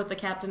other thing with the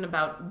Captain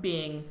about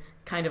being...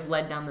 kind of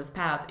led down this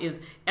path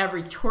is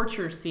every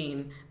torture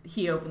scene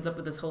he opens up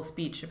with this whole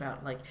speech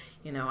about, like,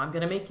 you know, I'm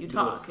gonna make you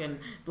talk and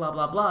blah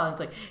blah blah.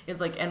 It's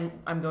like and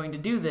I'm going to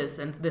do this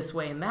and this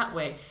way and that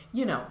way,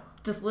 you know,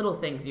 just little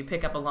things you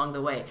pick up along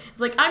the way.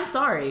 It's like, I'm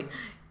sorry,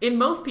 in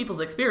most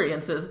people's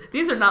experiences,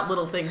 these are not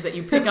little things that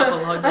you pick up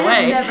along the I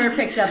way. have never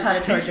picked up how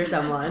to torture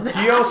someone.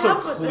 He also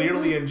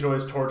clearly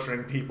enjoys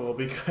torturing people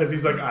because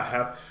he's like, I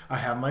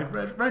have my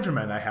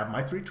regimen, I have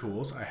my 3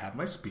 tools, I have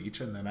my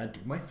speech, and then I do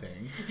my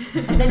thing.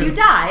 And then you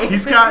die.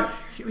 He's got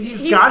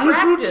He's his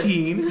practiced.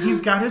 routine. He's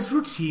got his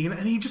routine,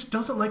 and he just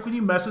doesn't like when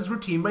you mess his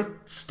routine by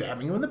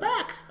stabbing you in the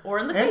back. Or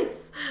in the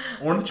face.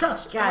 Or in the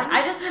chest. God,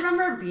 I just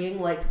remember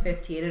being like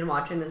 15 and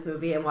watching this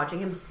movie and watching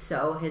him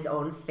sew his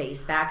own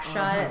face back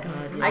shut. Oh my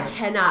God, yeah. I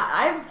cannot.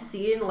 I've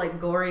seen like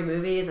gory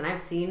movies and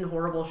I've seen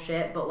horrible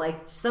shit, but like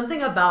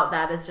something about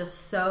that is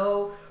just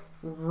so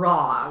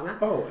wrong.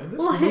 Oh, and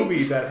this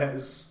movie that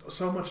has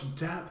so much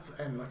depth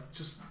and like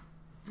just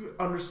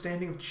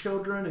understanding of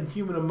children and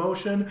human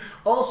emotion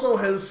also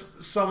has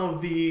some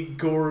of the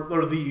gore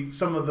or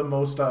some of the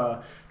most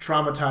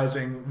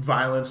traumatizing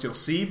violence you'll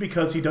see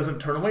because he doesn't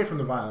turn away from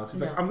the violence.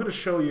 He's like, I'm going to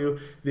show you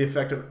the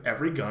effect of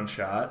every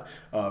gunshot,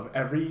 of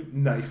every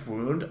knife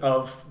wound,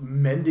 of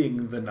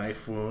mending the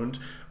knife wound,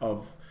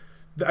 of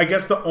I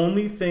guess the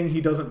only thing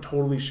he doesn't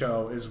totally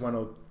show is when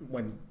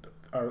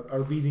our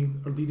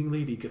leading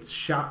lady gets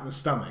shot in the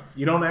stomach.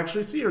 You don't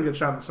actually see her get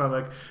shot in the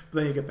stomach, but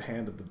then you get the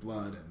hand of the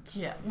blood.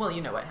 Yeah, well,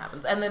 you know what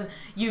happens. And then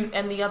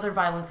the other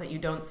violence that you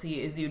don't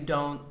see is you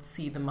don't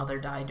see the mother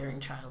die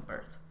during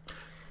childbirth.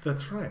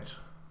 That's right.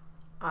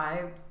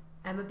 I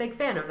am a big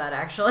fan of that,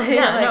 actually.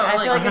 Yeah, I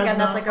feel like, I again,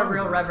 that's had like a not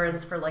real thought about it.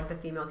 reverence for like the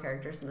female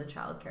characters and the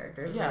child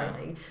characters Yeah. and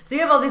everything. So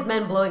you have all these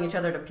men blowing each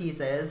other to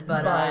pieces,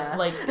 but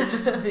like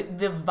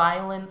the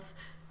violence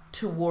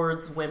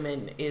towards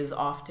women is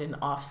often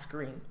off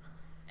screen.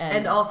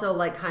 And also,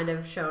 like, kind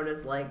of shown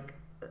as, like,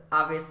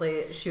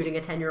 obviously shooting a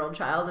 10-year-old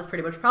child is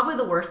pretty much probably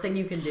the worst thing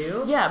you can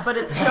do. Yeah, but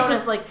it's shown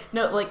as, like,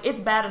 no, like, it's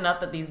bad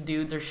enough that these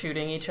dudes are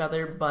shooting each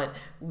other, but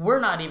we're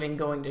not even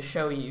going to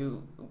show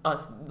you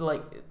us,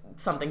 like,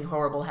 something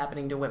horrible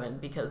happening to women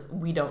because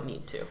we don't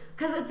need to.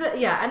 Because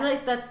and,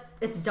 like,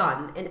 it's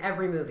done in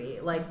every movie.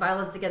 Like,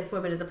 violence against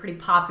women is a pretty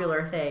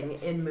popular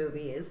thing in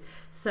movies.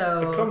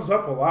 So It comes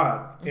up a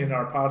lot in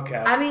our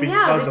podcast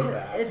because of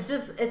that.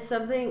 It's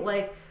something,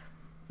 like,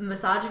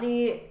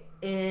 misogyny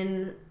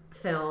in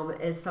film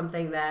is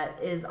something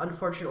that is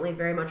unfortunately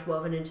very much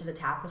woven into the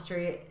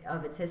tapestry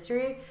of its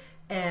history.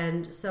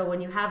 And so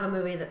when you have a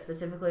movie that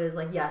specifically is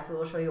like, yes, we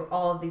will show you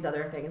all of these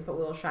other things, but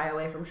we will shy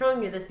away from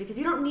showing you this because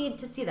you don't need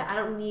to see that. I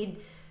don't need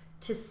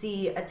to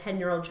see a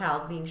 10-year-old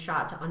child being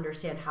shot to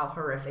understand how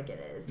horrific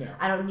it is. Yeah.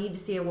 I don't need to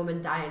see a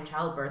woman die in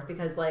childbirth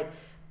because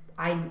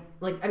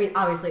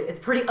obviously it's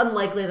pretty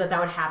unlikely that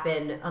would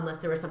happen unless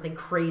there was something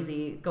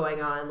crazy going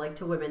on, like,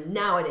 to women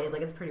nowadays.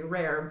 Like, it's pretty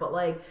rare, but,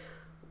 like,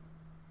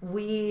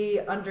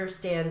 we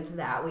understand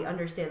that. We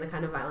understand the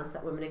kind of violence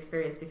that women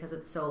experience because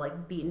it's so,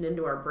 like, beaten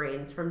into our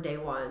brains from day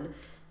one.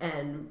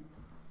 And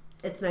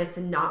it's nice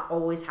to not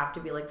always have to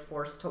be, like,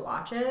 forced to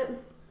watch it.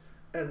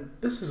 And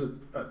this is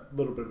a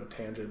little bit of a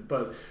tangent,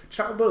 but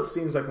childbirth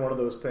seems like one of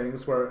those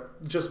things where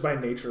just by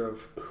nature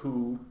of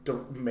who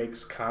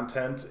makes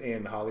content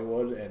in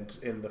Hollywood and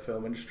in the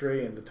film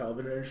industry and the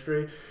television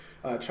industry,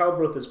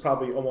 childbirth is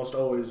probably almost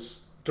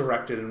always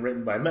directed and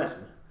written by men.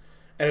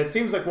 And it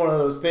seems like one of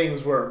those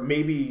things where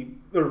maybe,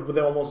 or they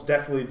almost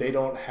definitely, they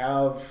don't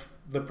have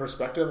the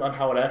perspective on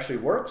how it actually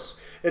works.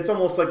 It's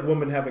almost like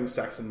women having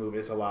sex in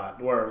movies a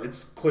lot, where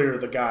it's clear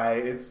the guy,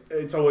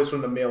 it's always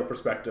from the male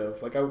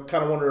perspective. Like, I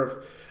kind of wonder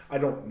if, I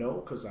don't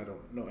know, because I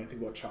don't know anything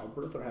about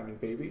childbirth or having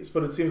babies,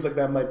 but it seems like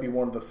that might be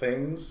one of the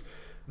things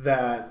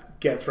that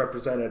gets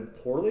represented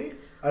poorly.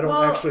 I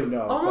don't actually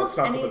know. That's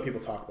not something people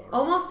talk about.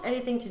 Almost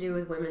anything to do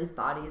with women's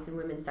bodies and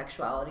women's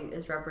sexuality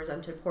is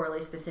represented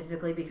poorly,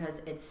 specifically because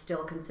it's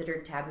still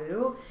considered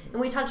taboo.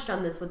 And we touched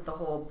on this with the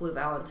whole Blue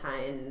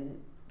Valentine,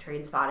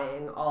 train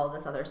spotting, all of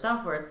this other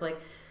stuff, where it's like,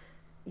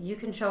 you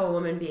can show a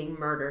woman being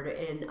murdered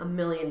in a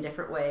million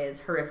different ways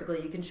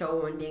horrifically. You can show a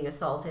woman being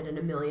assaulted in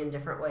a million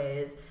different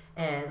ways,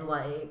 and,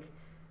 like,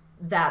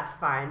 that's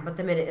fine. But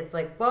the minute it's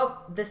like,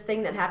 well, this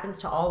thing that happens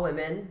to all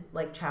women,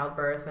 like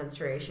childbirth,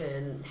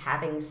 menstruation,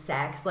 having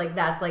sex, like,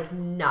 that's, like,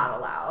 not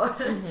allowed.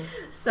 Mm-hmm.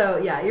 So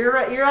yeah, you're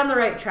right, you're on the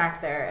right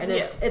track there. And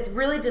it's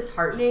really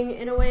disheartening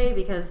in a way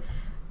because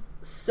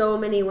so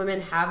many women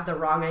have the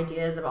wrong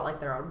ideas about, like,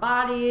 their own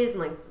bodies and,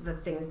 like, the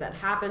things that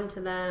happen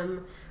to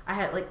them. I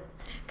had, like,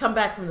 come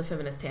back from the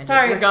feminist tangent.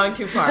 Sorry. We're going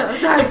too far.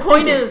 Sorry. The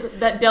point is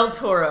that Del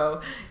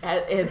Toro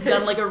has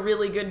done, like, a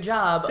really good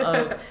job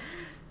of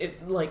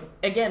it, like,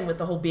 again, with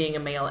the whole being a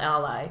male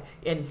ally,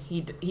 and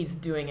he's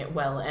doing it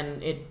well,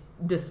 and it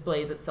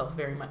displays itself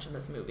very much in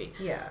this movie.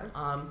 Yeah.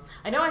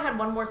 I know I had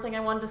one more thing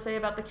I wanted to say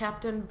about the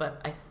Captain, but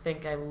I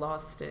think I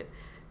lost it.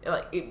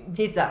 Like,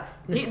 he sucks.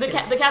 The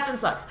Captain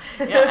sucks.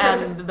 Yeah,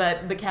 and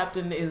that the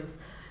Captain is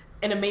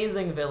an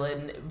amazing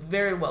villain,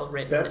 very well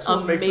written. That's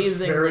what makes this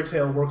fairy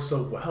tale work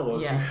so well,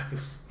 is you have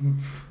this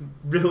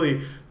really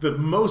the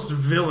most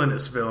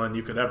villainous villain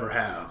you could ever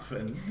have.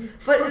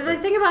 But the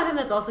thing about him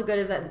that's also good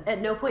is that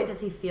at no point does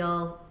he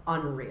feel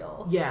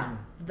unreal. Yeah.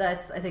 I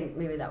think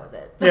maybe that was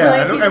it.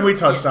 Yeah, Like, and we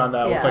touched on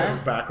that with yeah. like his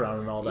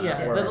background and all that.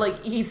 Yeah, where- but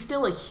like he's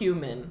still a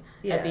human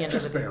at the end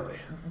just of the barely.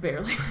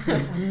 Barely.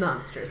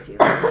 monstrous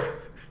human.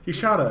 He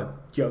shot a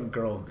young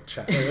girl in the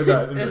chest, in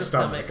the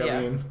stomach. yeah.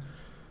 I mean,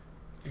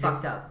 It's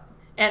fucked up.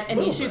 And he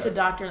Little shoots bit. a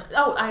doctor.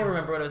 Oh, I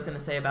remember what I was going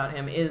to say about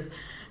him is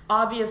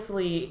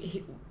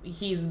obviously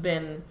he's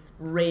been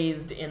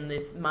raised in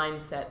this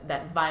mindset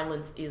that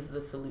violence is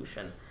the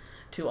solution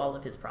to all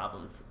of his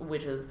problems,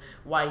 which is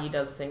why he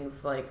does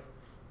things like,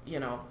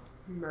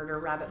 Murder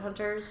rabbit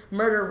hunters.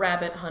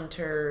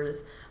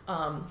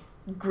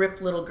 Grip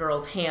little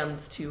girls'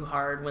 hands too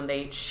hard when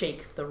they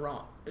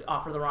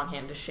offer the wrong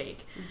hand to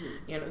shake.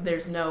 Mm-hmm.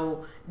 There's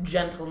no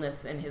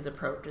gentleness in his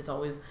approach. It's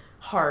always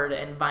hard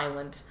and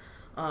violent.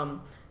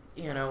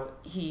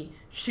 He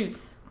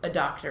shoots a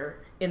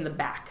doctor in the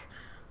back.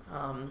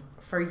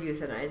 For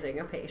euthanizing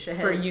a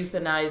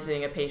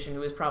patient.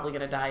 Who is probably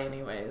going to die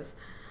anyways.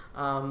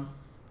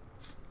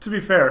 to be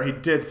fair, he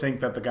did figure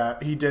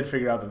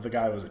out that the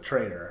guy was a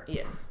traitor.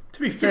 Yes. To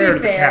be fair to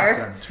the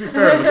captain. To be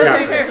fair to the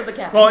captain. Fair to the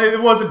captain. Well,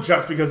 it wasn't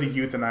just because he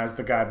euthanized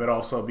the guy, but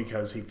also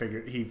because he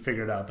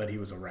figured out that he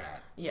was a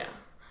rat. Yeah.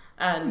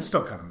 And It's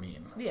still kind of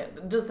mean. yeah,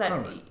 just that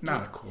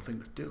Not a cool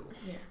thing to do.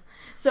 Yeah.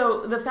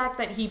 So the fact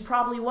that he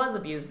probably was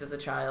abused as a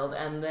child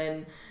and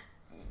then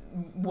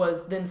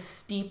was then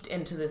steeped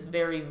into this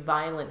very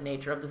violent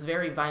nature of this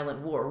very violent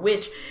war,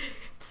 which,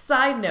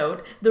 side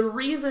note, the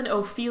reason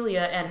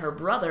Ophelia and her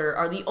brother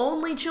are the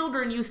only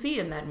children you see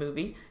in that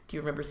movie. Do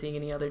you remember seeing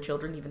any other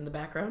children even in the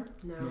background?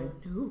 No.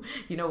 No.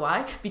 You know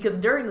why? Because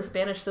during the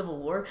Spanish Civil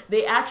War,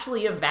 they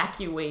actually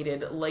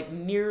evacuated like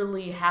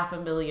nearly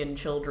 500,000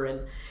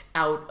 children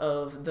out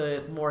of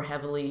the more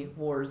heavily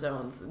war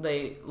zones.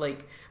 They,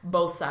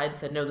 both sides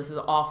said, no, this is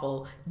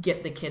awful,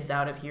 get the kids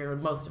out of here,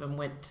 and most of them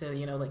went to,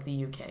 like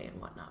the UK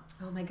and whatnot.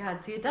 Oh my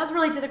god, see, it does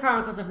relate to the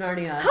Chronicles of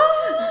Narnia.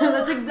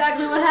 That's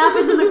exactly what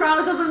happens in the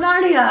Chronicles of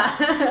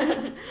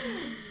Narnia.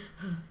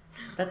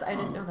 I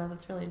didn't know that.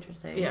 That's really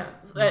interesting. Yeah.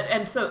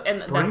 And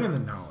Bring in the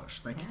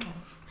knowledge. Thank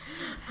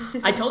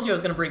you. I told you I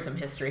was going to bring some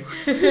history.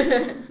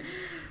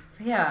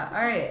 Yeah,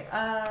 alright.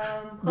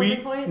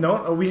 Closing points?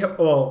 No, we have,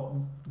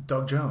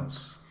 Doug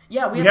Jones.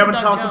 Yeah, We haven't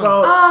talked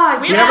about... Ah,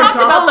 We haven't talked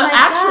about the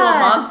actual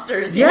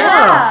monsters yet.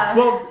 Yeah.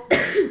 Well,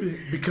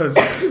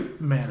 because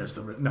man is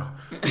the... No.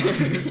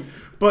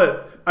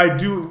 But I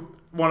do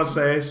want to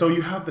say, so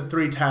you have the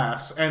 3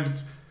 tasks,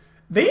 and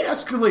they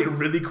escalate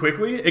really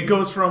quickly. It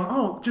goes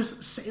from,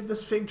 just save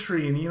this fig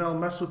tree and,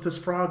 mess with this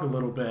frog a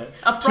little bit.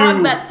 A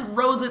frog that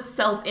throws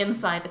itself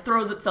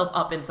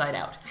up inside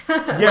out.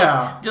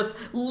 Yeah. Just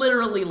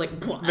literally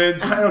blah. The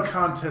entire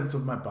contents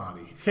of my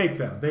body. Take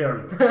them. They are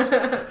yours.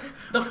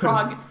 The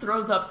frog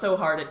throws up so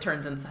hard it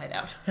turns inside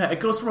out. Yeah, it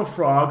goes from a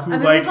frog who,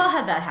 we've all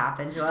had that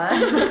happen to us.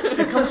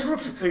 it comes from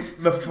the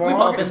We've all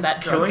frog been is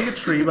that killing drunk. a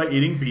tree by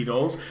eating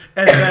beetles,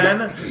 and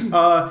then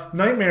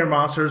nightmare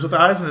monsters with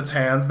eyes in its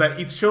hands that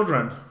eats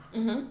children.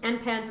 Mm-hmm. And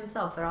Pan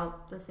himself, they're all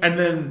the same. And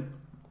then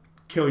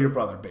kill your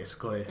brother,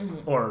 basically.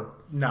 Or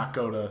not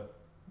go to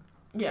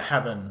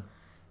heaven.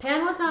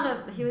 Pan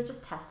was he was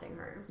just testing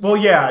her. Well,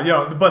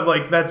 yeah,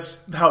 but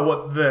that's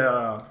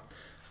how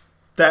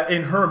that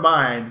in her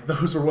mind,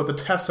 those are what the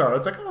tests are.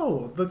 It's like,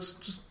 let's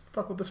just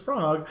fuck with this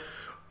frog.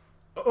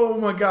 Oh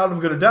my god, I'm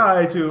gonna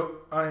die.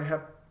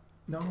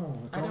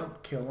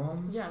 Don't kill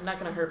him. Yeah, I'm not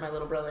going to hurt my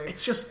little brother. It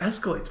just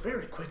escalates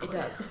very quickly. It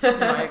does. No,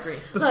 I agree.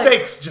 The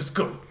stakes just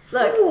go.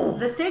 Look,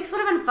 the stakes would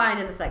have been fine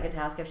in the second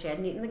task if she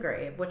hadn't eaten the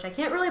grape, which I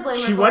can't really blame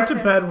her for. She went to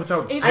bed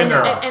without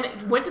dinner.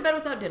 And went to bed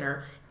without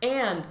dinner,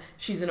 and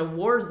she's in a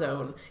war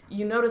zone.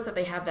 You notice that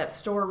they have that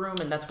storeroom,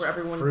 and that's where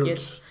everyone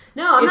gets...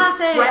 No, I'm It's not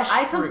saying fresh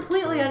I fruit.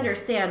 completely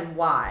understand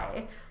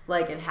why.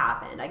 It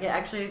happened. I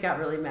actually got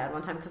really mad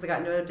one time because I got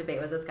into a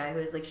debate with this guy who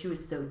was like, she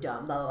was so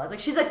dumb, blah, blah, blah. I was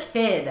like, she's a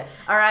kid.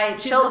 All right,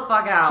 chill the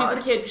fuck out. She's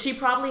a kid. She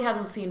probably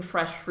hasn't seen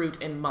fresh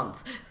fruit in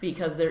months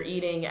because they're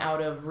eating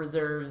out of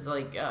reserves,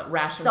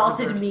 rations.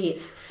 Salted meat.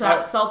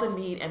 Salted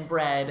meat and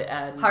bread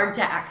and...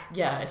 Hardtack.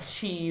 Yeah, and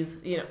cheese.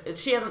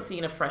 She hasn't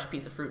seen a fresh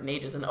piece of fruit in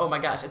ages, and oh my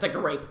gosh, it's a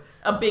grape.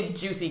 A big,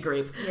 juicy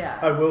grape. Yeah.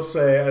 I will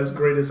say, as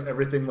great as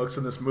everything looks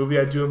in this movie,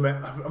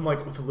 I'm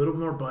like, with a little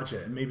more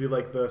budget, and maybe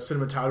the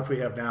cinematography we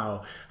have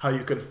now, how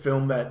you could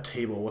film that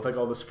table with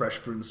all this fresh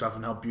fruit and stuff,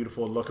 and how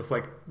beautiful it'd look if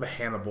the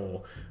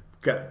Hannibal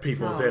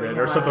people did it,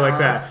 or something like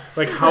that.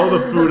 How the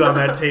food on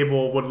that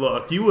table would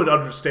look. You would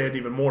understand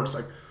even more.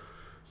 Just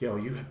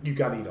you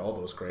got to eat all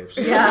those grapes.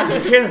 Yeah.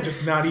 You can't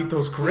just not eat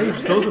those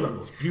grapes. Those are the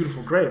most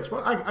beautiful grapes.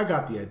 Well, I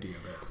got the idea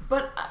of it.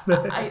 But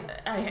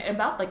I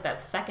about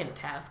that second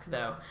task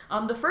though.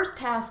 The first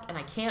task, and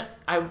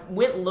I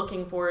went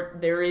looking for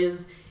it. There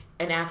is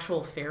an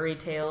actual fairy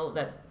tale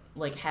that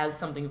has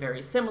something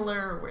very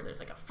similar where there's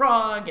a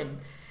frog and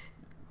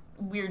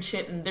weird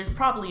shit, and there's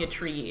probably a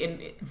tree,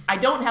 and I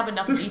don't have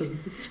enough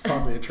It's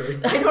probably a tree.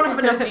 I don't have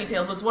enough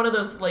details. It's one of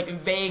those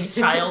vague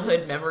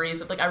childhood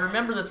memories of I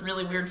remember this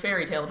really weird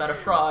fairy tale about a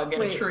frog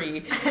and a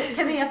tree.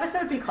 Can the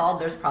episode be called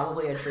There's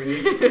Probably a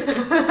Tree?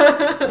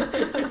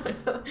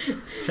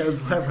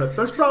 Labyrinth.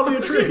 There's probably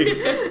a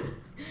tree.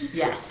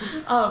 Yes.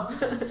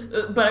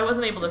 But I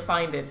wasn't able to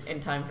find it in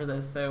time for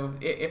this, so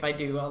if I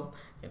do, I'll,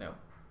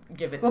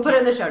 give it. We'll put it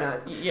in the show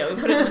notes. Yeah, we'll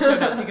put it in the show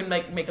notes. You can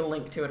make a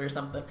link to it or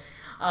something.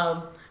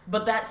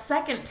 But that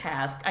second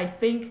task, I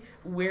think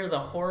where the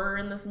horror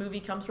in this movie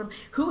comes from.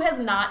 Who has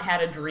not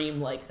had a dream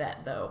like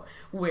that, though?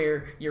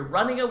 Where you're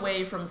running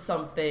away from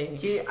something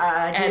Do you know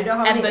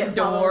how many and the It Follows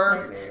door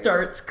nightmares?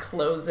 starts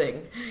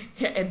closing.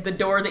 And the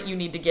door that you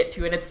need to get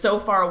to, and it's so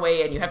far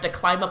away, and you have to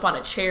climb up on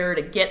a chair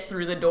to get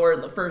through the door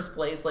in the first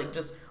place. Like,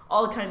 just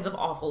all kinds of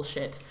awful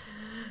shit.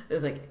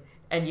 It's like,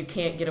 and you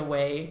can't get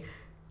away.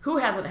 Who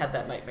hasn't had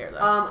that nightmare, though?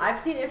 I've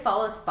seen It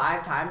Follows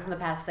 5 times in the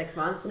past 6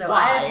 months, so Why?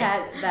 I have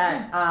had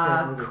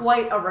that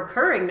quite a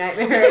recurring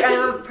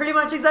nightmare. Pretty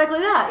much exactly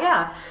that,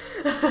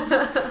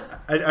 yeah.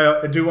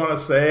 I do want to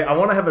say, I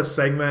want to have a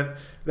segment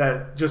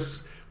that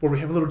just, where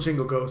we have a little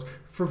jingle goes,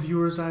 for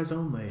viewers' eyes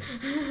only.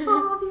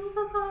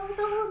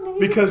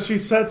 Because she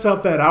sets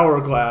up that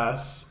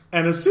hourglass,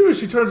 and as soon as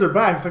she turns her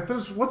back, it's like,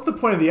 what's the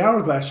point of the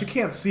hourglass? She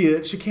can't see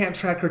it. She can't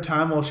track her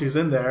time while she's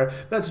in there.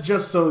 That's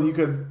just so you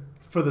could...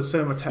 for the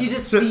You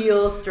just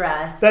feel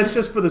stressed. That's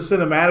just for the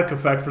cinematic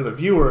effect for the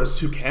viewers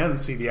who can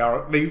see the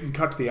hour. You can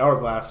cut to the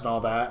hourglass and all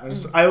that. And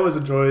I always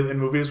enjoy it in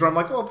movies where I'm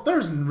like, well,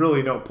 there's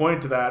really no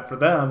point to that for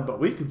them, but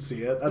we can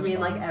see it. That's you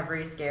mean fine. like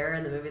every scare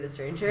in the movie The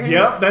Strangers?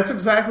 Yep, that's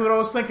exactly what I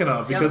was thinking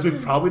of because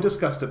we've probably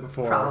discussed it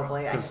before.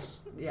 Probably.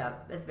 Yeah,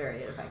 it's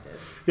very ineffective.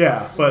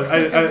 Yeah, but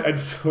I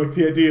just like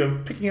the idea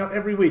of picking out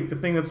every week the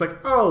thing that's like,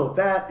 oh,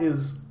 that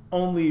is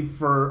only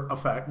for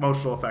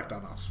emotional effect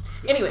on us.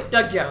 Anyway,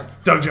 Doug Jones.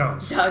 Doug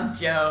Jones.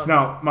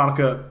 Now,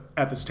 Monica,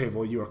 at this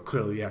table, you are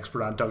clearly the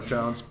expert on Doug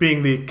Jones,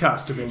 being the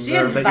costuming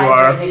nerd that you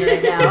are.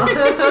 Right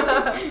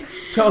now.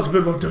 Tell us a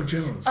bit about Doug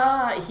Jones.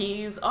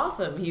 He's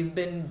awesome. He's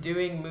been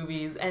doing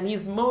movies, and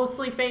he's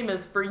mostly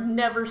famous for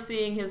never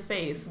seeing his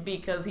face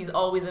because he's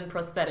always in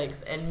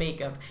prosthetics and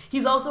makeup.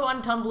 He's also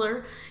on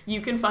Tumblr.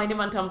 You can find him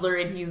on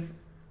Tumblr, and he's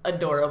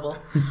adorable.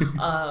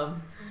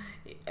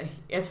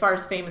 As far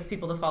as famous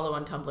people to follow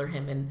on Tumblr,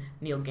 him and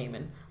Neil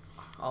Gaiman,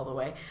 all the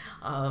way.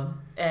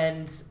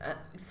 And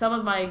some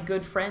of my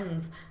good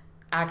friends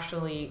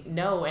actually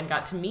know and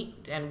got to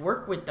meet and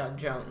work with Doug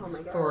Jones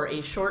for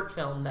a short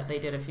film that they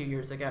did a few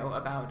years ago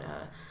about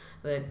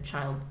the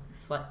child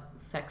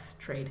sex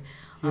trade.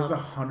 He has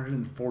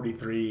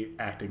 143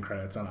 acting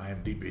credits on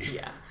IMDb.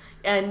 Yeah,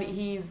 and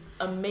he's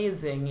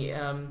amazing.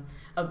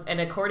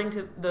 And according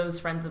to those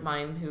friends of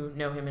mine who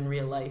know him in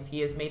real life,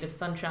 he is made of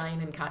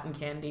sunshine and cotton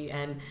candy.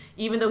 And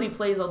even though he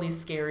plays all these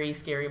scary,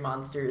 scary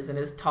monsters and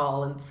is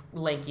tall and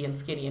lanky and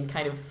skinny and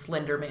kind of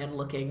Slender Man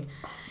looking,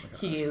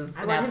 he is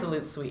an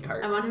absolute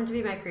sweetheart. I want him to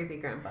be my creepy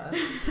grandpa.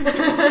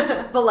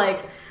 But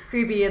like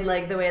creepy in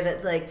like the way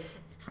that like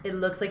it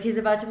looks like he's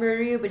about to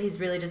murder you, but he's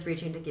really just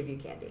reaching to give you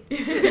candy.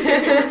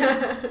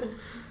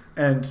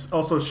 And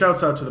also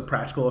shouts out to the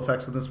practical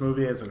effects in this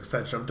movie as an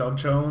extension of Doug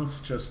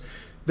Jones.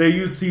 They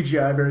use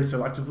CGI very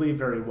selectively,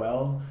 very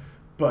well,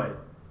 but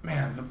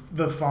man,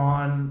 the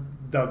Fawn,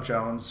 Doug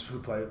Jones, who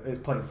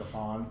plays the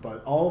Fawn,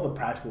 but all the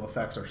practical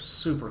effects are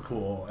super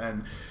cool,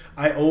 and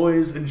I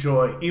always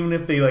enjoy, even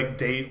if they like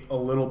date a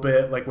little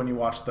bit, like when you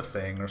watch The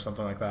Thing or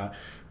something like that,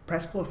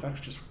 practical effects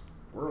just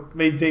work.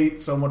 They date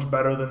so much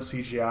better than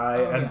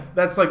CGI,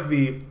 that's like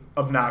the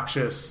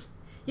obnoxious.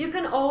 You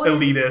can always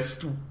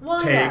elitist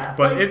take,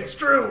 but like, it's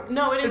true.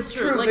 No, it's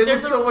true. Like, they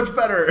look so much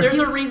better. There's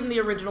a reason the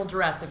original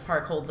Jurassic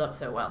Park holds up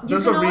so well. You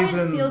can always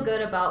feel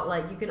good about,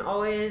 like, you can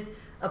always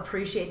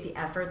appreciate the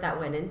effort that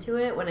went into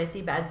it. When I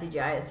see bad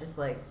CGI, it's just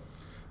like...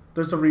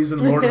 There's a reason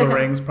Lord of the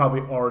Rings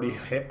probably already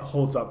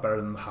holds up better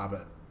than The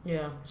Hobbit.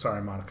 Yeah.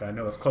 Sorry, Monica. I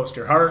know that's close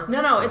to your heart.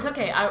 No, it's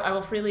okay. I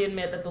will freely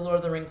admit that the Lord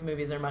of the Rings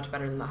movies are much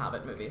better than the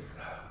Hobbit movies.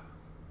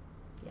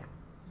 Yeah.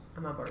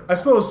 I'm on board with that. I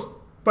suppose...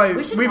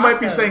 we might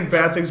be saying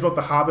bad things things about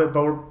The Hobbit,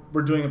 but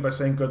we're doing it by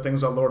saying good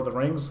things about Lord of the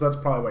Rings, so that's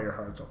probably why your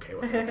heart's okay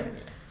with it.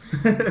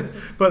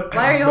 But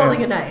why are you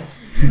holding a knife?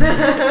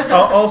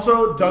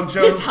 Also, Doug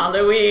Jones... It's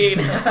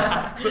Halloween!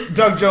 So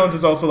Doug Jones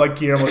is also like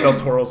Guillermo Del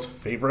Toro's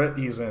favorite.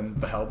 He's in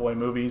the Hellboy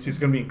movies. He's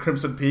going to be in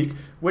Crimson Peak,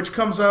 which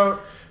comes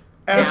out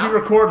as we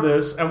record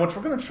this, and which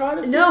we're going to try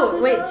to see. No,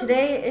 wait,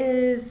 today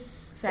is...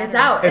 Saturday. It's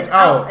out. It's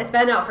out. It's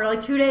been out for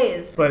like 2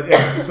 days. But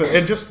yeah, so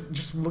it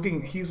just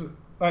looking... He's...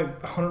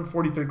 like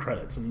 143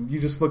 credits, and you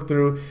just look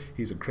through.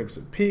 He's in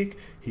Crimson Peak.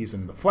 He's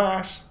in The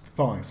Flash,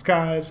 Falling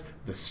Skies,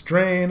 The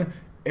Strain,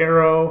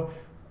 Arrow.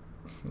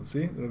 Let's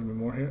see, there's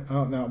more here.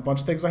 Oh, now a bunch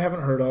of things I haven't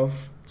heard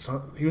of.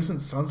 He was in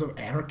Sons of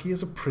Anarchy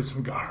as a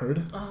prison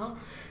guard. Uh-huh.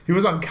 He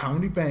was on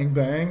Comedy Bang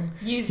Bang.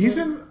 He's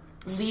in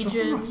Legion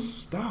so much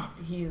stuff.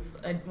 He's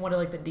one of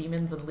like the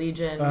demons in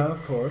Legion.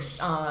 Of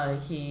course.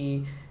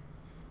 He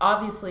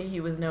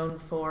was known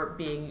for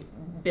being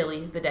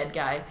Billy, the dead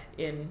guy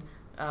in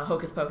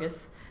Hocus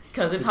Pocus,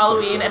 because it's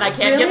Halloween and I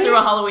can't get through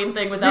a Halloween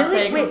thing without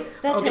saying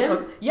that's him?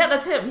 Pocus. Yeah,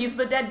 that's him. He's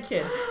the dead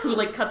kid who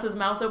like cuts his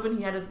mouth open.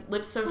 He had his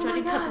lips so shut.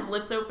 He cuts his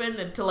lips open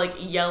and to like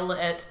yell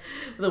at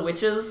the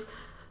witches.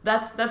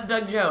 That's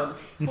Doug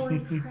Jones. Holy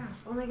crap.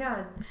 Oh my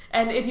god.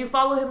 And if you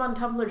follow him on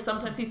Tumblr,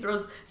 sometimes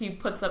he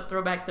puts up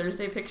Throwback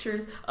Thursday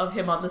pictures of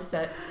him on the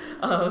set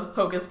of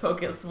Hocus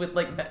Pocus with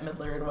like Bette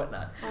Midler and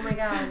whatnot. Oh my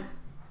god.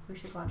 We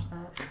should watch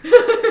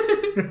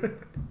that.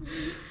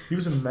 He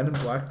was in Men in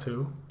Black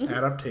 2,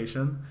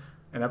 adaptation,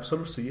 an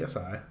episode of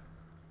CSI.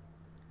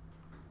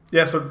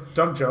 Yeah, so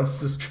Doug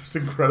Jones is just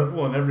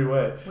incredible in every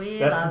way.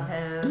 We love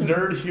him.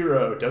 Nerd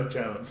hero, Doug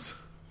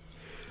Jones.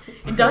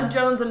 Doug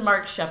Jones and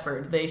Mark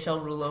Shepard, they shall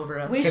rule over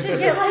us. We should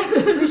get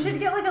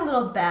like a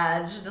little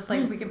badge, just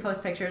like we can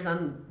post pictures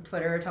on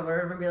Twitter or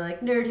Tumblr and be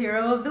like Nerd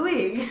Hero of the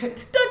Week.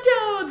 Doug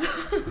Jones.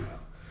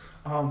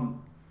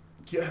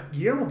 Yeah,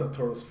 Guillermo Del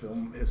Toro's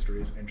film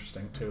history is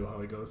interesting too. How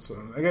he goes, so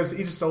I guess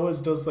he just always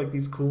does like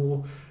these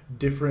cool,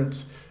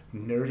 different,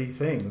 nerdy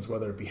things,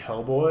 whether it be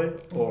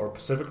Hellboy or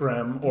Pacific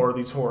Rim or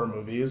these horror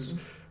movies.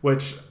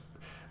 Which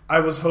I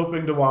was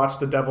hoping to watch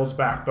The Devil's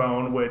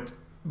Backbone, which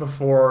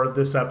before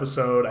this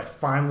episode, I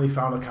finally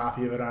found a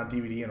copy of it on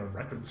DVD in a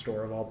record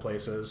store of all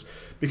places.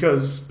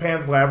 Because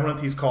Pan's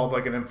Labyrinth, he's called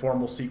like an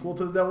informal sequel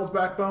to The Devil's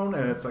Backbone,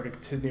 and it's like a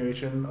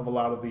continuation of a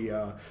lot of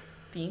the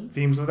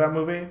themes of that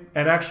movie.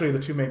 And actually, the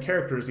two main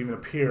characters even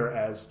appear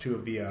as two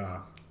of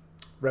the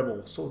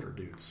rebel soldier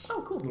dudes.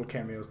 Oh, cool. Little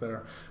cameos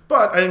there.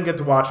 But I didn't get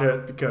to watch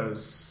it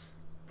because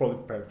poorly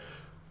prepared.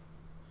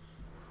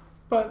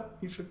 But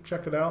you should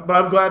check it out.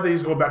 But I'm glad that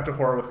he's going back to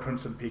horror with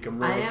Crimson Peak. I'm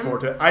really looking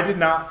forward to it. I did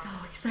not. So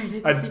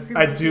excited to see Crimson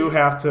I do Peak.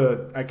 have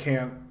to. I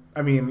can't.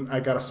 I mean, I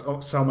gotta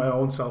sell my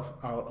own self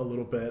out a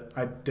little bit.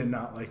 I did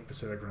not like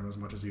Pacific Rim as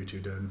much as you two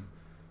did.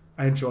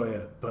 I enjoy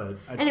it, but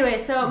anyway,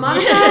 so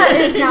Monica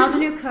is now the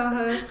new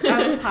co-host of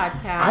the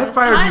podcast. I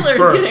fired you Tyler's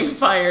first. getting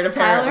fired,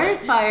 apparently. Tyler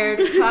is fired.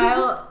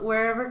 Kyle,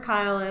 wherever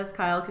Kyle is,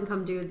 Kyle can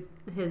come do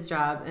his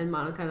job, and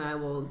Monica and I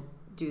will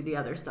do the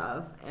other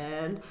stuff.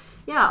 And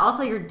yeah,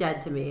 also you're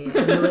dead to me, and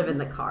you live in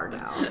the car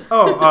now.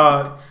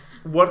 Oh,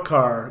 what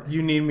car?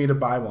 You need me to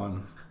buy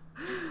one.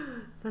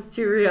 That's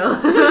too real.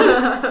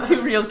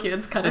 Two real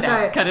kids. Cut it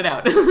Sorry. out. Cut it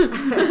out.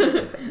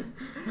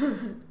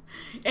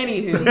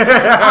 Anywho,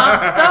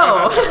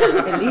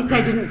 so At least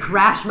I didn't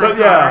crash my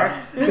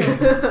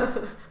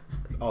car.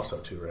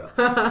 Also too real.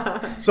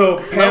 So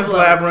Pan's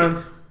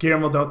Labyrinth,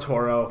 Guillermo Del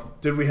Toro.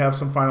 Did we have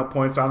some final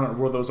points on it, or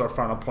were those our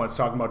final points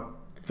talking about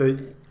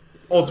the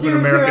ultimate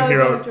American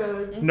hero,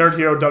 nerd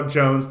hero Doug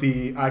Jones,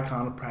 the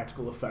icon of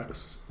practical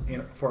effects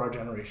for our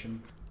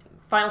generation?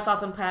 Final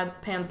thoughts on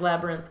Pan's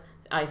Labyrinth.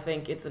 I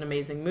think it's an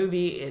amazing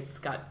movie. It's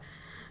got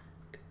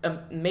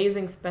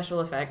amazing special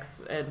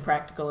effects and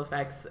practical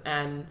effects,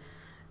 and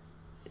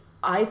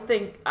I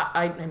think,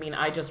 I mean,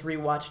 I just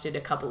rewatched it a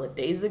couple of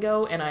days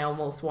ago, and I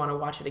almost want to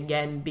watch it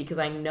again because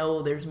I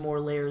know there's more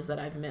layers that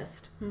I've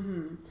missed.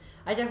 Mm-hmm.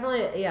 I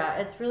definitely, yeah,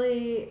 it's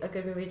really a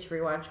good movie to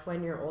rewatch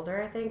when you're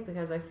older, I think,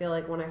 because I feel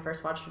like when I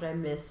first watched it, I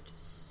missed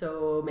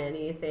so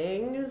many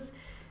things,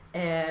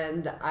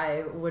 and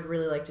I would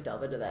really like to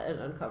delve into that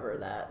and uncover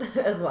that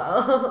as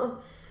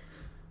well.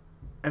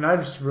 And I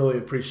just really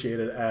appreciate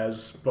it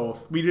as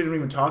both, we didn't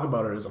even talk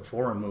about it as a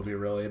foreign movie,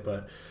 really,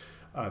 but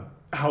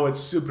how it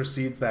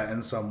supersedes that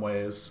in some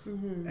ways,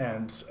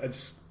 and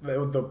it's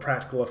the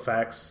practical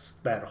effects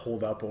that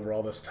hold up over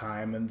all this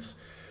time, and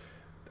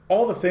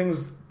all the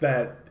things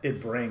that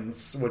it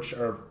brings, which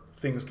are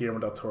things Guillermo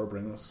del Toro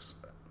brings.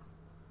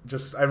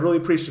 Just, I really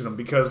appreciate them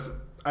because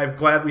I'm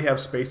glad we have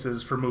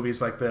spaces for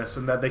movies like this,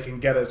 and that they can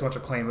get as much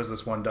acclaim as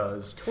this one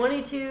does.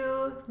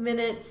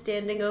 22-minute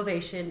standing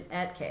ovation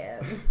at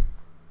Cannes.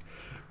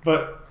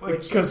 But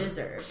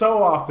because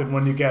so often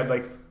when you get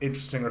like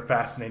interesting or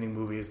fascinating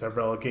movies, they're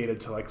relegated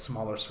to like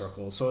smaller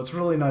circles. So it's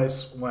really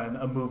nice when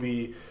a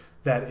movie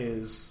that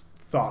is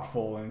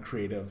thoughtful and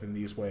creative in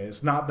these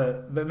ways, not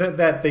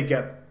that they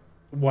get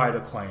wide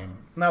acclaim.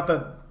 Not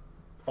that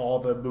all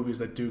the movies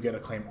that do get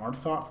acclaim aren't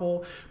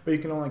thoughtful, but you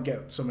can only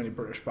get so many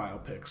British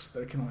biopics.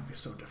 They can only be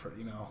so different,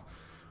 you know.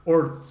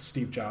 Or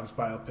Steve Jobs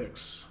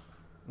biopics.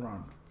 We're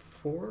on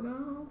 4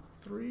 now?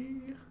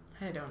 3?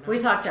 I don't know. We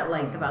talked at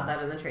length about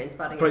that in the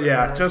Trainspotting But episode.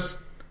 yeah,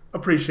 just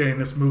appreciating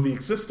this movie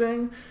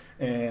existing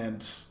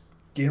and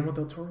Guillermo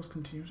del Toro's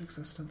continued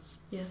existence.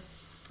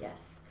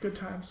 Yes. Good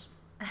times.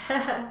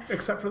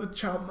 Except for the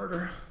child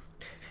murder.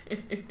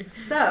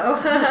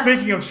 So.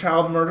 Speaking of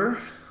child murder,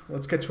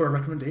 let's get to our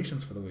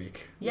recommendations for the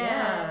week.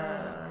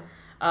 Yeah.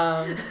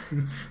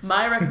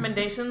 My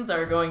recommendations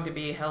are going to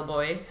be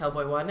Hellboy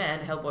 1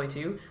 and Hellboy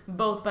 2,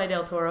 both by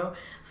Del Toro.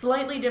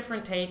 Slightly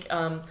different take.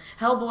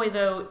 Hellboy,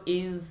 though,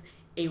 is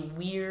a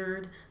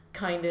weird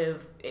kind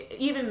of,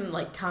 even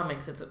like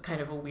comics, it's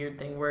kind of a weird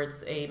thing where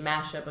it's a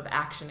mashup of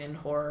action and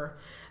horror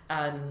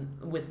and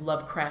with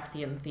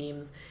Lovecraftian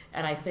themes.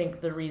 And I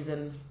think the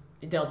reason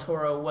Del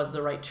Toro was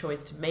the right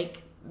choice to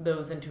make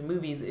those into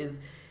movies is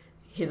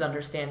his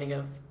understanding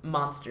of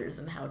monsters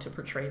and how to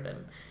portray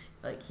them.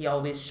 Like, he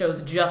always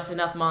shows just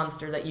enough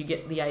monster that you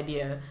get the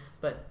idea,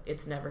 but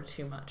it's never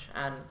too much.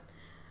 And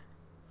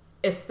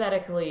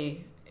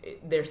aesthetically,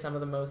 they're some of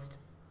the most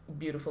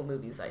beautiful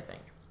movies, I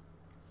think.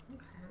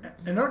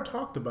 And aren't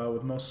talked about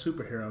with most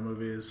superhero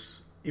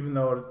movies, even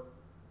though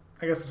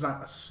I guess it's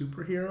not a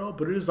superhero,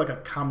 but it is like a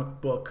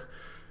comic book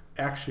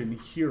action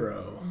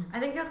hero. I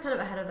think it was kind of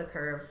ahead of the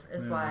curve,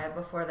 is why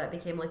before that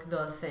became like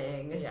the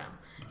thing. Yeah.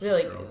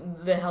 Really,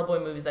 the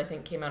Hellboy movies, I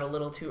think, came out a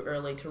little too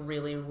early to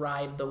really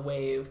ride the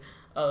wave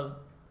of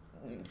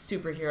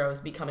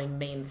superheroes becoming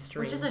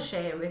mainstream. Which is a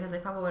shame, because they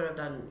probably would have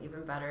done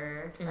even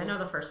better. I know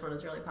the first one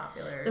is really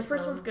popular. The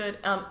first one's good.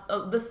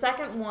 The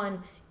second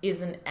one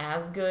isn't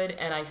as good,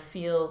 and I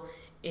feel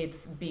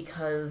it's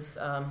because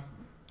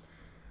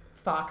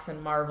Fox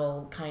and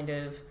Marvel kind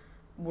of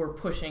were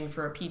pushing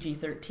for a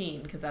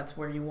PG-13, because that's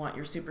where you want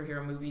your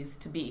superhero movies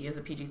to be, is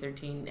a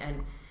PG-13.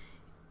 And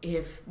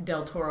if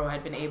Del Toro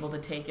had been able to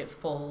take it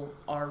full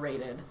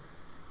R-rated,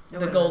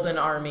 the Golden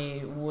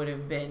Army would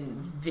have been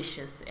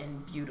vicious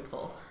and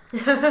beautiful.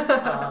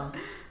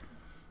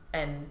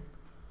 And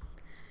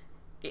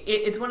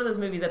it's one of those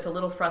movies that's a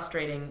little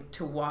frustrating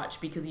to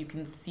watch, because you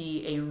can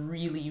see a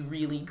really,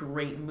 really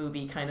great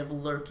movie kind of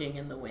lurking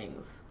in the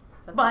wings.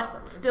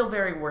 But still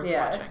very worth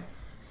watching.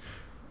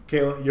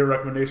 Kayla, your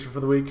recommendation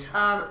for the week?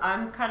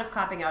 I'm kind of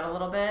copping out a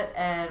little bit,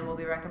 and we'll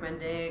be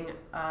recommending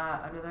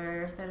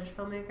another Spanish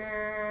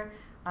filmmaker,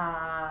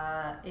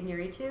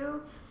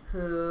 Iñárritu,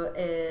 who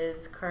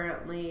is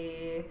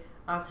currently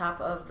on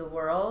top of the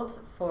world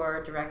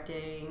for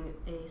directing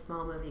a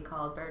small movie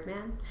called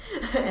Birdman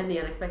and the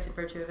Unexpected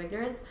Virtue of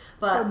Ignorance.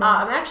 But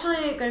I'm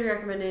actually going to be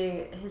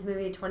recommending his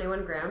movie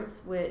 21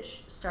 Grams,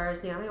 which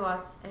stars Naomi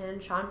Watts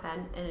and Sean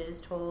Penn, and it is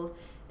told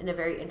in a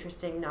very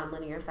interesting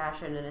non-linear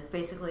fashion, and it's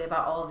basically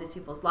about all of these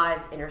people's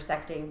lives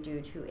intersecting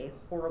due to a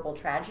horrible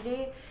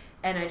tragedy.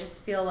 And I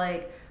just feel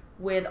like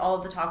with all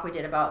of the talk we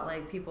did about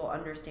like people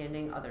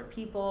understanding other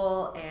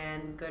people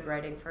and good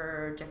writing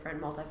for different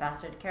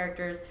multifaceted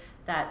characters,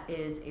 that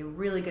is a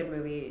really good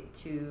movie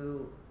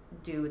to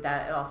do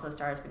that. It also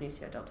stars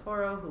Benicio del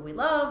Toro, who we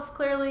love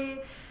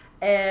clearly.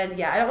 And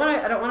yeah, I don't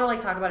want to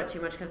like talk about it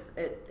too much, because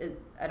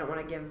I don't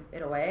want to give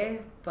it away,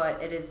 but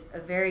it is a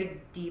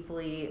very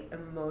deeply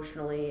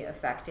emotionally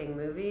affecting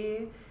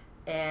movie,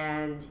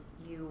 and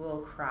you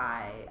will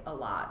cry a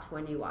lot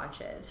when you watch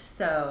it.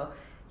 So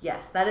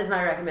yes, that is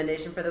my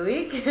recommendation for the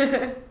week.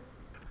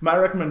 My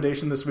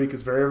recommendation this week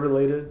is very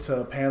related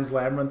to Pan's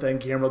Labyrinth and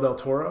Guillermo del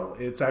Toro.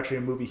 It's actually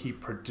a movie he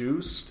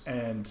produced,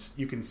 and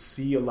you can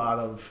see a lot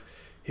of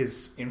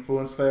his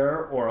influence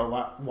there, or a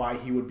lot why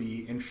he would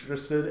be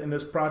interested in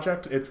this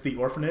project. It's The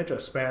Orphanage, a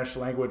Spanish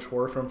language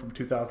horror film from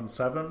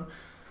 2007.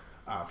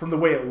 From the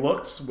way it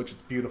looks, which is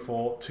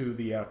beautiful, to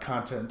the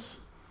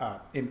content,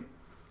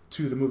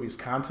 to the movie's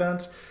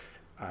content,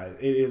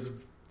 it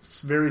is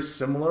very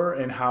similar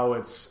in how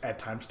it's at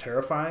times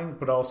terrifying,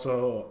 but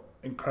also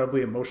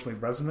incredibly emotionally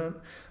resonant.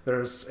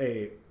 There's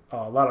a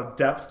lot of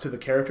depth to the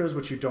characters,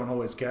 which you don't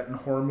always get in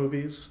horror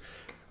movies.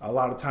 A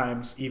lot of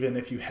times, even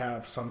if you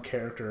have some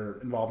character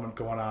involvement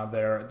going on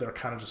there, they're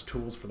kind of just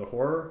tools for the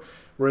horror.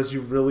 Whereas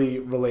you really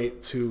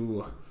relate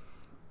to,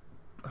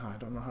 I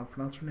don't know how to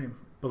pronounce her name,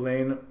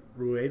 Belén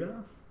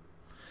Rueda?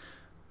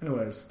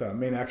 Anyways, the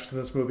main actress in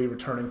this movie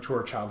returning to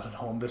her childhood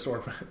home, this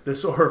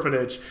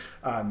orphanage.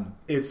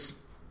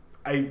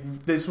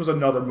 This was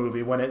another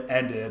movie. When it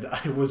ended,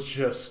 I was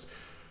just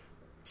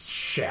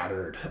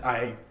shattered.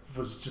 I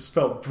just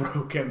felt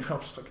broken. I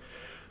was just like,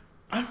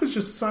 I was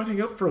just signing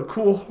up for a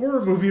cool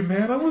horror movie,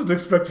 man. I wasn't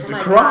expecting to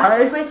cry. God,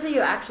 just wait till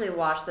you actually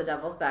watch The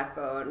Devil's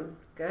Backbone.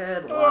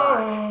 Good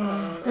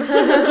luck.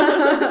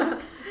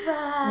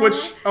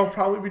 Which I'll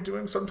probably be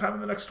doing sometime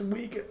in the next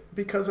week,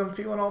 because I'm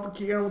feeling all the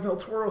Guillermo del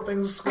Toro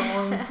things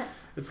going.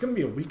 It's going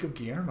to be a week of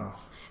Guillermo.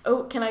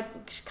 Oh, can I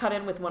cut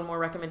in with one more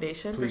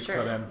recommendation? Please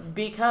cut in.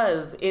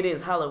 Because it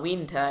is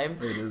Halloween time.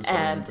 It is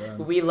and Halloween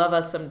time. We love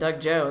us some Doug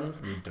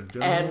Jones.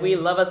 And we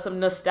love us some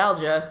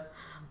nostalgia.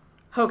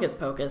 Hocus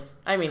Pocus.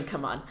 I mean,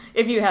 come on.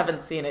 If you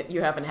haven't seen it, you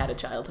haven't had a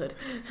childhood.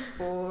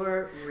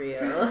 For real.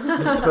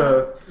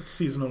 It's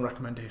seasonal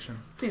recommendation.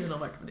 Seasonal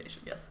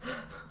recommendation, yes.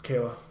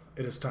 Kayla,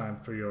 it is time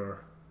for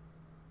your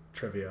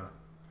trivia.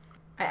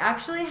 I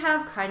actually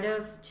have kind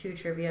of two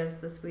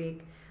trivias this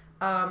week,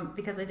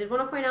 because I did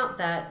want to point out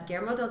that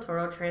Guillermo del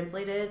Toro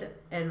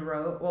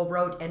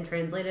wrote and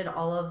translated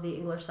all of the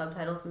English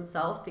subtitles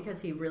himself,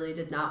 because he really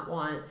did not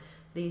want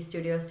the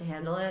studios to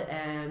handle it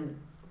and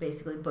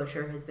basically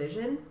butcher his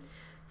vision.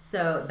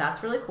 So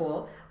that's really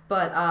cool.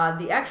 But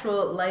the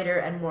actual lighter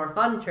and more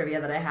fun trivia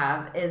that I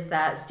have is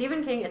that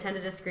Stephen King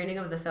attended a screening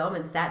of the film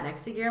and sat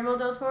next to Guillermo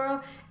del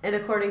Toro. And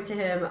according to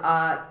him,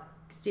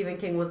 Stephen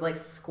King was like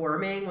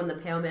squirming when the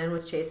pale man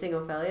was chasing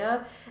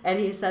Ophelia.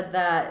 And he said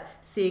that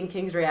seeing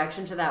King's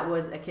reaction to that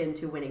was akin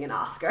to winning an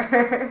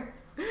Oscar,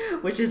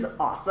 which is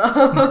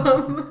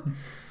awesome.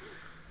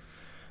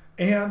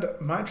 And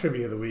my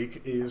trivia of the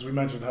week is, we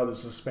mentioned how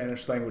this is a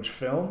Spanish language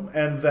film,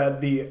 and that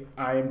the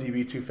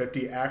IMDb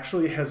 250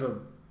 actually has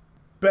a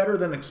better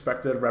than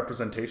expected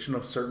representation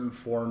of certain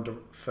foreign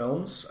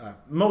films,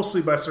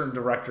 mostly by certain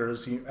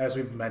directors, as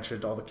we've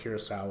mentioned, all the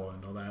Kurosawa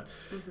and all that.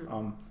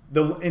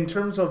 Mm-hmm. In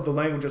terms of the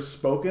languages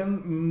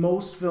spoken,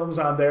 most films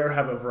on there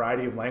have a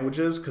variety of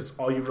languages, because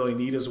all you really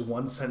need is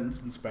one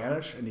sentence in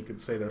Spanish, and you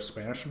could say there's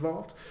Spanish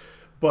involved.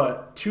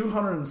 but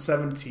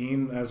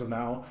 217 as of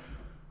now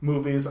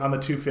movies on the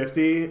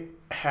 250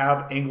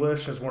 have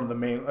English as one of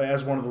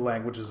the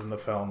languages in the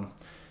film.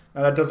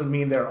 Now that doesn't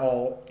mean they're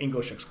all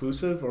English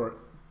exclusive,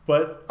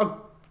 but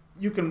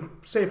you can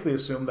safely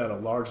assume that a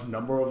large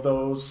number of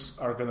those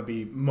are going to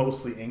be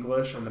mostly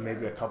English, and then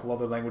maybe a couple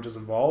other languages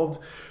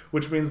involved,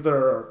 which means there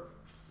are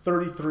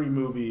 33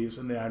 movies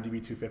in the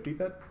IMDb 250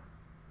 that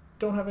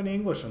don't have any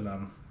English in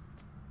them.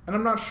 And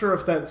I'm not sure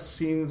if that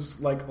seems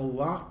like a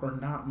lot or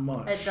not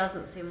much. It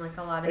doesn't seem like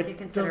a lot if you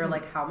consider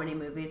like how many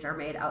movies are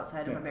made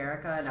outside of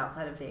America and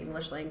outside of the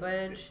English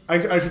language.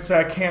 I should say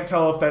I can't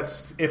tell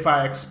if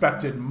I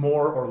expected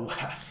more or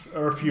less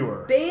or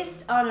fewer.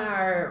 Based on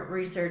our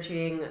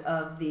researching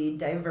of the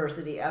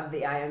diversity of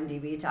the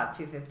IMDb Top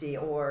 250,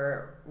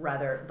 or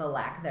rather the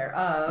lack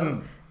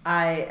thereof,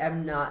 I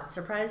am not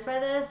surprised by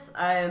this.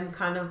 I'm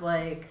kind of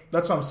like...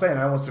 That's what I'm saying.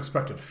 I almost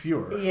expected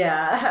fewer.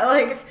 Yeah,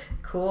 like,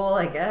 cool,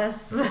 I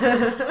guess.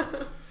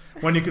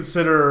 When you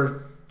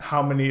consider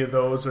how many of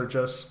those are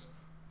just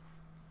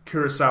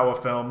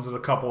Kurosawa films and a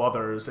couple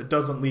others, it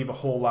doesn't leave a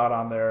whole lot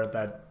on there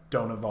that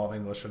don't involve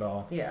English at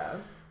all. Yeah.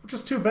 Which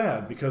is too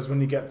bad, because when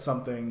you get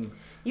something...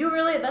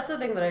 That's the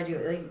thing that I do.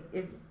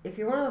 Like, if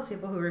you're one of those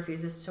people who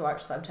refuses to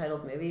watch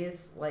subtitled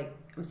movies, like,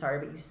 I'm sorry,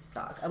 but you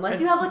suck. Unless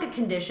you have, like, a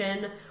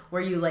condition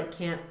where you, like,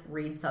 can't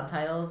read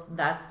subtitles,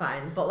 that's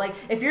fine. But, like,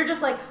 if you're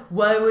just like,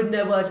 why would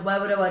I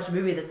watch a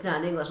movie that's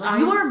not in English? Like,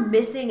 you are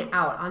missing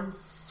out on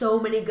so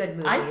many good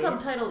movies. I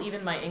subtitle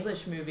even my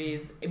English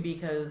movies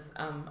because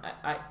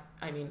I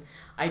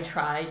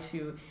try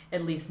to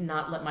at least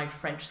not let my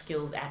French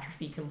skills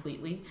atrophy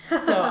completely.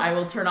 So I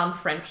will turn on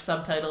French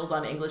subtitles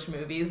on English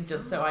movies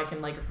just so I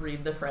can like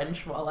read the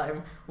French while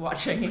I'm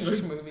watching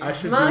English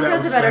movies.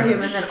 Monica's a better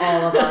human than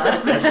all of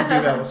us. I should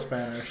do that with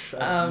Spanish.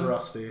 I'm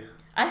rusty.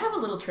 I have a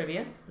little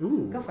trivia.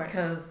 Ooh. Go for it.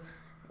 Because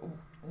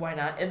why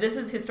not? And this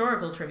is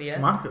historical trivia.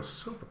 Monica's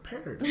so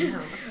prepared.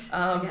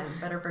 Again,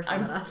 better person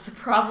than us. I'm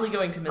probably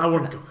going to I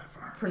wouldn't go that far.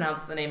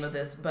 Pronounce the name of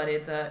this, but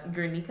it's a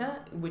Guernica,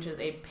 which is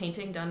a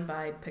painting done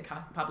by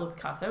Pablo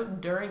Picasso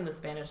during the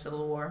Spanish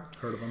Civil War.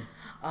 Heard of him.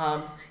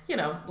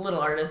 Little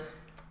artist.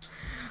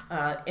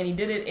 And he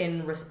did it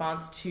in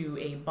response to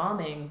a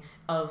bombing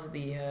of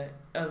the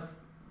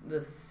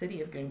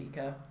city of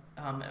Guernica.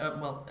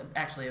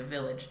 Actually a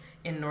village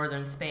in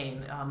northern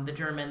Spain. The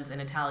Germans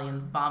and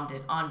Italians bombed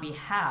it on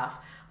behalf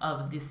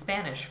of the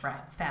Spanish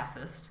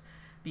fascist,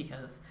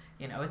 because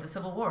it's a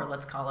civil war.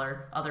 Let's call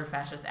our other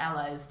fascist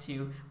allies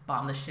to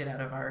bomb the shit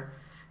out of our,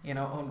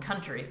 own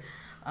country.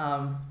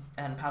 And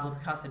Pablo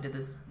Picasso did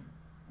this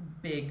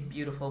big,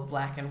 beautiful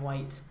black and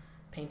white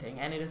painting,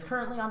 and it is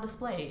currently on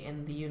display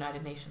in the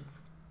United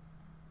Nations.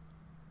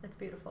 It's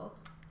beautiful.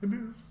 It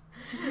is.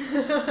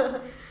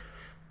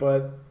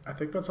 But I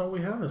think that's all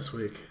we have this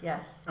week.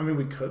 Yes. I mean,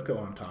 we could go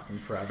on talking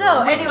forever.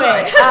 So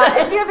anyway,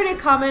 if you have any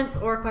comments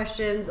or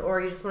questions,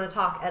 or you just want to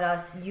talk at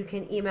us, you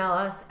can email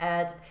us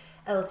at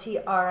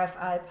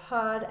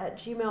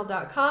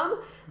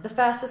ltrfipod@gmail.com. The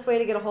fastest way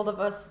to get a hold of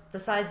us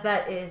besides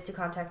that is to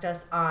contact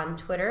us on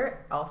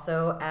Twitter,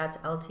 also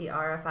at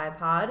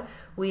ltrfipod.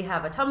 We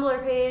have a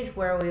Tumblr page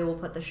where we will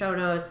put the show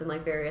notes and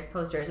like various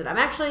posters, and I'm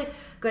actually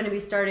going to be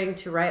starting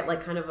to write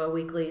like kind of a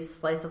weekly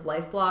slice of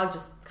life blog,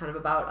 just kind of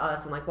about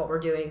us and like what we're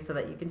doing, so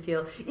that you can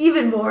feel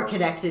even more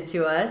connected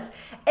to us.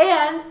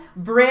 And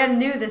brand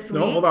new this week.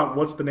 No, hold on.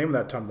 What's the name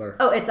of that Tumblr?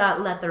 Oh, it's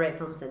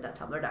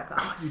lettheRightFilmsIn.tumblr.com.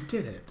 Oh, you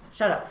did it.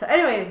 Shut up. So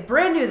anyway,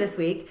 brand new this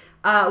week,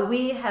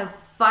 we have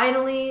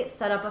finally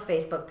set up a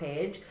Facebook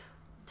page.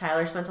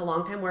 Tyler spent a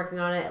long time working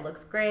on it. It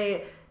looks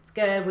great. It's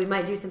good. We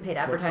might do some paid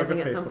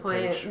advertising at some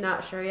point. Page.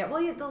 Not sure yet.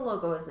 Well, the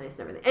logo is nice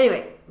and everything.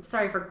 Anyway, I'm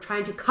sorry for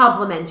trying to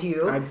compliment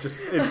you.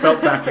 It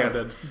felt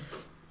backhanded.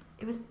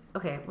 It was,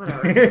 okay,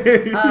 whatever.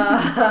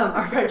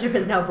 Our friendship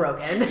is now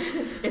broken.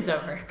 It's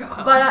over. Go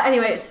on. But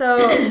anyway,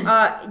 so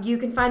you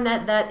can find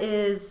that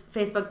is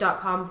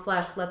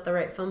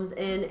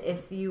facebook.com/lettheRightFilmsIn.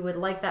 If you would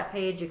like that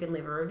page, you can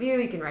leave a review,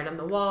 you can write on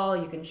the wall,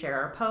 you can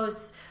share our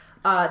posts.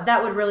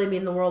 That would really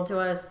mean the world to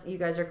us. You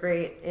guys are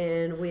great,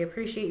 and we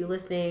appreciate you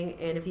listening.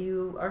 And if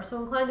you are so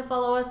inclined to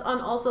follow us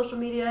on all social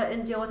media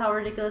and deal with how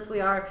ridiculous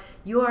we are,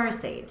 you are a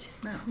saint.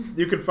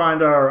 You can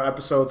find our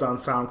episodes on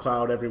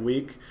SoundCloud every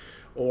week,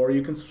 or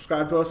you can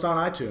subscribe to us on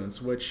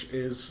iTunes, which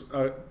is,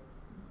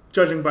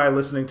 judging by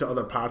listening to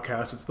other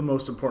podcasts, it's the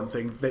most important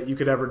thing that you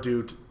could ever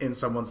do in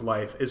someone's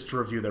life is to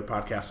review their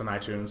podcast on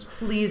iTunes.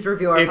 Please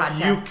review our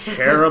podcast. If you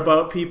care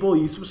about people,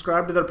 you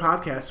subscribe to their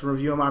podcasts and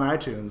review them on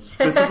iTunes.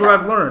 This is what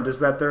I've learned, is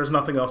that there's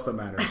nothing else that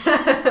matters.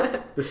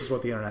 This is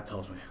what the internet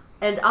tells me.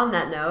 And on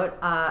that note,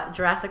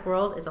 Jurassic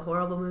World is a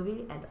horrible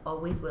movie and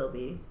always will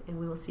be. And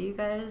we will see you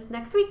guys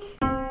next week.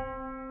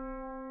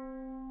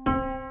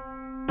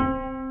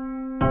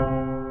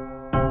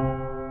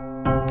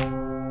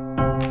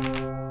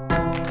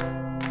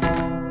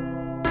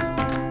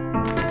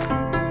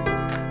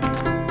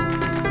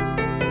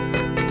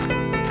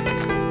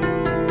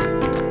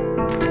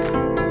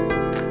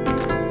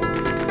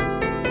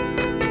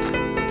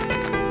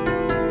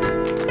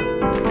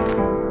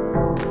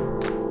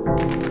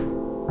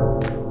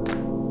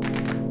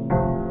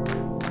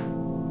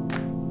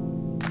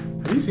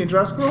 Have you seen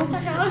Jurassic World? Dude,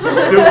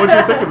 what'd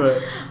you think of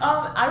it?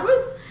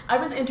 I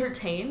was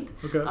entertained.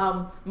 Okay.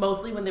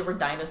 Mostly when there were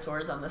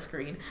dinosaurs on the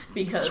screen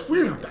because It's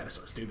weird how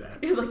dinosaurs do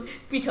that.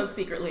 Because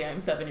secretly I'm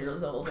 7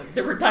 years old and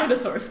there were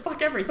dinosaurs.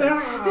 Fuck everything.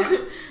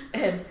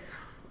 And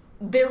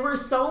there were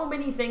so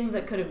many things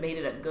that could have made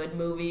it a good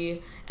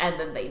movie, and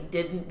then they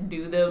didn't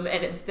do them,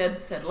 and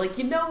instead said, like,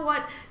 you know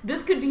what?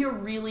 This could be a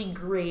really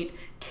great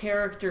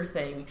character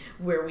thing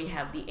where we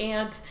have the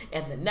aunt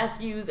and the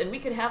nephews, and we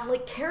could have,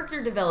 like,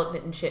 character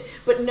development and shit.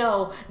 But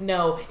no.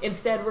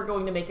 Instead, we're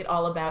going to make it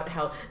all about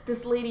how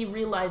this lady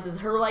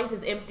realizes her life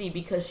is empty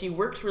because she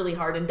works really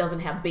hard and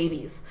doesn't have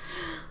babies.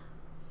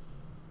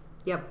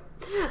 Yep.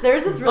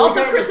 There's this really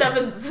Also, Chris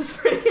Evans is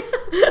pretty...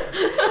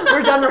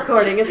 We're done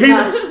recording. It's He's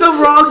done. the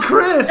wrong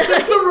Chris.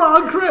 That's the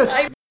wrong Chris.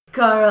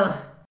 Carl.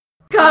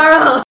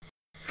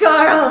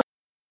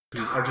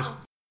 Dude,